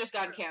show had just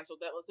gotten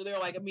canceled, so they were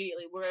like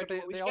immediately, we're But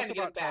gonna do they what we also can to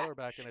get brought him Tyler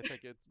back. back, and I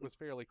think it was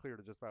fairly clear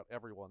to just about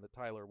everyone that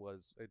Tyler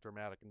was a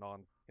dramatic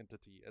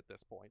non-entity at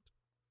this point.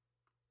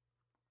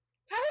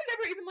 Tyler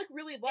never even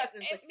really left.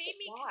 And It like, made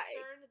me why?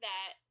 concerned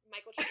that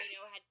Michael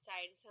Trevino had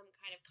signed some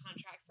kind of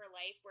contract for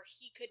life where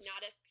he could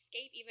not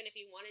escape even if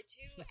he wanted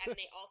to, and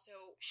they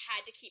also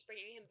had to keep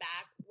bringing him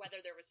back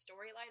whether there was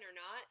storyline or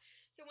not.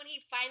 So when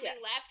he finally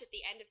left at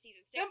the end of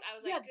season 6, I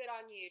was like, good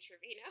on you,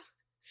 Trevino.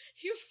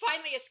 You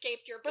finally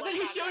escaped your blood But then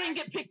his show didn't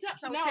contract. get picked up,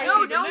 so So now okay. I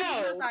don't No, even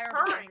he's know. just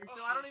purring,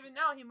 so I don't even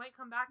know. He might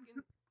come back in.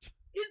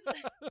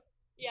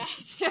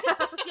 Yes.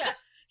 Yeah,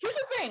 here's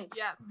the thing.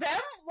 Yes.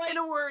 Them, In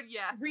a word,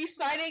 yes.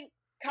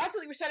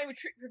 constantly resigning with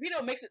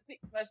Trevino makes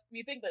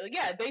me think that,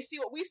 yeah, they see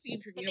what we see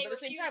in Trevino, but at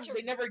the same time,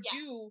 they never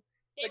do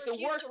They like the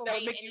refuse work to that would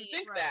write make you any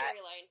think that.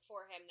 storyline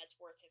for him that's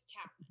worth his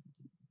talent.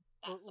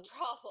 That's the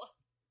problem.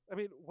 I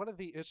mean, one of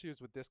the issues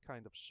with this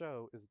kind of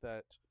show is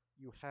that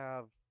you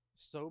have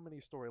so many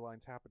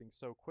storylines happening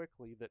so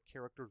quickly that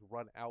characters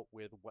run out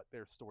with what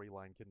their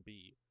storyline can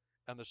be.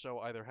 And the show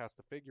either has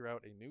to figure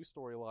out a new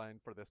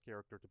storyline for this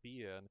character to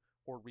be in,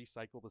 or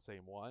recycle the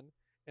same one.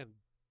 And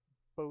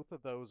both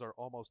of those are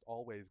almost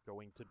always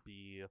going to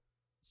be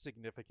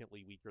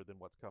significantly weaker than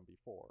what's come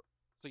before.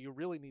 So you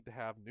really need to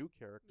have new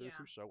characters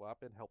who show up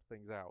and help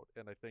things out.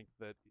 And I think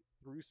that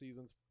through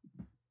seasons...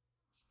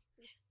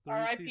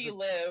 R.I.P.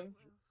 Liv.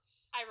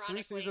 Ironically,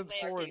 through seasons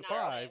Liv 4 did and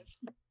not 5,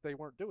 live. they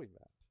weren't doing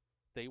that.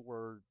 They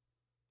were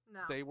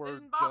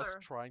didn't bother.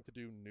 just trying to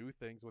do new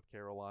things with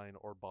Caroline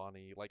or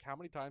Bonnie. Like, how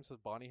many times has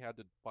Bonnie had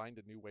to find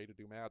a new way to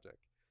do magic?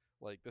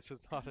 Like, this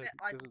is not Isn't it,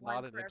 like, this is one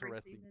not an for every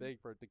interesting season? thing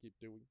for it to keep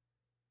doing.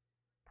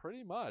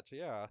 Pretty much,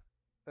 yeah.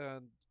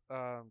 And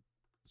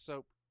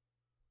so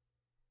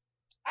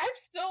I've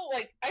still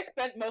I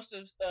spent most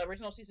of the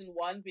original season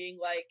 1 being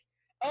like,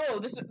 oh,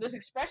 this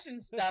expression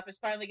stuff is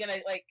finally gonna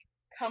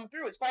come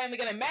through. It's finally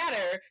gonna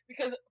matter,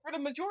 because for the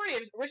majority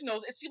of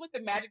originals, it seemed like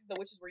the magic the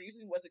witches were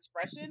using was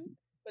expression,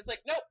 but it's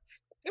like, nope,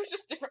 it was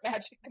just different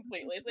magic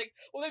completely. It's like,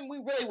 well, then we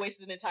really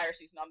wasted an entire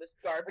season on this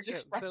garbage so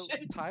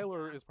expression.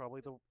 Tyler is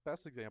probably the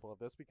best example of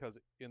this, because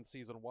in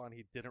season 1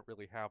 he didn't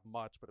really have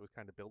much, but it was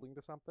kind of building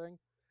to something.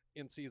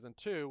 In season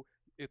 2,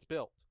 it's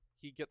built.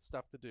 He gets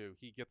stuff to do.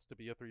 He gets to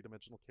be a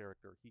 3-dimensional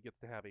character. He gets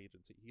to have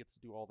agency. He gets to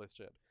do all this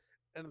shit.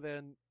 And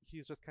then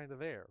he's just kind of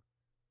there.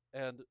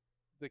 And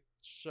the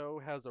show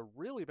has a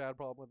really bad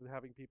problem with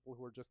having people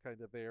who are just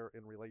kind of there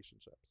in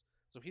relationships.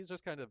 So he's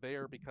just kind of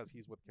there because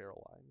he's with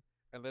Caroline.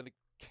 And then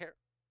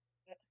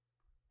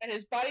And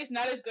his body's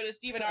not as good as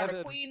Stephen R. And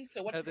then- McQueen,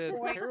 so what's and the then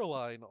point?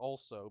 Caroline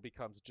also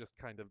becomes just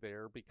kind of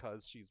there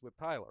because she's with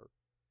Tyler.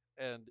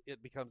 And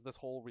it becomes this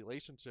whole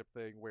relationship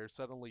thing where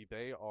suddenly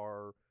they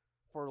are,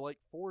 for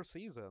 4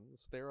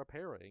 seasons, they're a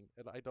pairing,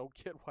 and I don't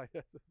get why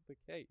that's the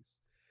case.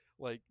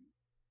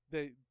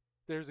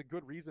 There's a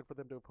good reason for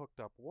them to have hooked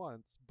up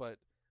once, but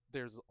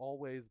there's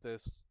always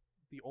this,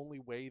 the only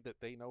way that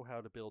they know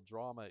how to build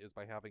drama is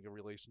by having a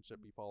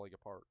relationship be falling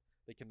apart.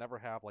 They can never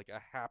have like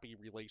a happy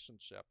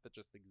relationship that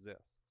just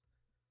exists.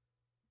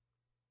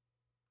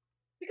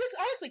 Because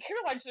honestly,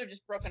 Caroline should have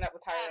just broken up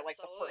with Tyler like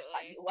the first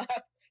time he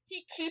left.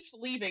 He keeps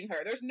leaving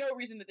her. There's no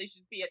reason that they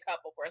should be a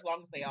couple for as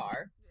long as they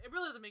are. It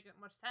really doesn't make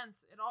much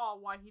sense at all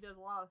why he does a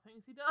lot of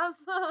things he does.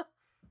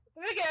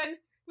 But again,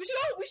 we should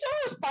all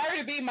aspire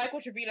to be Michael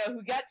Trevino,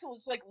 who got to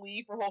just like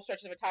leave for whole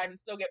stretches of a time and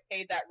still get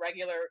paid that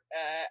regular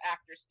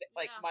actor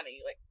money.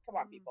 Like, come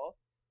on, people,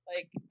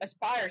 like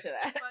aspire to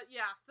that. But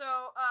yeah,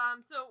 so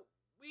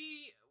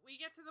we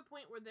get to the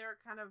point where they're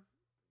kind of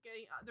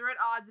they're at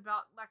odds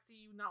about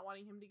Lexi not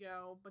wanting him to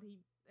go, but he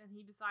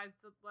decides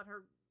to let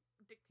her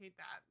dictate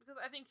that, because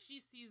I think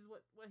she sees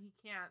what he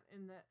can't,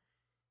 in that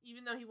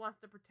even though he wants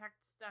to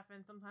protect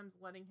Stefan, sometimes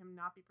letting him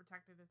not be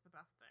protected is the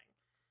best thing.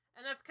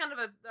 And that's kind of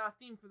a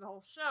theme for the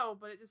whole show,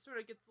 but it just sort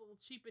of gets a little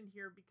cheapened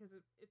here because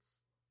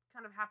it's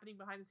kind of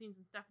happening behind the scenes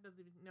and Stefan doesn't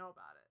even know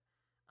about it.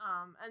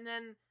 And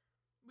then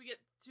we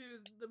get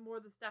to the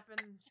Stefan.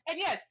 And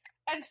yes,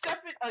 and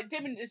Stefan,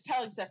 Damon is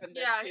telling Stefan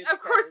this. Yeah, too, of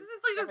course, this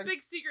is like Stefan... this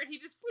big secret. He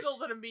just spills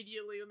it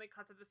immediately when they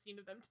cut to the scene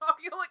of them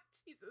talking. I'm like,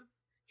 Jesus.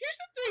 Here's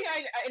the thing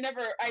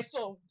I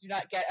still do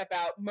not get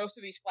about most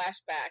of these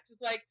flashbacks. It's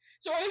like,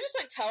 so are they just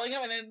like telling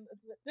them, and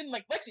then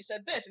like Lexi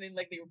said this, and then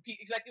like they repeat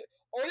exactly,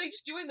 or are they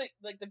just doing the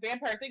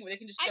vampire thing where they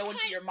can just go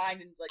into your mind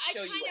and like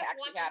show you what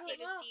actually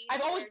happened?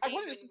 I've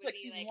wanted this since like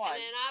season 1.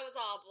 And then I was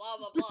all blah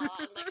blah blah,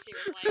 and Lexi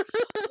was like,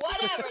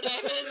 "Whatever,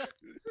 Damon."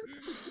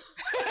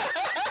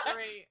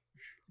 Great.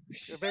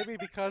 Maybe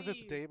because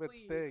it's Damon's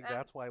thing,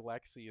 that's why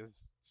Lexi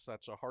is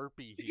such a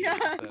harpy here.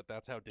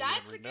 That's how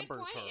Damon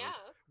remembers her. Yeah.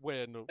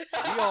 When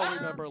we all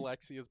remember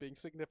Lexi as being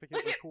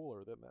significantly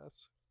cooler than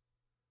this.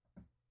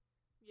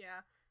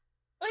 Yeah.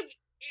 Like,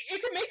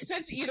 it could make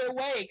sense either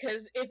way,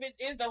 because if it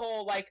is the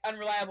whole, like,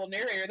 unreliable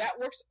narrator, that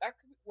could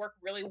work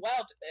really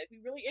well. It'd be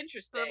really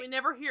interesting. But we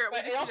never hear it.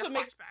 But it also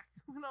makes flashback.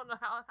 We don't know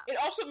how it happens. It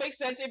also makes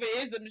sense if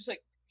it is them just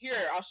like, here,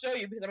 I'll show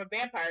you because I'm a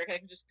vampire. I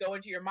can just go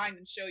into your mind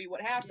and show you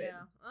what happened.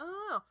 Yeah.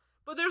 Oh.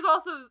 But there's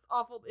also this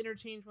awful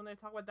interchange when they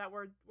talk about that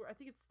word. Where I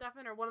think it's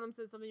Stefan or one of them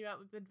says something about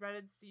like, the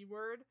dreaded C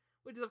word,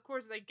 which is, of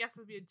course, I guess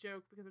would be a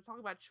joke because they're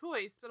talking about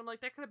choice. But I'm like,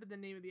 that could have been the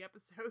name of the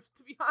episode,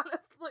 to be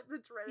honest. Like the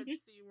dreaded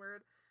C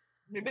word.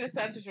 Maybe the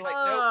censors are like,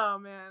 nope. Oh,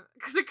 man.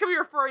 Because it could be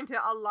referring to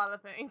a lot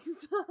of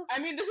things. I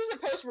mean, this is a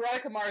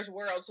post-Veronica Mars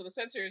world, so the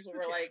censors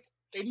were like,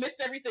 they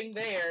missed everything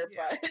there,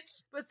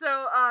 But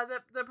so,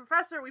 the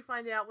professor, we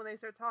find out when they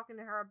start talking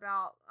to her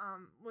about,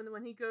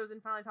 when he goes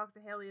and finally talks to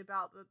Haley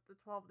about the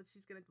 12 that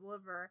she's going to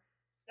deliver.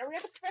 Are we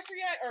at the professor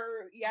yet?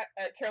 Or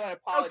Caroline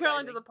apologizing? Oh,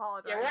 Caroline does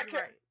apologize.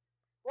 Yeah,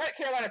 we're at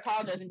Caroline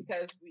apologizing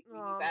because we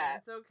need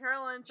that. So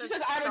Caroline says, she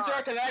says, I'm a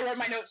jerk, and then I wrote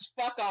my notes,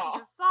 fuck off. She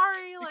says,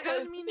 sorry, like,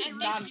 because I didn't mean this to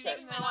is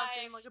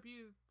nonsense. like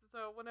abused,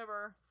 so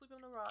whatever. Sleep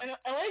in the rug. And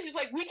Elena's just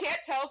like, we can't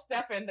tell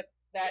Stefan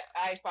that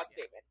I fucked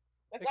David.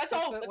 That's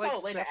all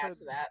Elena adds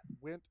to that.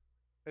 Went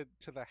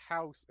to the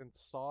house and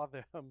saw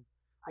them coming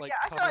like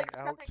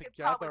out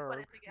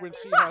together when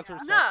she has her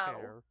sex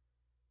hair.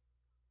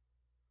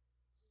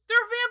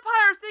 They're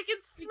vampires. They can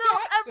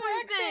smell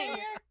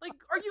everything. Like,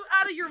 are you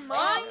out of your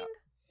mind?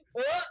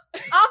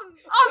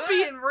 I'm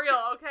being real,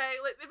 okay?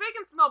 Like, if they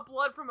can smell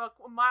blood from a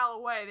mile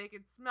away, they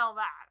can smell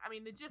that. I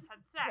mean, they just had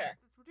sex. Yeah.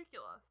 It's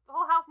ridiculous. The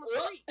whole house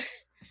must reek.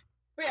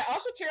 But yeah,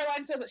 also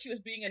Caroline says that she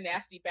was being a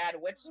nasty bad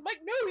witch. I'm like,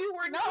 no, you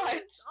were not.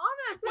 Honest.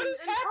 What is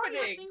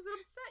happening? Things that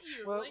upset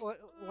you. Well, like,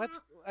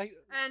 let's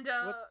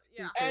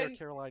be fair.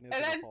 Caroline is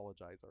an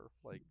apologizer.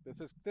 Like, this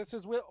is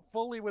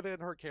fully within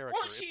her character.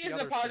 Well, she is an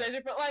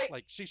apologizer, but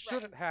like she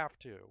shouldn't have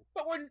to.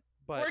 But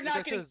we're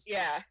not gonna.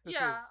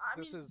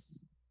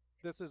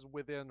 This is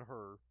within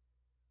her.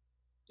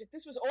 If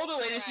this was older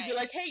lady, she'd be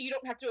like, hey, you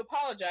don't have to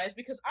apologize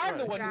because I'm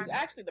the one who's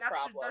actually the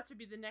problem. That should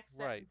be the next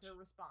sentence or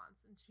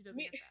response, and she doesn't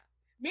get that.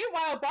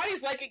 Meanwhile,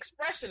 Bonnie's like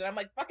expression. I'm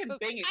like, fucking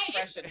Bing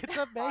expression. It's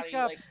a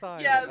makeup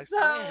style. Yeah,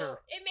 so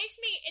it makes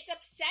me. It's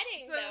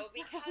upsetting though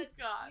because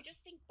you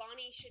just think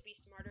Bonnie should be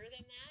smarter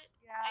than that.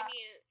 Yeah. I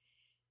mean.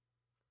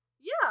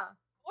 Yeah.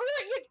 Or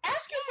like,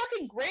 ask your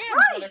fucking Graham,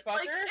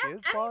 motherfucker. Like,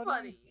 ask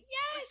anybody.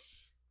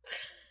 Yes.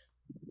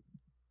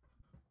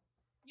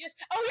 Yes.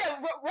 Oh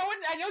yeah, Rowan.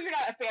 I know you're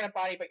not a fan of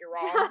Bonnie, but you're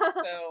wrong.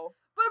 So.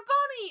 But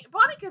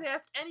Bonnie could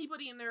ask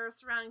anybody in their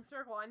surrounding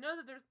circle. I know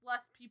that there's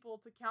less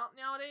people to count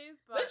nowadays,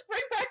 but let's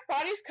bring back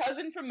Bonnie's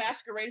cousin from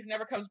Masquerade who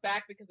never comes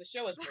back because the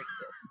show is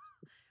racist.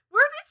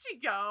 Where did she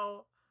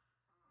go?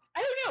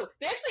 I don't know.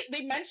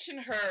 They mention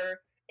her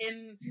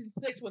in season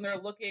 6 when they're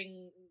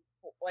looking,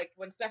 like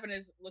when Stefan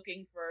is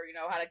looking for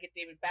how to get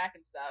David back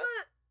and stuff.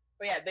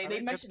 But yeah, they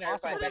mention her.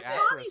 But the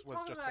actress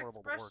was just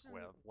horrible to work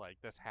with.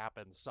 Like, this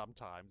happens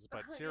sometimes,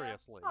 but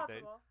seriously,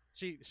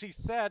 she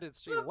said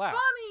she left.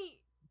 Bonnie.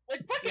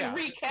 Like, fucking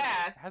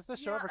recast. Has the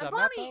show ever done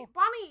Bonnie, that, though?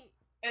 Bonnie.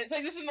 And it's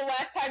like, this is the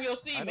last time you'll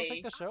see me. I don't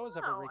think the show has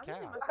ever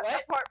recast.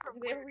 What?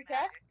 Did they ever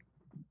recast?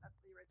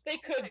 They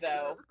could,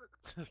 though.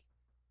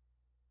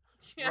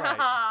 Yeah. Right.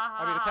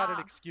 I mean, it's had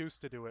an excuse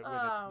to do it when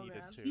it's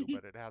needed to,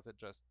 but it hasn't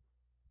just...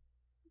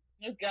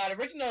 Oh, God.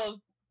 Originals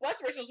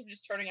have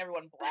just turning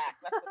everyone black.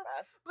 That's the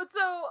best.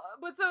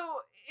 But so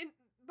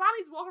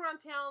Bonnie's walking around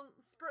town,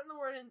 spurting the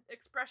word and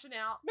expression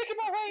out. Making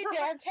my way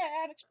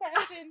downtown,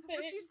 expression But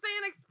things. she's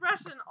saying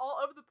expression all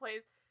over the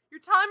place. You're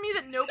telling me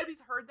that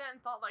nobody's heard that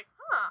and thought like,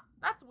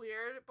 that's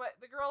weird. But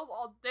the girls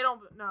they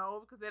don't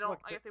know because they don't.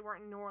 Look, I guess they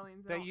weren't in New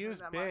Orleans. They don't know use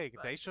that Bing. much,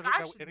 They but shouldn't I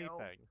know should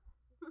anything.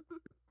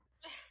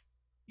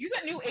 Use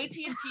that new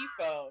AT&T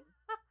phone.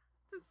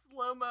 To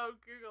slow mo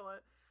Google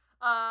it.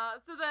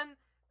 So then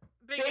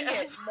Bing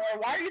it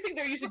more. Why do you think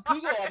they're using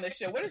Google on this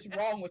show? What is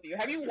wrong with you?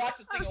 Have you watched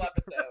a single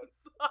episode?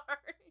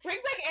 Sorry. Bring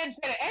back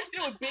Antenna.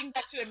 Antenna would Bing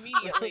that shit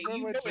immediately. You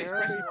know what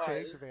Jeremy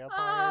Chris was. Bing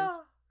vampires?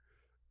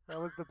 That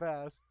was the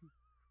best.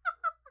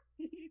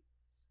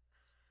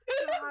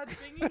 God,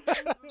 Bing is so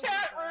The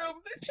chat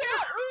room.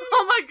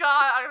 Oh my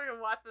god, I'm gonna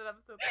go watch that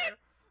episode later.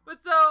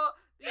 But so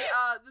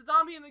the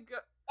zombie and the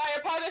I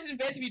apologize in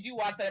advance if you do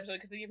watch that episode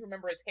because then you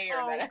remember his hair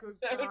in that good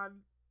episode. God.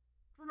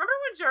 Remember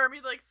when Jeremy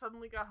like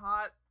suddenly got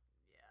hot?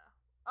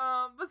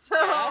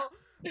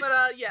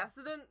 Yeah.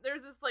 So then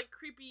there's this like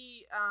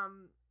creepy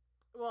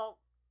well,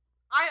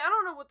 I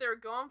don't know what they were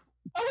going for.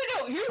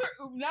 Oh wait,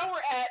 no, now we're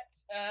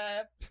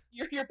at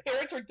your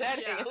parents are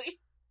dead, Yeah. Haley.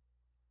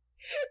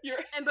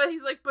 But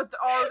he's like, but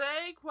are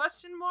they?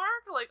 Question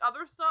mark? Like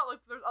other stuff? Like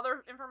there's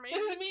other That information?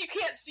 doesn't mean you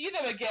can't see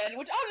them again,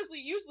 which honestly,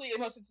 usually in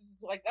most instances,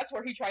 like that's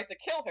where he tries to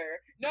kill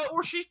her. No,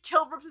 Or she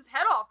rips his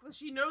head off because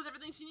she knows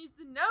everything she needs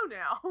to know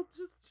now.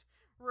 Just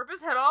rip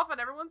his head off and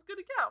everyone's good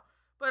to go.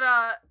 But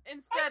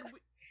instead,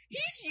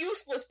 he's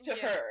useless to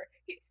Yeah. her.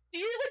 He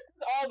like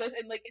does all this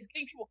and like getting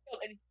people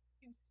killed, and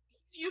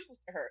he's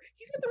useless to her.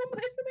 He's not the one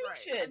with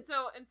information. Right. And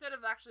so instead of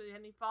actually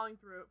any following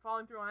through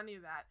on any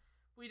of that,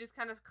 we just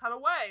kind of cut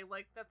away.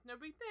 Like that's no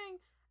big thing.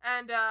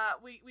 And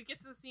we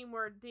get to the scene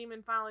where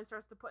Damon finally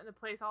starts to put into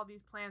place all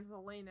these plans with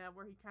Elena,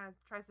 where he kind of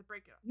tries to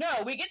break it up.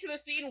 No, we get to the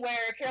scene where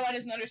Caroline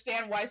doesn't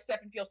understand why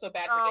Stefan feels so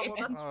bad for Oh,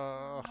 Damon.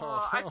 well,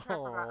 that's. I forgot.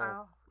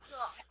 Oh,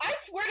 God. I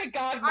swear to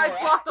God, I Mora.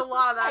 blocked a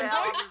lot of that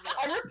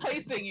out. I'm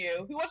replacing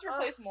you. Who wants to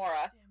replace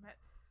Mora? Damn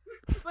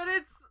it. But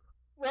it's.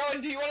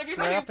 Rowan, do you want to be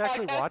Do I my have to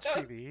actually podcast watch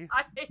host? TV?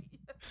 I hate you.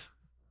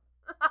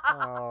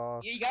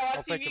 You gotta I'll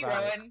watch think TV,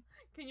 about it. Rowan.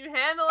 Can you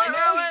handle I it, know,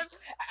 Rowan?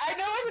 I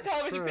know as a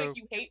television True. critic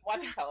you hate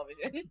watching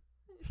television.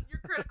 You're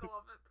critical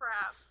of it,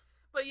 perhaps.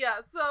 But yeah,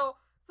 so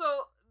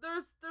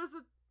there's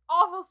an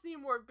awful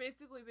scene where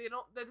basically the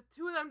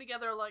two of them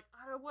together are like,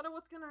 I wonder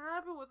what's gonna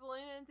happen with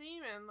Elena and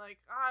Damon. Like,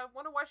 I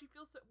wonder why he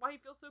feels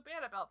so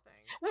bad about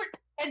things.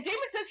 And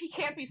Damon says he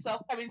can't be Stefan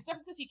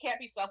says he can't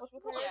be selfish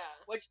with her.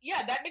 Yeah. Which,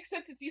 that makes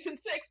sense in season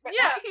 6, but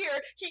Yeah. not here.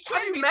 He Have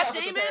can't you be met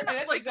selfish Damon? with her, and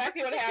that's Like,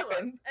 exactly what ridiculous.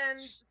 happens.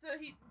 And so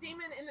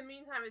Damon in the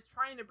meantime is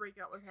trying to break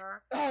up with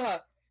her.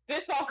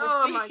 This awful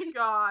Oh scene. my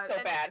god. So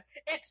bad.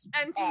 It's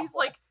And awful. he's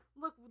like,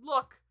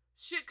 look,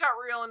 shit got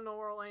real in New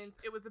Orleans.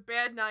 It was a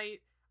bad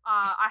night.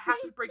 I have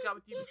to break up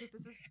with you because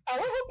this is. Our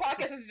whole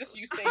podcast is just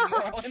you saying New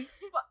Orleans.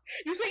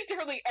 You say it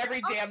differently every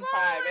I'm damn sorry,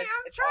 time.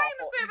 I'm trying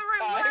to say it the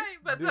right way,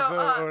 but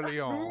so New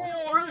New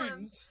Orleans.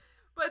 Orleans.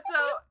 But so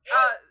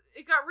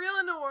it got real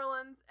in New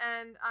Orleans,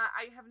 and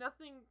I have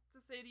nothing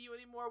to say to you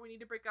anymore. We need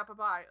to break up.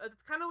 Bye.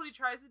 That's kind of what he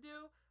tries to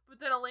do. But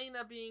then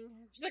Elena being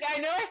his, She's like,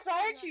 I know I saw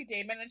it to you,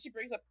 Damon, and she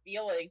brings up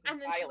feelings and and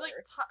then she Tyler.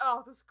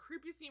 like this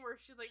creepy scene where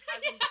she like has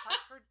him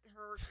touch her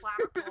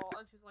clavicle,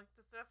 and she's like,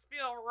 does this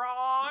feel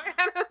wrong?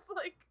 And it's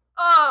like,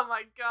 oh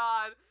my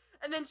god.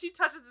 And then she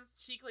touches his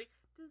cheek like,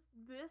 does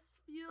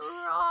this feel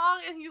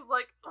wrong? And he's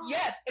like, oh.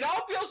 Yes, it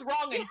all feels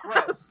wrong and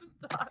Yes, gross.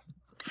 it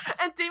does.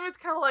 And Damon's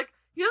kind of like,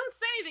 he doesn't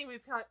say anything, but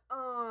he's kind of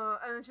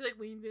like, and then she like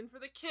leans in for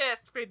the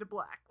kiss, fade to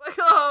black. Like,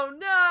 oh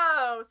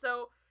no.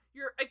 So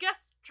you're, I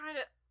guess, trying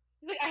to.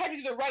 Like, I had to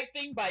do the right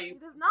thing by you. He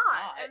does It's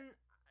not. And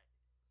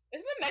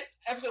Isn't the next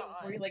episode God.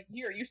 where you're like,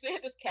 here, you stay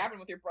at this cabin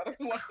with your brother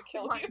who wants to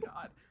kill oh my you?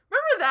 god.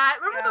 Remember that?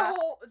 Remember Yeah. the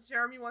whole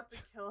Jeremy wants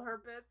to kill her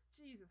bits?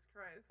 Jesus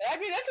Christ.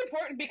 I mean, that's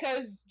important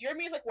because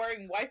Jeremy is like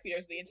wearing wife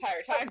beaters the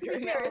entire time To be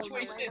during that fair,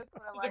 situation. Elena's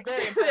sort of It's a like,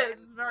 very It important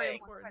is very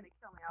thing. important. Trying to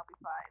kill me, I'll be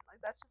fine.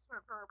 Like that's just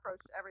sort of her approach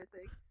to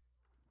everything.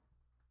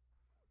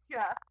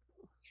 Yeah.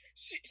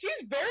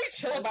 She's very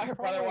chill about her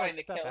brother wanting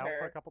to step kill out for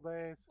a her. couple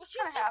days. Well,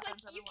 she's Kinda just like,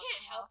 happens every you once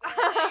can't in a help while. it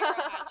that you're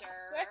a hunter.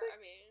 Exactly. I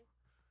mean,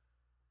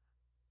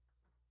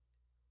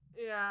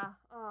 Yeah.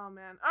 Oh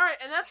man. All right,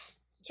 and that's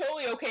It's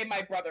totally okay.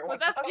 My brother but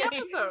wants that's to the kill me.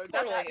 episode. It's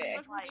totally That's okay. pretty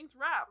much where things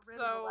wrap. Rid of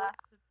the So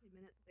last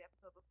 15 minutes of the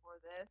episode before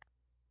this,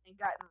 and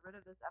gotten rid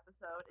of this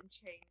episode and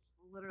changed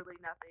literally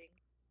nothing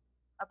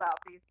about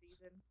the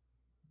season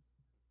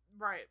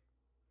right,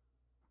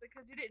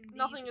 because you didn't. Need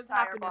nothing the has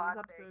happened in Sire this Bond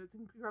episode. It's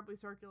incredibly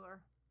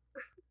circular.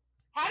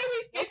 How do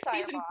we fix Yes, I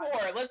season am.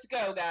 4? Let's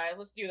go, guys.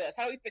 Let's do this.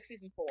 How do we fix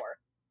season 4?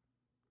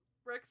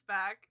 Rick's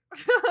back.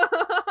 I'm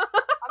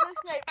gonna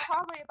say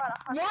probably about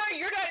 100. Nora,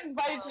 you're not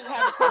invited to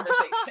have this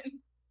conversation.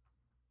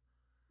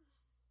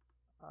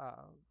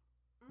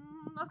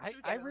 That's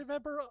true, I too.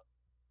 remember.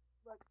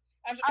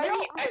 I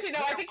don't Actually, no.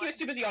 really I think he was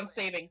too busy on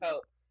Saving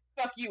Hope.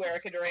 Fuck you,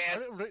 Erica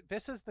Durant.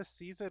 This is the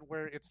season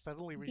where it's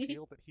suddenly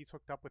revealed that he's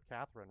hooked up with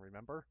Catherine.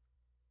 Remember?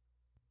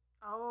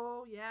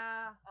 Oh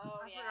yeah. Oh,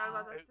 I yeah.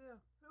 forgot about that too.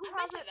 Who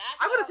I'm into hasn't that.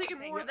 I would have though. taken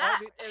thing more of that-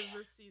 that as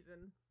this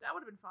season. That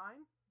would have been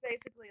fine.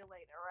 basically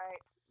Elena,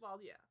 right? well,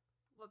 yeah.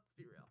 Let's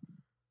be real.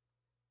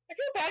 I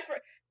feel bad for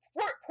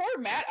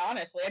poor Matt,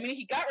 honestly. I mean,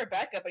 he got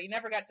Rebecca, but he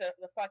never got to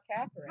fuck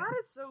Catherine. Matt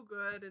is so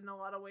good in a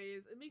lot of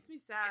ways. It makes me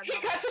sad. He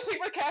got to sleep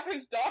with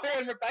Catherine's daughter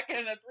and Rebecca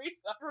in a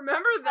threesome.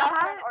 Remember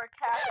that? Or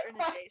Catherine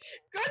and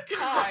Jason. Good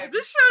time.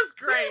 This show's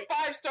great.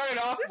 Season 5 started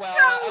off This well.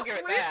 show, I'll give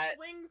it when that. it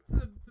swings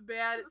to the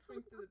bad, it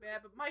swings to the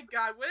bad. But my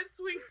God, when it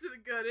swings to the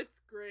good,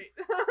 it's great.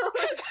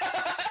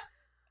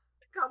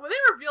 God, when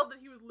they revealed that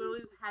he was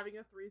literally just having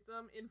a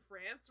threesome in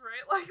France,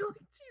 right? Like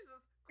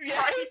Jesus.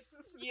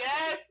 Yes,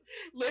 yes.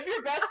 Live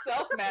your best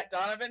self, Matt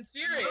Donovan.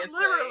 Seriously.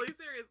 Literally,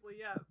 seriously,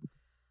 yes.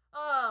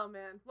 Oh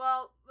man.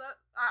 Well,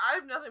 I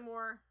have nothing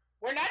more.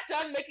 We're not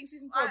done making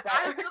season 4 I better.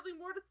 have nothing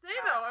more to say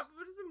though. I've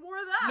just been more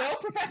of that. No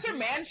Professor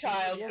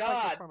Manchild. He is,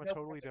 God. like, from a no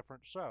totally Professor-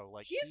 different show.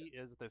 Like He's- he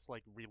is this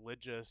like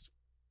religious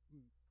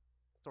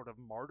sort of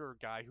martyr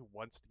guy who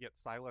wants to get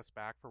Silas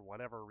back for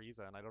whatever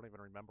reason. I don't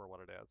even remember what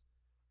it is.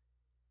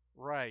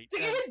 Right. To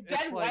get and his it's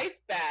dead like- wife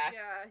back.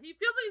 Yeah, he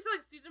feels like he's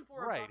like season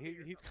 4. Right. Of Buffy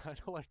or He's something. kind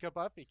of like a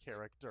Buffy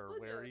character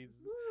where Legit.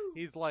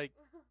 he's Woo. like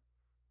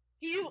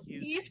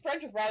He's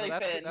friends with well, Riley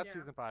Finn. that's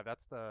Yeah. season 5.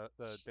 That's the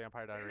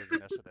Vampire Diaries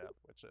initiative,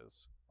 which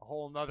is a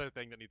whole nother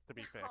thing that needs to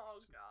be Oh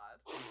fixed.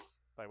 God,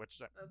 By which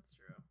that's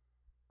true.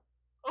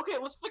 Okay,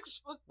 let's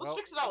fix Well,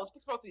 fix it out. Let's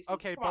fix both these.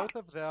 okay, Come on. both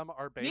of them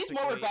are Needs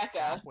basically more Rebecca.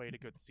 halfway to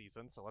good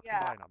season, so let's Yeah.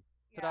 combine them.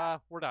 Ta-da!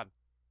 We're done.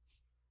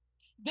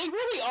 They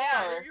really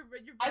Yeah, are. you're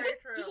I very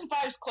think true. season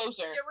 5's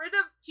closer. Get rid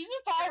of Season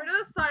 5.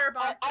 the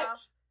Sirebond I- stuff.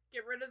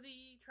 Get rid of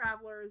the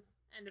Travelers.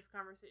 End of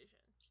conversation.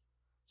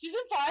 Season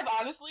 5,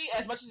 honestly,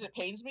 as much as it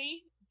pains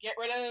me, get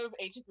rid of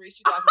Ancient Greece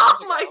 2,000 years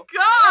Oh ago. my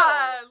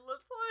God!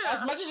 Let's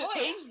As much as it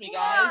pains me,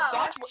 guys,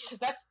 Wow.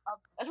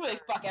 that's where they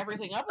fuck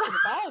everything up with the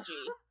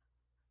mythology.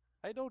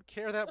 I don't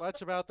care that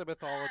much about the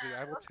mythology.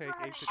 I will Let's go take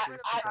ahead and Ancient get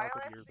Greece rid of 2,000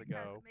 Silas years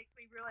because ago. It makes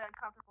me really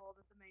uncomfortable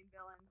that the main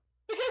villain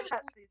Because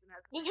that season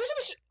has Here's what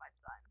we should- my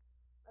son.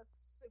 That's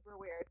super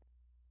weird.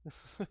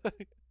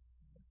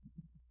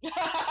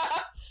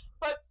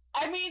 but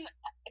I mean,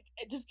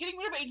 just getting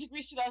rid of Ancient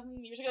Greece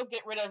 2,000 years ago,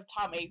 get rid of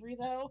Tom Avery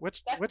though.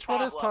 Which That's the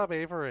one is problem. Tom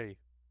Avery?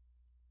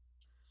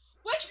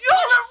 Which You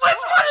don't know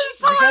which one is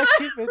You Tom guys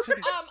keep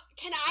mentioning.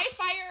 Can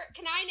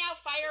I now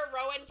fire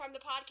Rowan from the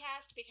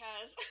podcast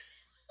because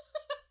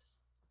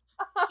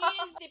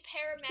he is the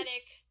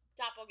paramedic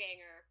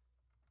doppelganger.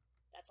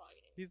 That's all you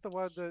need. He's the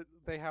one that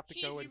they have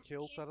to go and He's-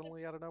 kill he's the-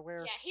 suddenly out of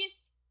nowhere. Yeah,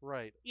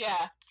 Right.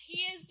 Yeah.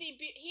 he is the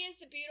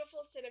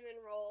beautiful cinnamon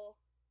roll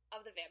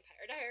of the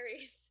Vampire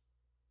Diaries.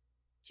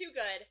 Too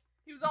good.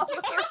 He was also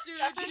the first dude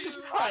Jesus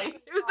to.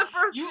 Christ. It was the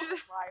first You- dude.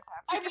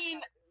 I mean-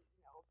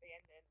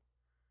 abandoned.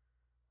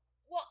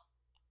 Well,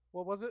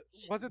 Well, wasn't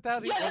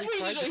that Yeah, what that's he what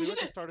tried he to should do have. at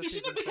the start of He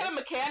season shouldn't have become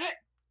a 6? mechanic.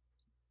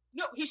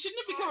 No, he shouldn't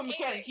have become a Tom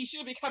mechanic. Avery. He should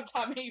have become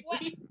Tom Avery.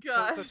 What?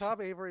 God. So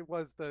Tom Avery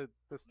was the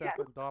Stefan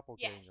Yes.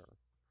 doppelganger. yes.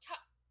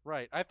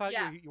 Right. I thought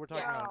Yes. you were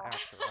talking about an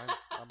Yes. actor.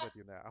 I'm with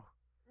you now.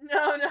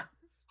 No.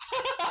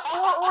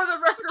 Or the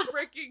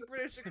record-breaking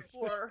British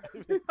explorer.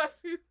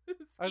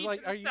 I was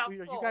like, are you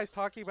guys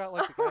talking about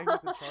like the guy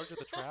who's in charge of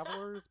the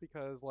Travelers?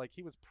 Because like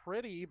he was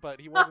pretty, but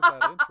he wasn't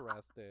that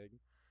interesting.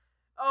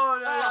 Oh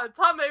no,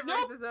 Tom Avery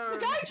no, is his own. The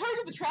guy in charge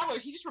of the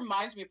Travelers, he just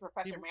reminds me of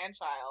Professor He-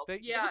 Manchild. They,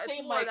 Yeah, the it's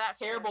same more like that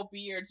shit. terrible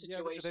beard yeah,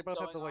 situation they both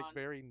going have the like on.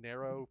 very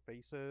narrow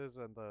faces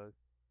and the.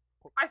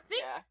 I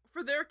think Yeah.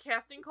 for their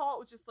casting call, it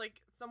was just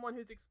like someone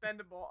who's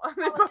expendable. And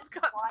they Well, both it's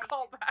got white the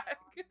call and back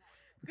blonde.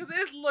 because they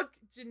just look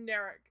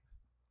generic.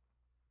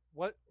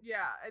 What?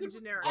 Yeah, and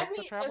generic. I Was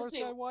the mean, Travelers let's see,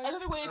 guy white?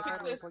 another way to I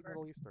fix thought it was, this. like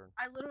Middle Eastern.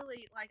 I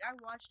literally I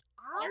watched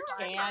I all They're don't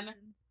know. 5 tan.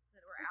 seasons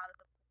that were out at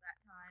that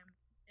time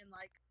in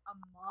like a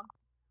month.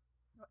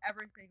 So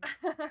everything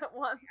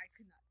Once. I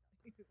could not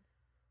tell you.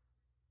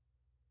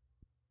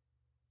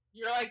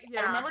 You're like,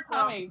 Yeah, I remember so-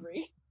 Tom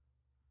Avery.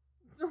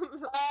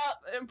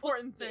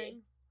 Important let's see.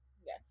 thing.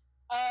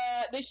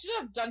 They should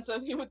have done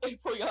something with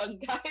April Young,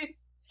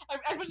 guys.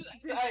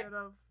 They I should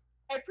have.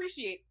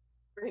 appreciate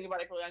everything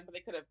about April Young, but they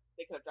could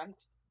have done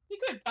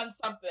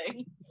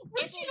something.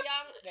 April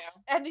Young. No.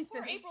 Anything.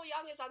 Poor April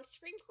Young is on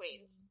Scream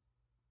Queens.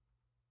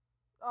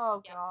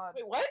 Oh Yeah. god.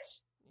 Wait, what?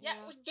 Yeah,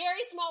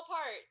 very small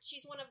part.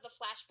 She's one of the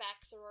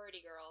flashback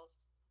sorority girls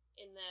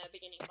in the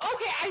beginning.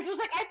 Okay, I was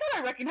like, I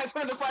thought I recognized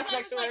one of the flashback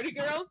Sounds like- sorority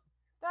girls.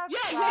 That's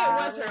Yeah,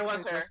 sad. it was her. It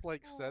was They her. just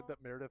like said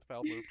that Meredith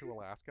Fell moved to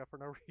Alaska for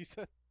no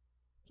reason.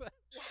 That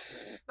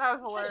was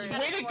Because hilarious. she got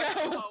Way to divorced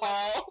go, from Paul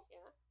Paul. Wesley. Yeah.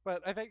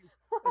 But I think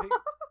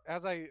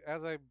as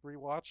I'm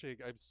rewatching,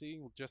 I'm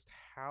seeing just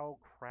how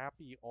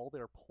crappy all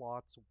their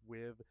plots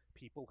with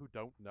people who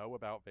don't know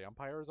about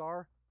vampires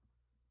are.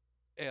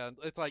 And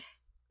it's like,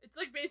 It's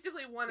like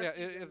basically one. yeah, a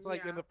season, it's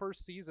like yeah. in the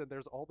first season,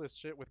 there's all this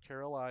shit with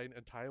Caroline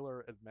and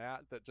Tyler and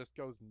Matt that just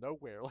goes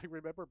nowhere. Like,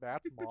 remember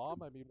Matt's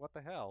mom? I mean, what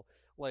the hell?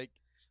 Like,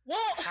 Well,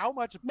 how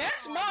much?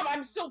 Matt's mom,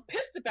 I'm still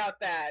pissed about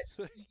that.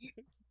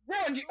 Ron,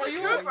 are you Cooper.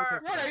 aware why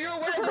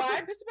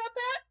I'm pissed about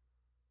that?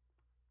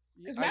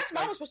 'Cause Matt's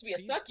mom was supposed to be a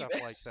seen stuff like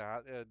succubus.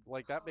 that, and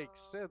like that makes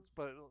sense,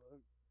 but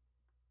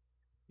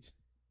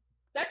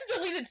That's a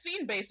deleted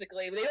scene,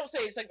 basically. They don't say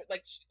it's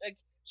like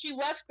She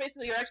left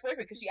basically her ex-boyfriend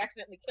because she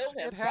accidentally killed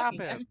him. It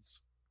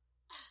happens.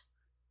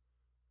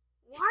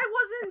 Why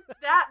wasn't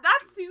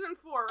that's season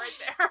 4 right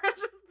there?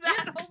 Just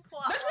that whole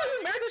plot. That's why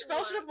we Marriage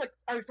Fellowship, like,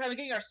 are we finally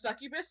getting our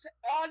succubus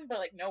on? But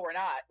like, no, we're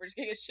not. We're just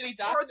getting a shitty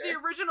doctor. Or the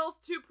originals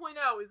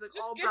 2.0 is like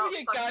just all give about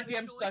me a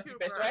goddamn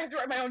succubus, or I have to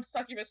write my own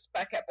succubus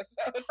spec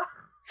episode.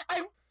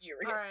 I'm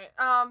furious.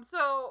 Alright,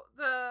 so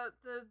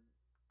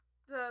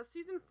the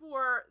season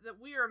 4 that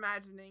we are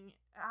imagining,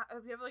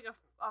 we have like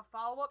a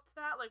follow-up to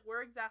that? Like,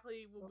 where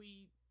exactly will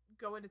we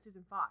go into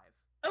season 5?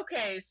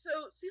 Okay, so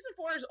season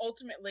 4 is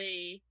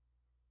ultimately...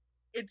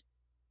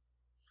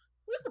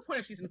 What's the point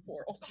of season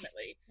 4,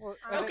 ultimately? Well,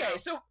 okay,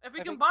 so... If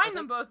we combine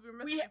them both, we're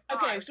missing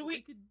 5. Okay, so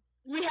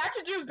we have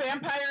to do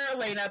Vampire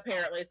Elena,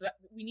 apparently, so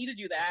we need to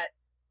do that.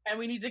 And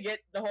we need to get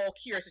the whole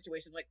Kira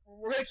situation. Like,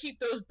 we're gonna keep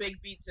those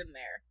big beats in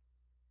there.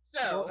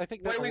 So, I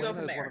think where that do we Elena go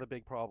from is there? one of the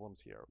big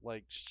problems here.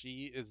 Like,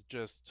 she's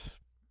just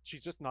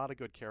not a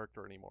good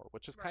character anymore,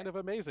 which is kind of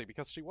amazing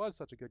because she was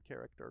such a good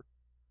character.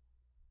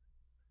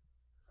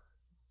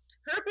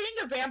 Her being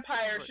a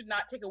vampire should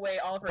not take away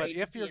all of her agency.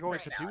 But if you're and going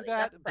to do personality. that,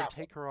 That's the then problem.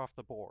 take her off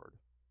the board.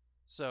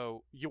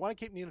 So you want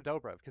to keep Nina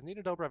Dobrev because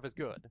Nina Dobrev is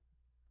good.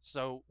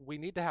 So we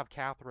need to have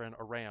Catherine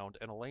around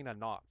and Elena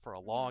not for a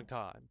long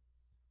time.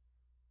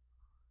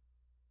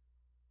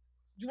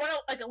 Do you want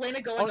like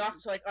Elena going off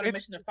to like on a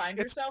mission to find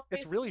herself?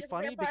 It's really as a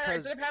funny vampire, because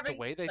instead of having, the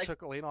way they like,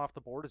 took Elena off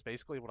the board is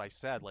basically what I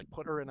said. Like,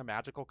 put her in a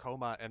magical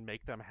coma and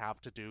make them have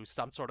to do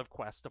some sort of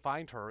quest to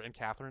find her, and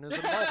Catherine is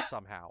involved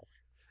somehow.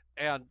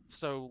 And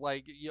so,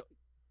 like,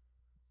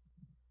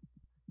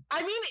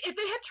 I mean, if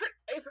they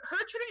had if her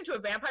turning into a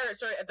vampire that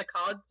started at the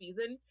college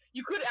season,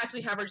 you could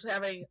actually have her just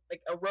having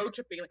like a road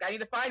trip, being like, I need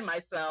to find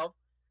myself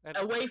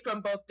away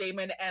from both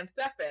Damon and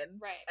Stefan.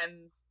 Right. And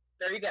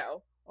there you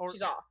go.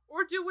 She's off. Or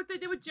do what they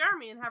did with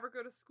Jeremy and have her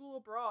go to school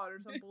abroad or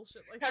some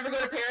bullshit like Have that. her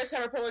go to Paris,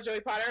 have her pull a Joey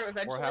Potter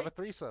eventually. or have a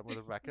threesome with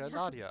Rebecca and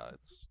Nadia.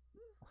 It's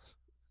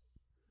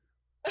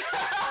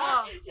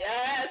Oh,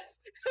 yes!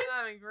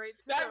 That'd be great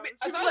too. That'd be-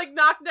 She would like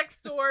knock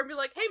next door and be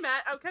like, "Hey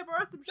Matt, okay,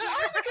 borrow some shit." That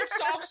honestly could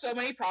solve so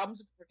many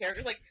problems for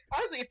characters. Like,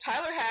 honestly, if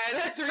Tyler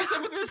had a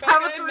threesome with Just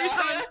Rebecca have a and threesome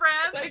Nadia, and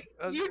friends.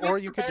 like, or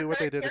you could do what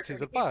they did in character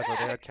season would be 5, where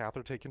they bad. had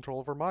Catherine take control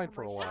of her mind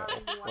for a while.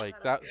 God,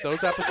 Like that that,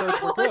 those episodes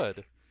were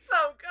good. So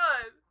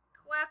good,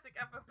 classic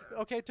episode.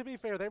 Okay, to be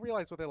fair, they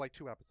realized within like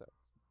 2 episodes.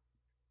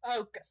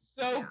 Oh,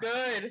 so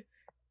good.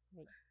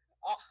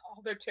 Oh,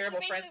 they're terrible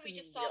so friends. basically, we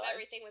just solve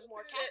everything with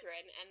more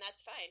Catherine, and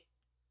that's fine.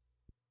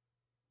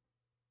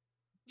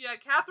 Yeah,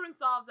 Catherine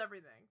solves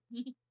everything.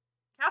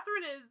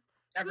 Catherine is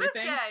to this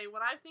Everything? day,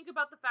 when I think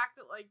about the fact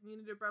that like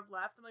Nina Dobrev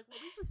left, I'm like, well,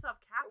 at least we still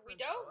have Catherine. We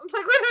don't? though. It's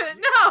like, wait a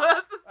minute, no,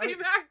 that's the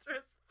same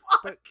actress.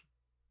 Fuck.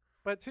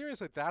 But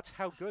seriously, that's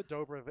how good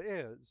Dobrev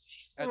is.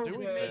 so And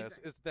doing good. this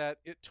is that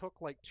it took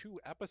like 2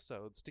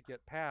 episodes to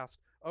get past,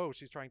 oh,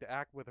 she's trying to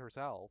act with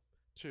herself,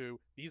 to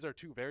these are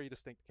 2 very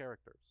distinct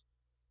characters.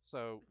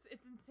 So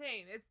It's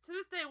insane. It's to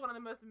this day one of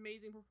the most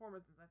amazing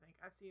performances I think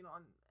I've seen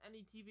on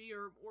any TV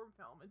or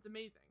film. It's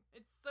amazing.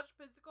 It's such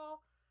physical,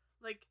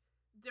 like,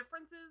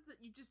 differences that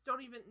you just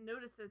don't even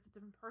notice that it's a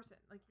different person.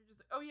 Like, you're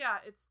just like, oh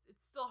yeah, it's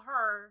still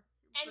her.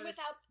 And but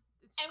without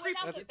it's and creepy.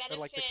 without the and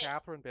like the benefit-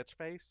 Catherine bitch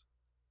face.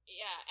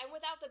 Yeah, and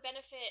without the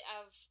benefit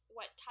of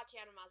what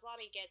Tatiana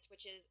Maslany gets,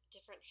 which is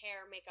different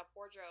hair, makeup,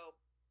 wardrobe,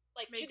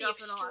 like to the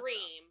Makeup and all that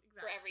extreme stuff.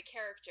 for Exactly. every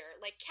character.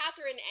 Like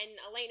Catherine and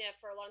Elena,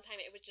 for a long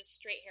time, it was just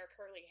straight hair,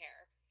 curly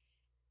hair.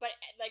 But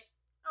like,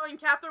 Oh, and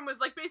Catherine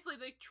was like basically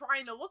like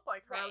trying to look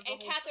like her. right, That was the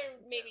and whole Catherine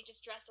thing, maybe too.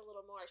 just dressed a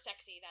little more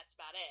sexy. That's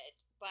about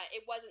it. But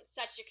it wasn't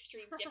such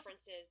extreme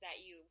differences that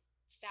you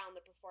found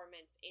the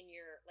performance in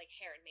your like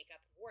hair and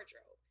makeup and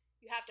wardrobe.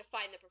 You have to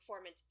find the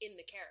performance in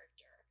the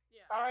character.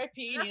 Yeah.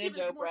 R.I.P. That's Nina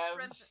even more Dobrev.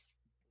 strengthened.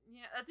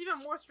 Yeah, that's even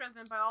more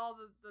strengthened by all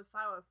the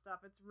Silas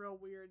stuff. It's real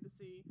weird to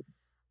see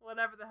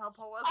whatever the hell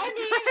Paul was. I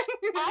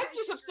mean, I'm doing.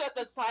 just upset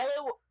that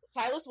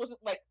Silas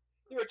wasn't like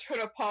the return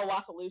of Paul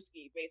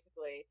Wasilewski,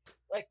 basically.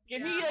 Like,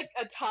 give me Yeah. like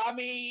a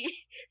Tommy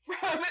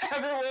from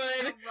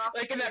Everwood, Rough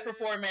like in that dude.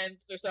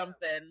 performance or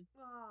something.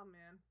 Oh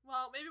man.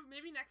 Well,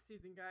 maybe next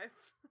season,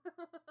 guys.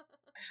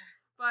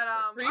 But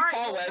Free all right,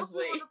 Paul well, let's move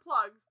Wesley. on to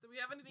plugs. Do we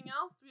have anything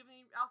else? Do we have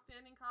any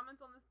outstanding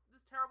comments on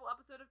this terrible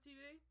episode of TV?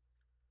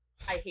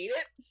 I hate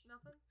it.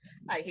 Nothing.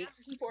 I hate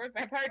season 4 of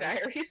Vampire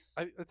Diaries.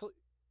 It's like,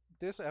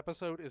 this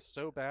episode is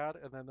so bad,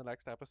 and then the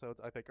next episodes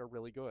I think are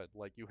really good.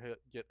 Like you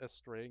get a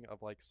string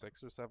of like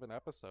 6 or 7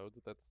 episodes.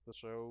 That's the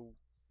show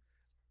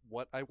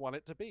what I want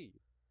it to be.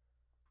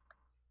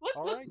 Let's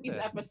All look right, at these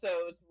then.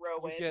 episodes,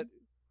 Rowan.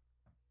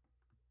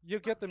 You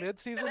get the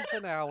mid-season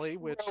finale,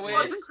 which Well,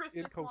 Well, is the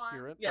Christmas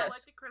incoherent, one. Yes. I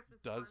like the Christmas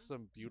does one.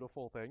 some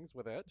beautiful things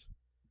with it.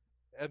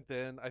 And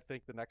then I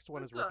think the next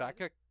one It's is good.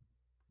 Rebecca.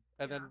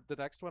 And then Yeah. the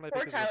next one I Poor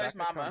think is Tyler's Rebecca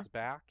mama. comes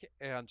back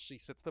and she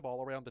sits them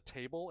all around the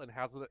table and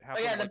have yeah, them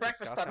the like, Breakfast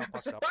discuss Club how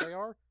fucked up episode. they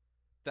are.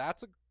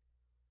 That's a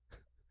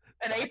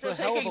And That's April a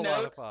hell of taking a lot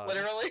of notes, fun.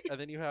 literally. and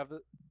then you have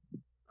the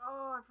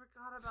Oh, I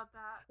forgot about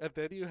that. and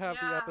then you have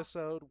the Yeah.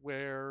 episode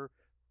where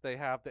they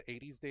have the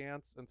 80s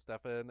dance, and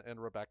Stefan and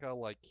Rebecca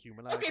like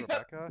humanize Okay,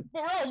 Rebecca.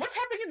 But Rowan, what's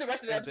happening in the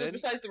rest of the And episodes then-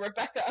 besides the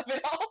Rebecca of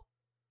it all?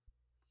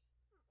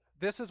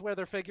 This is where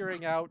they're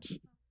figuring out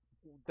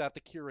that the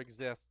cure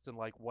exists and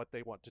like what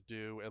they want to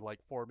do, and like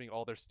forming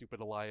all their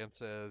stupid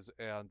alliances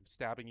and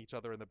stabbing each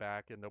other in the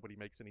back, and nobody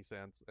makes any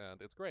sense,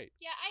 and it's great.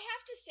 Yeah, I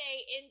have to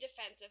say, in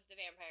defense of the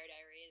Vampire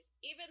Diaries,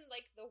 even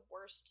like the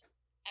worst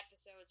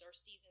episodes or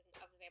season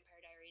of the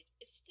Vampire Diaries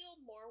is still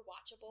more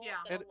watchable. Yeah,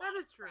 than a And- lot that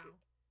of is true.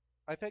 crap.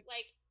 I think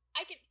Like,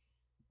 I could.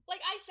 Like,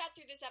 I sat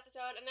through this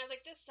episode and I was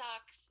like, this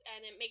sucks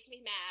and it makes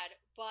me mad,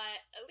 but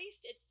at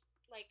least it's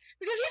like.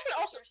 Because here's what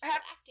also actors are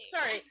still acting.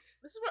 Sorry,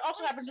 this is what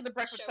also happens in the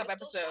Breakfast show Club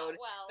is still shot episode.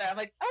 well. That I'm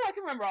like, oh, I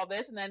can remember all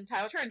this, and then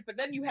Tyler turns. But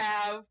then you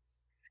have,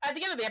 at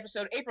the end of the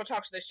episode, April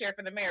talks to the sheriff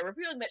and the mayor,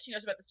 revealing that she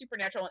knows about the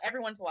supernatural and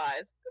everyone's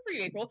lies. Good for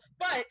you, April.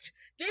 But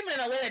Damon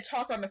and Elena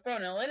talk on the phone,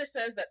 and Elena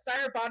says that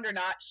Sire Bond or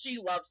not, she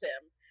loves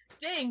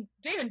him.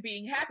 Damon,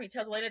 being happy,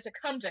 tells Elena to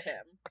come to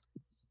him.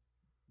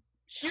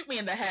 Shoot me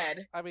in the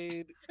head. I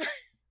mean,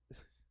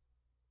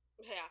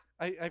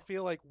 Yeah. I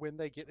feel like when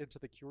they get into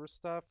the cure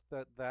stuff,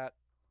 that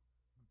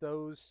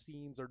those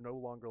scenes are no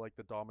longer like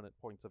the dominant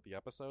points of the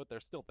episode. They're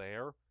still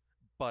there,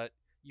 but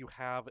you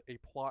have a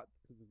plot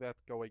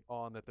that's going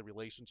on that the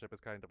relationship is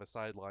kind of a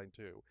sideline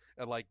to.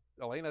 And like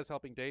Elena's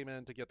helping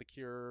Damon to get the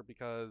cure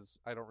because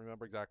I don't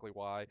remember exactly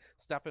why.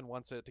 Stefan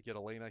wants it to get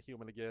Elena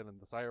human again and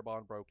the Sire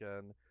Bond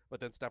broken, but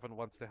then Stefan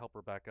wants to help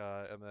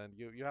Rebecca, and then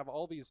you have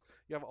all these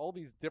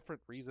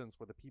different reasons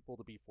for the people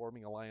to be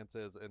forming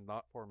alliances and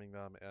not forming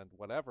them and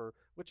whatever,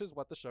 which is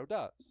what the show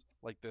does.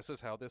 Like, this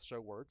is how this show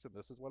works, and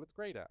this is what it's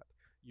great at.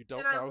 You don't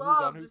and know I who's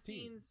love on the whose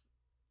team. scenes.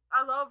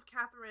 I love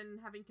Catherine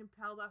having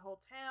compelled that whole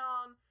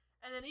town,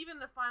 and then even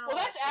the final. Well,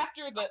 that's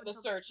after up the until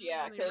search, season,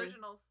 yeah, the because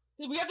original-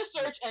 we have the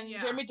search, and Yeah.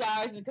 Jeremy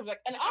dies, and it comes back.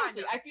 And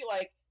honestly, Kinda. I feel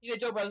like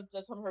Joe Brothers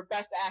does some of her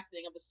best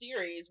acting of the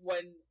series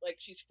when, like,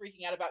 she's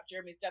freaking out about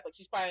Jeremy's death. Like,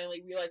 she's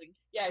finally realizing,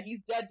 yeah,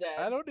 he's dead.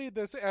 I don't need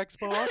this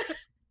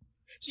Xbox.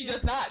 She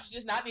does not. She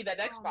does not need that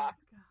Oh my Xbox. God.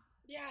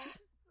 Yeah.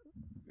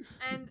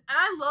 And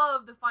I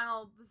love the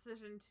final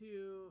decision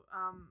to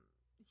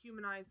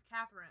humanize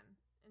Catherine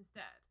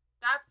instead.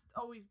 That's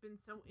always been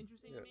so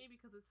interesting to Yeah. me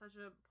because it's such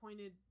a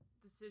pointed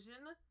decision.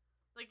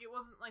 Like, it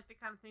wasn't like the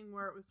kind of thing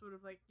where it was sort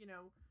of like,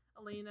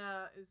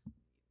 Elena is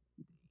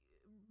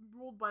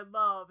ruled by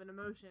love and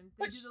emotion.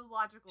 They But do the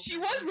logical She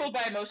thing. was They ruled by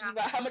just emotions have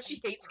about to how much she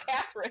think hates for her.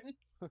 Catherine.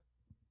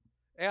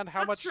 And how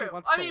That's much she true.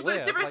 wants I to mean, but a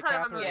live. different Like, kind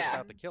of Catherine was emotion.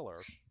 about to kill her.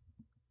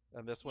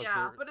 And this was Yeah,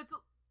 their but it's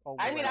only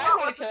I mean, way. I it's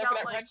would less kill her for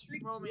about, that red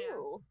streak, too.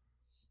 romance.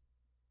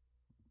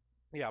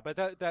 Yeah, but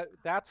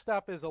that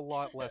stuff is a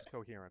lot less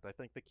coherent. I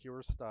think the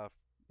cure stuff,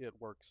 it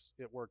works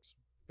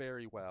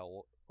very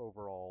well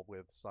overall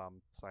with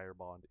some Sire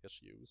Bond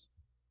issues.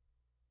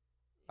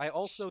 I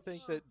also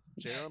think that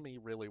Jeremy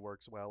really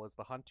works well as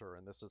the hunter,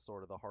 and this is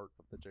sort of the heart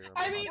of the Jeremy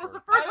I mean, It was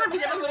the hunter. first time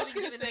he's I ever was really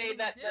going to given say anything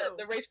that to do.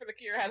 the Race for the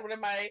Cure has one of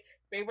my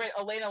favorite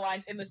Elena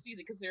lines in the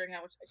season, considering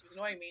how much she was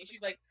annoying me.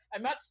 She's like,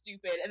 "I'm not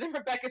stupid," and then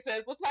Rebecca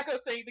says, "Let's not go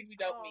saying things we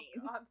don't Oh,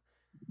 mean." God.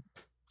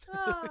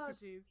 Oh,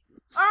 jeez.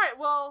 All right,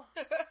 well,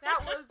 that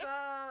was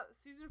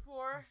season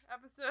 4,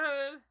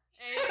 episode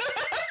 8.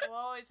 We'll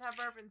always have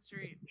Bourbon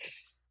Street.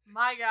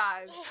 My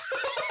God.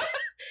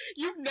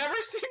 You've never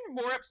seemed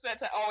more upset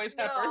to always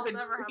No, have I'll Bourbon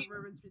never Street. have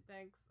Bourbon Street.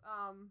 Thanks.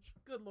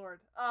 Good lord.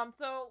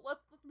 So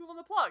let's move on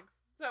to plugs.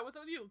 So what's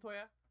up with you,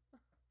 Latoya?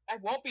 I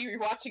won't be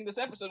rewatching this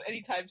episode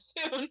anytime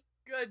soon.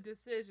 Good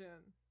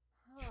decision.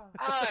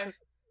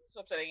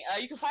 So upsetting.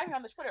 You can find me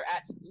on the Twitter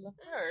at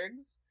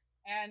LaFergs,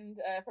 and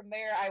from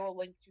there I will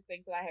link to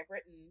things that I have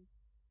written,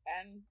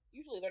 and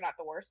usually they're not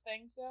the worst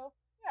things, so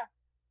yeah.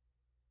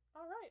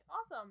 All right,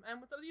 awesome.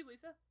 And what's up with you,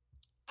 Lisa?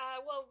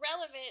 Well,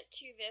 relevant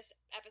to this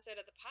episode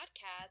of the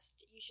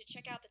podcast, you should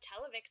check out the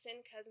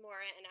Televixen because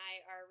Maura and I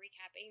are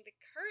recapping the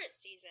current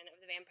season of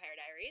the Vampire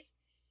Diaries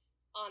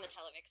on the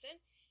Televixen.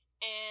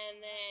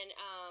 And then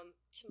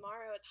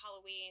tomorrow is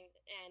Halloween,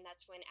 and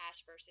that's when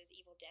Ash vs.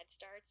 Evil Dead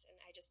starts, and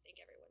I just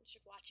think everyone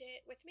should watch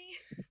it with me.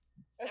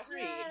 So,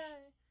 Agreed.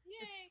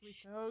 yay! It's sweet,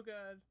 so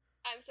good.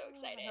 I'm so Oh, I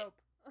excited. hope.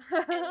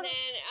 And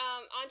then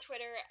on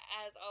Twitter,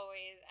 as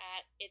always,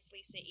 at It's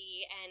Lisa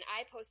E. And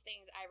I post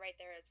things I write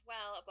there as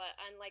well, but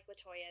unlike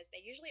Latoya's,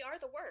 they usually are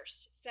the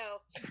worst. So,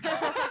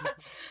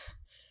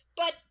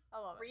 but I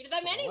love it. read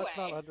them Well, anyway. let's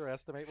not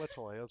underestimate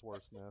Latoya's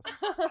worstness.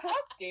 How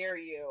dare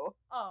you?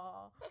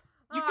 Aw.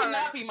 You All cannot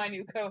right. be my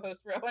new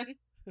co-host, Rowan.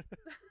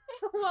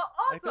 Well,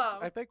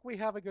 awesome. I think we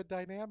have a good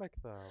dynamic,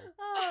 though.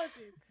 Oh,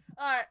 jeez.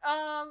 All right.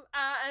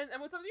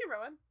 And what's up with you,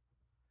 Rowan?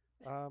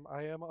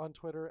 I am on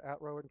Twitter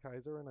at Rowan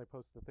Kaiser, and I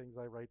post the things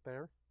I write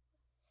there.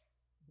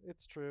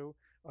 It's true.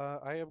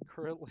 I am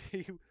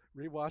currently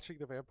rewatching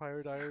The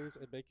Vampire Diaries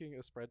and making a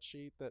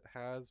spreadsheet that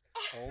has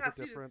all Gotta the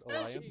see the different spreadsheet.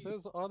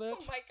 alliances on it.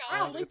 Oh my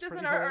I'll god. link it's this in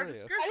pretty our hilarious.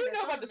 description. I didn't know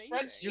That about sounds the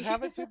amazing. You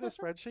haven't seen the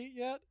spreadsheet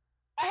yet?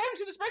 I haven't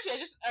seen the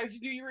spreadsheet. I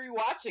just knew you were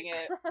rewatching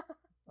it.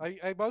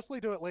 I mostly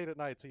do it late at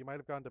night, so you might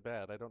have gone to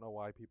bed. I don't know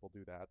why people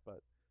do that, but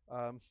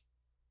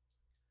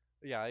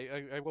yeah,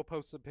 I will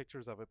post some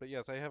pictures of it. But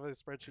yes, I have a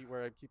spreadsheet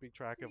where I'm keeping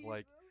track of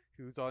like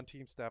who's on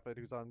Team Stefan,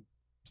 who's on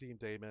Team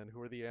Damon,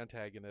 who are the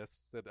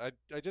antagonists. And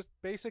I just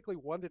basically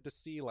wanted to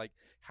see like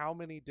how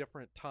many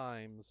different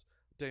times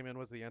Damon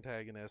was the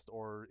antagonist,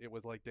 or it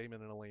was like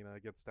Damon and Elena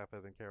against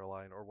Stefan and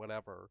Caroline, or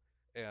whatever,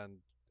 and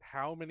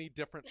how many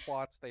different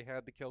plots they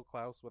had to kill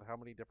Klaus with how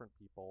many different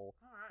people.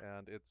 Alright.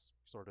 And it's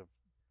sort of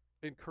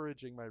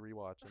encouraging my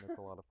rewatch, and it's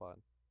a lot of fun.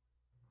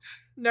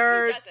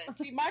 Nerd. Who doesn't?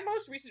 See, my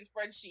most recent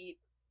spreadsheet,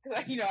 because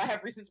I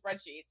have recent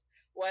spreadsheets,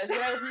 was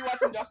when I was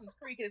rewatching Dawson's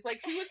Creek, and it's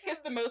like, who has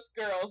kissed the most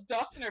girls,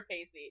 Dawson or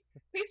Pacey?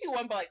 Pacey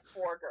won by like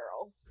 4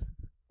 girls,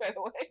 by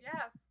the way.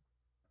 Yes.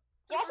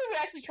 Dawson would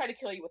actually try to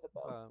kill you with a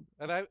bow.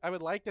 And I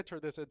would like to turn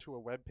this into a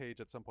web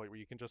page at some point where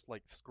you can just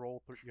like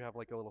scroll through. You have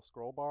like a little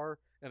scroll bar,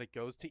 and it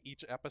goes to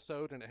each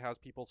episode, and it has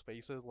people's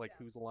faces, like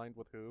who's aligned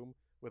with whom,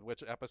 with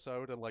which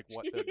episode, and like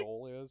what their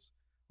goal is.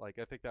 Like,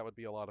 I think that would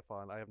be a lot of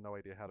fun. I have no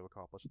idea how to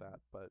accomplish that,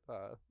 but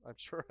I'm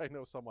sure I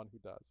know someone who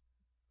does.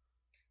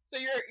 So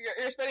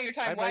you're spending your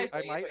time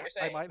wisely, is what you're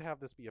saying. I might have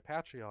this be a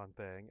Patreon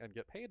thing and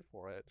get paid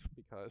for it,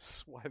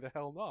 because why the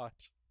hell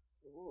not?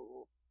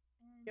 Ooh.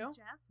 Yo?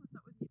 Jess, what's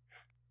up with you?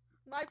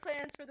 My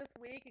plans for this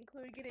week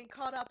include getting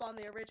caught up on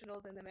the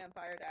originals in the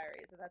Vampire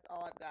Diaries, and that's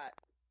all I've got.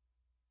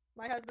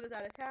 My husband is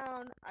out of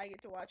town. I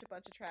get to watch a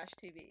bunch of trash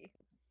TV.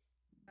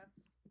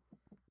 That's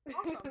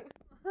awesome.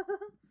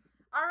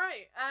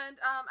 Alright, and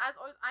as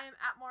always, I am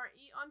at Mara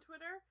E on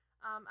Twitter.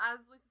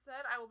 As Lisa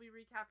said, I will be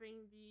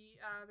recapping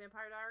the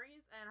Vampire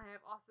Diaries, and I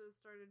have also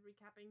started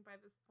recapping by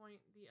this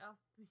point the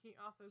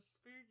also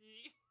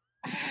spooky,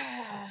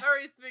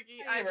 very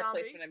spooky I need a iZombie.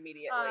 replacement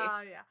immediately.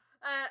 Yeah.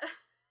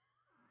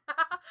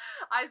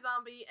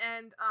 iZombie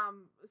and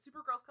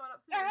Supergirl's coming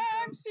up soon.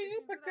 I'm so stay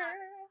tuned for that.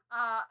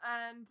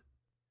 Supergirl.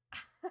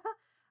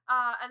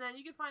 And then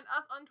you can find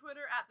us on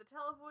Twitter at The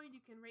Televoid.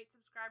 You can rate,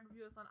 subscribe,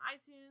 review us on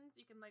iTunes.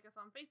 You can like us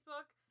on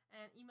Facebook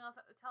and email us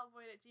at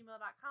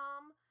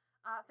thetelevoid@gmail.com.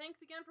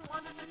 Thanks again for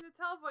wandering through The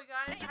Televoid,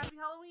 guys. Happy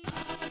Halloween.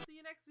 See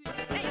you next week.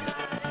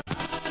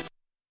 Bye.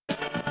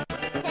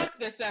 Fuck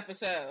this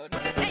episode.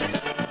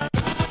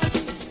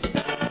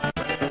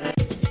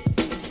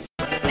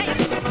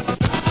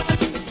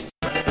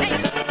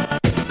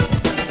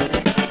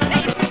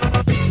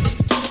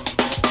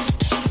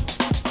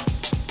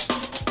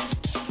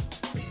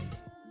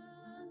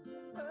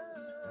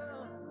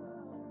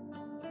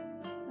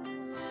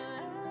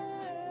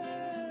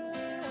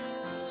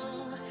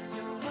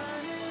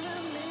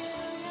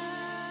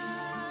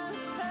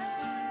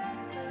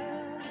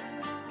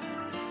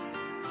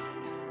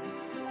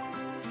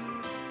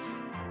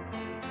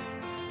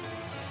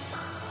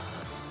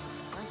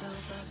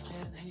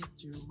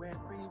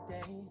 Every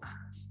day.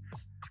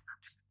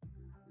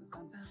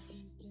 Sometimes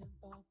you can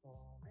fall for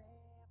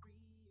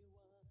everyone.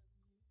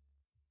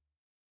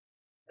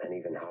 And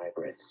even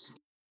hybrids.